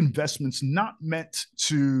economic investments not meant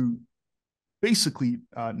to, basically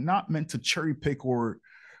not meant to cherry pick or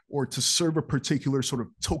to serve a particular sort of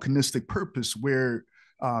tokenistic purpose where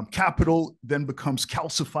capital then becomes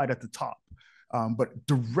calcified at the top. But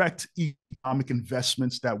direct economic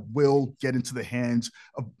investments that will get into the hands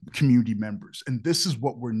of community members. And this is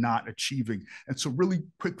what we're not achieving. And so really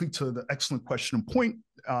quickly to the excellent question and point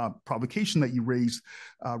provocation that you raised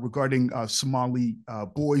regarding Somali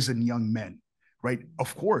boys and young men, right?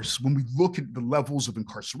 Of course, when we look at the levels of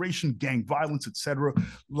incarceration, gang violence, et cetera,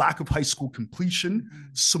 lack of high school completion,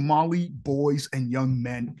 Somali boys and young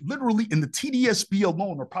men, literally in the TDSB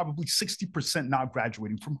alone, are probably 60% not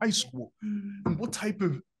graduating from high school. And what type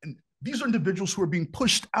of, and these are individuals who are being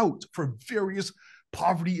pushed out for various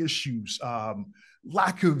poverty issues,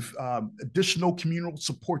 lack of additional communal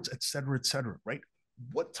supports, et cetera, right?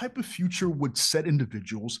 What type of future would said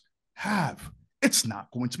individuals have it's not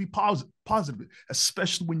going to be positive,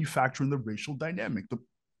 especially when you factor in the racial dynamic, the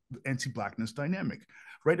anti-Blackness dynamic,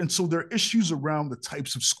 right? And so there are issues around the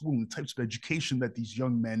types of school and the types of education that these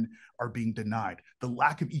young men are being denied, the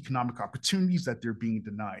lack of economic opportunities that they're being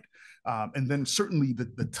denied. And then certainly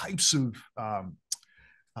the types of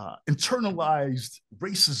internalized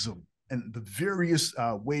racism and the various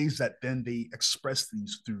ways that then they express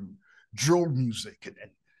these through drill music and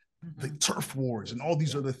the turf wars and all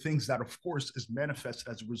these other things that, of course, is manifested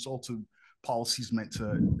as a result of policies meant to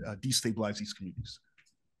destabilize these communities.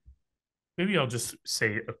 Maybe I'll just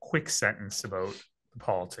say a quick sentence about the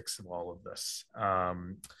politics of all of this.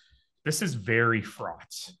 This is very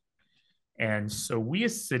fraught. And so we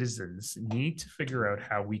as citizens need to figure out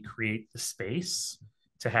how we create the space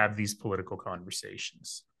to have these political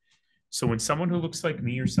conversations. So when someone who looks like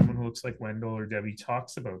me or someone who looks like Wendell or Debbie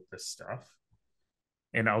talks about this stuff,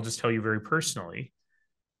 and I'll just tell you very personally,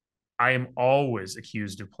 I am always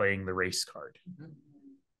accused of playing the race card.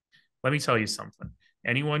 Let me tell you something.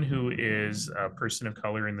 Anyone who is a person of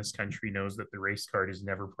color in this country knows that the race card is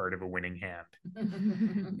never part of a winning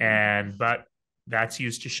hand. But that's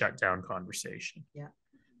used to shut down conversation. Yeah.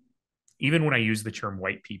 Even when I use the term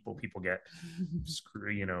white people, people get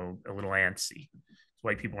a little antsy.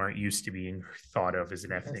 White people aren't used to being thought of as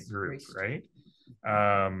an ethnic group, right?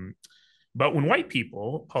 But when white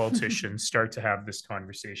people, politicians, start to have this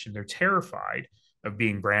conversation, they're terrified of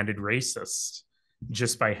being branded racist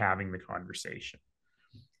just by having the conversation.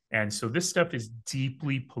 And so this stuff is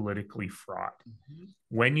deeply politically fraught.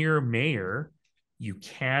 When you're a mayor, you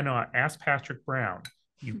cannot, ask Patrick Brown,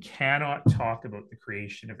 you cannot talk about the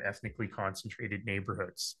creation of ethnically concentrated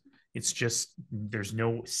neighborhoods. It's just, there's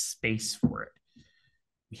no space for it.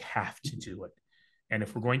 We have to do it. And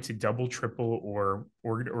if we're going to double, triple, or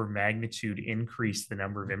magnitude increase the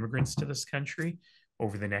number of immigrants to this country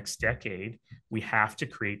over the next decade, we have to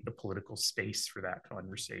create the political space for that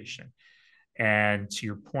conversation. And to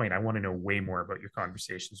your point, I want to know way more about your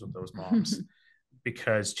conversations with those moms.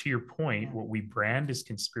 Because to your point, what we brand as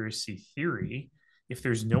conspiracy theory, if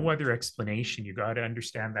there's no other explanation, you got to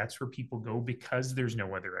understand that's where people go because there's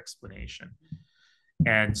no other explanation.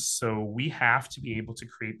 And so we have to be able to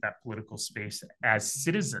create that political space as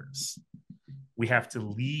citizens. We have to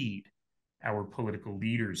lead our political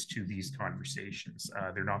leaders to these conversations.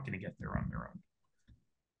 They're not going to get there on their own.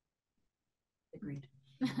 Agreed.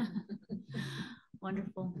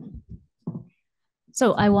 Wonderful.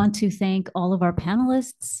 So I want to thank all of our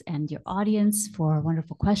panelists and your audience for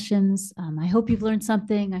wonderful questions. I hope you've learned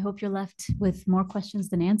something. I hope you're left with more questions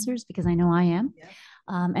than answers, because I know I am. Yeah.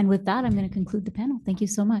 And with that, I'm going to conclude the panel. Thank you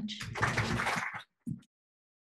so much.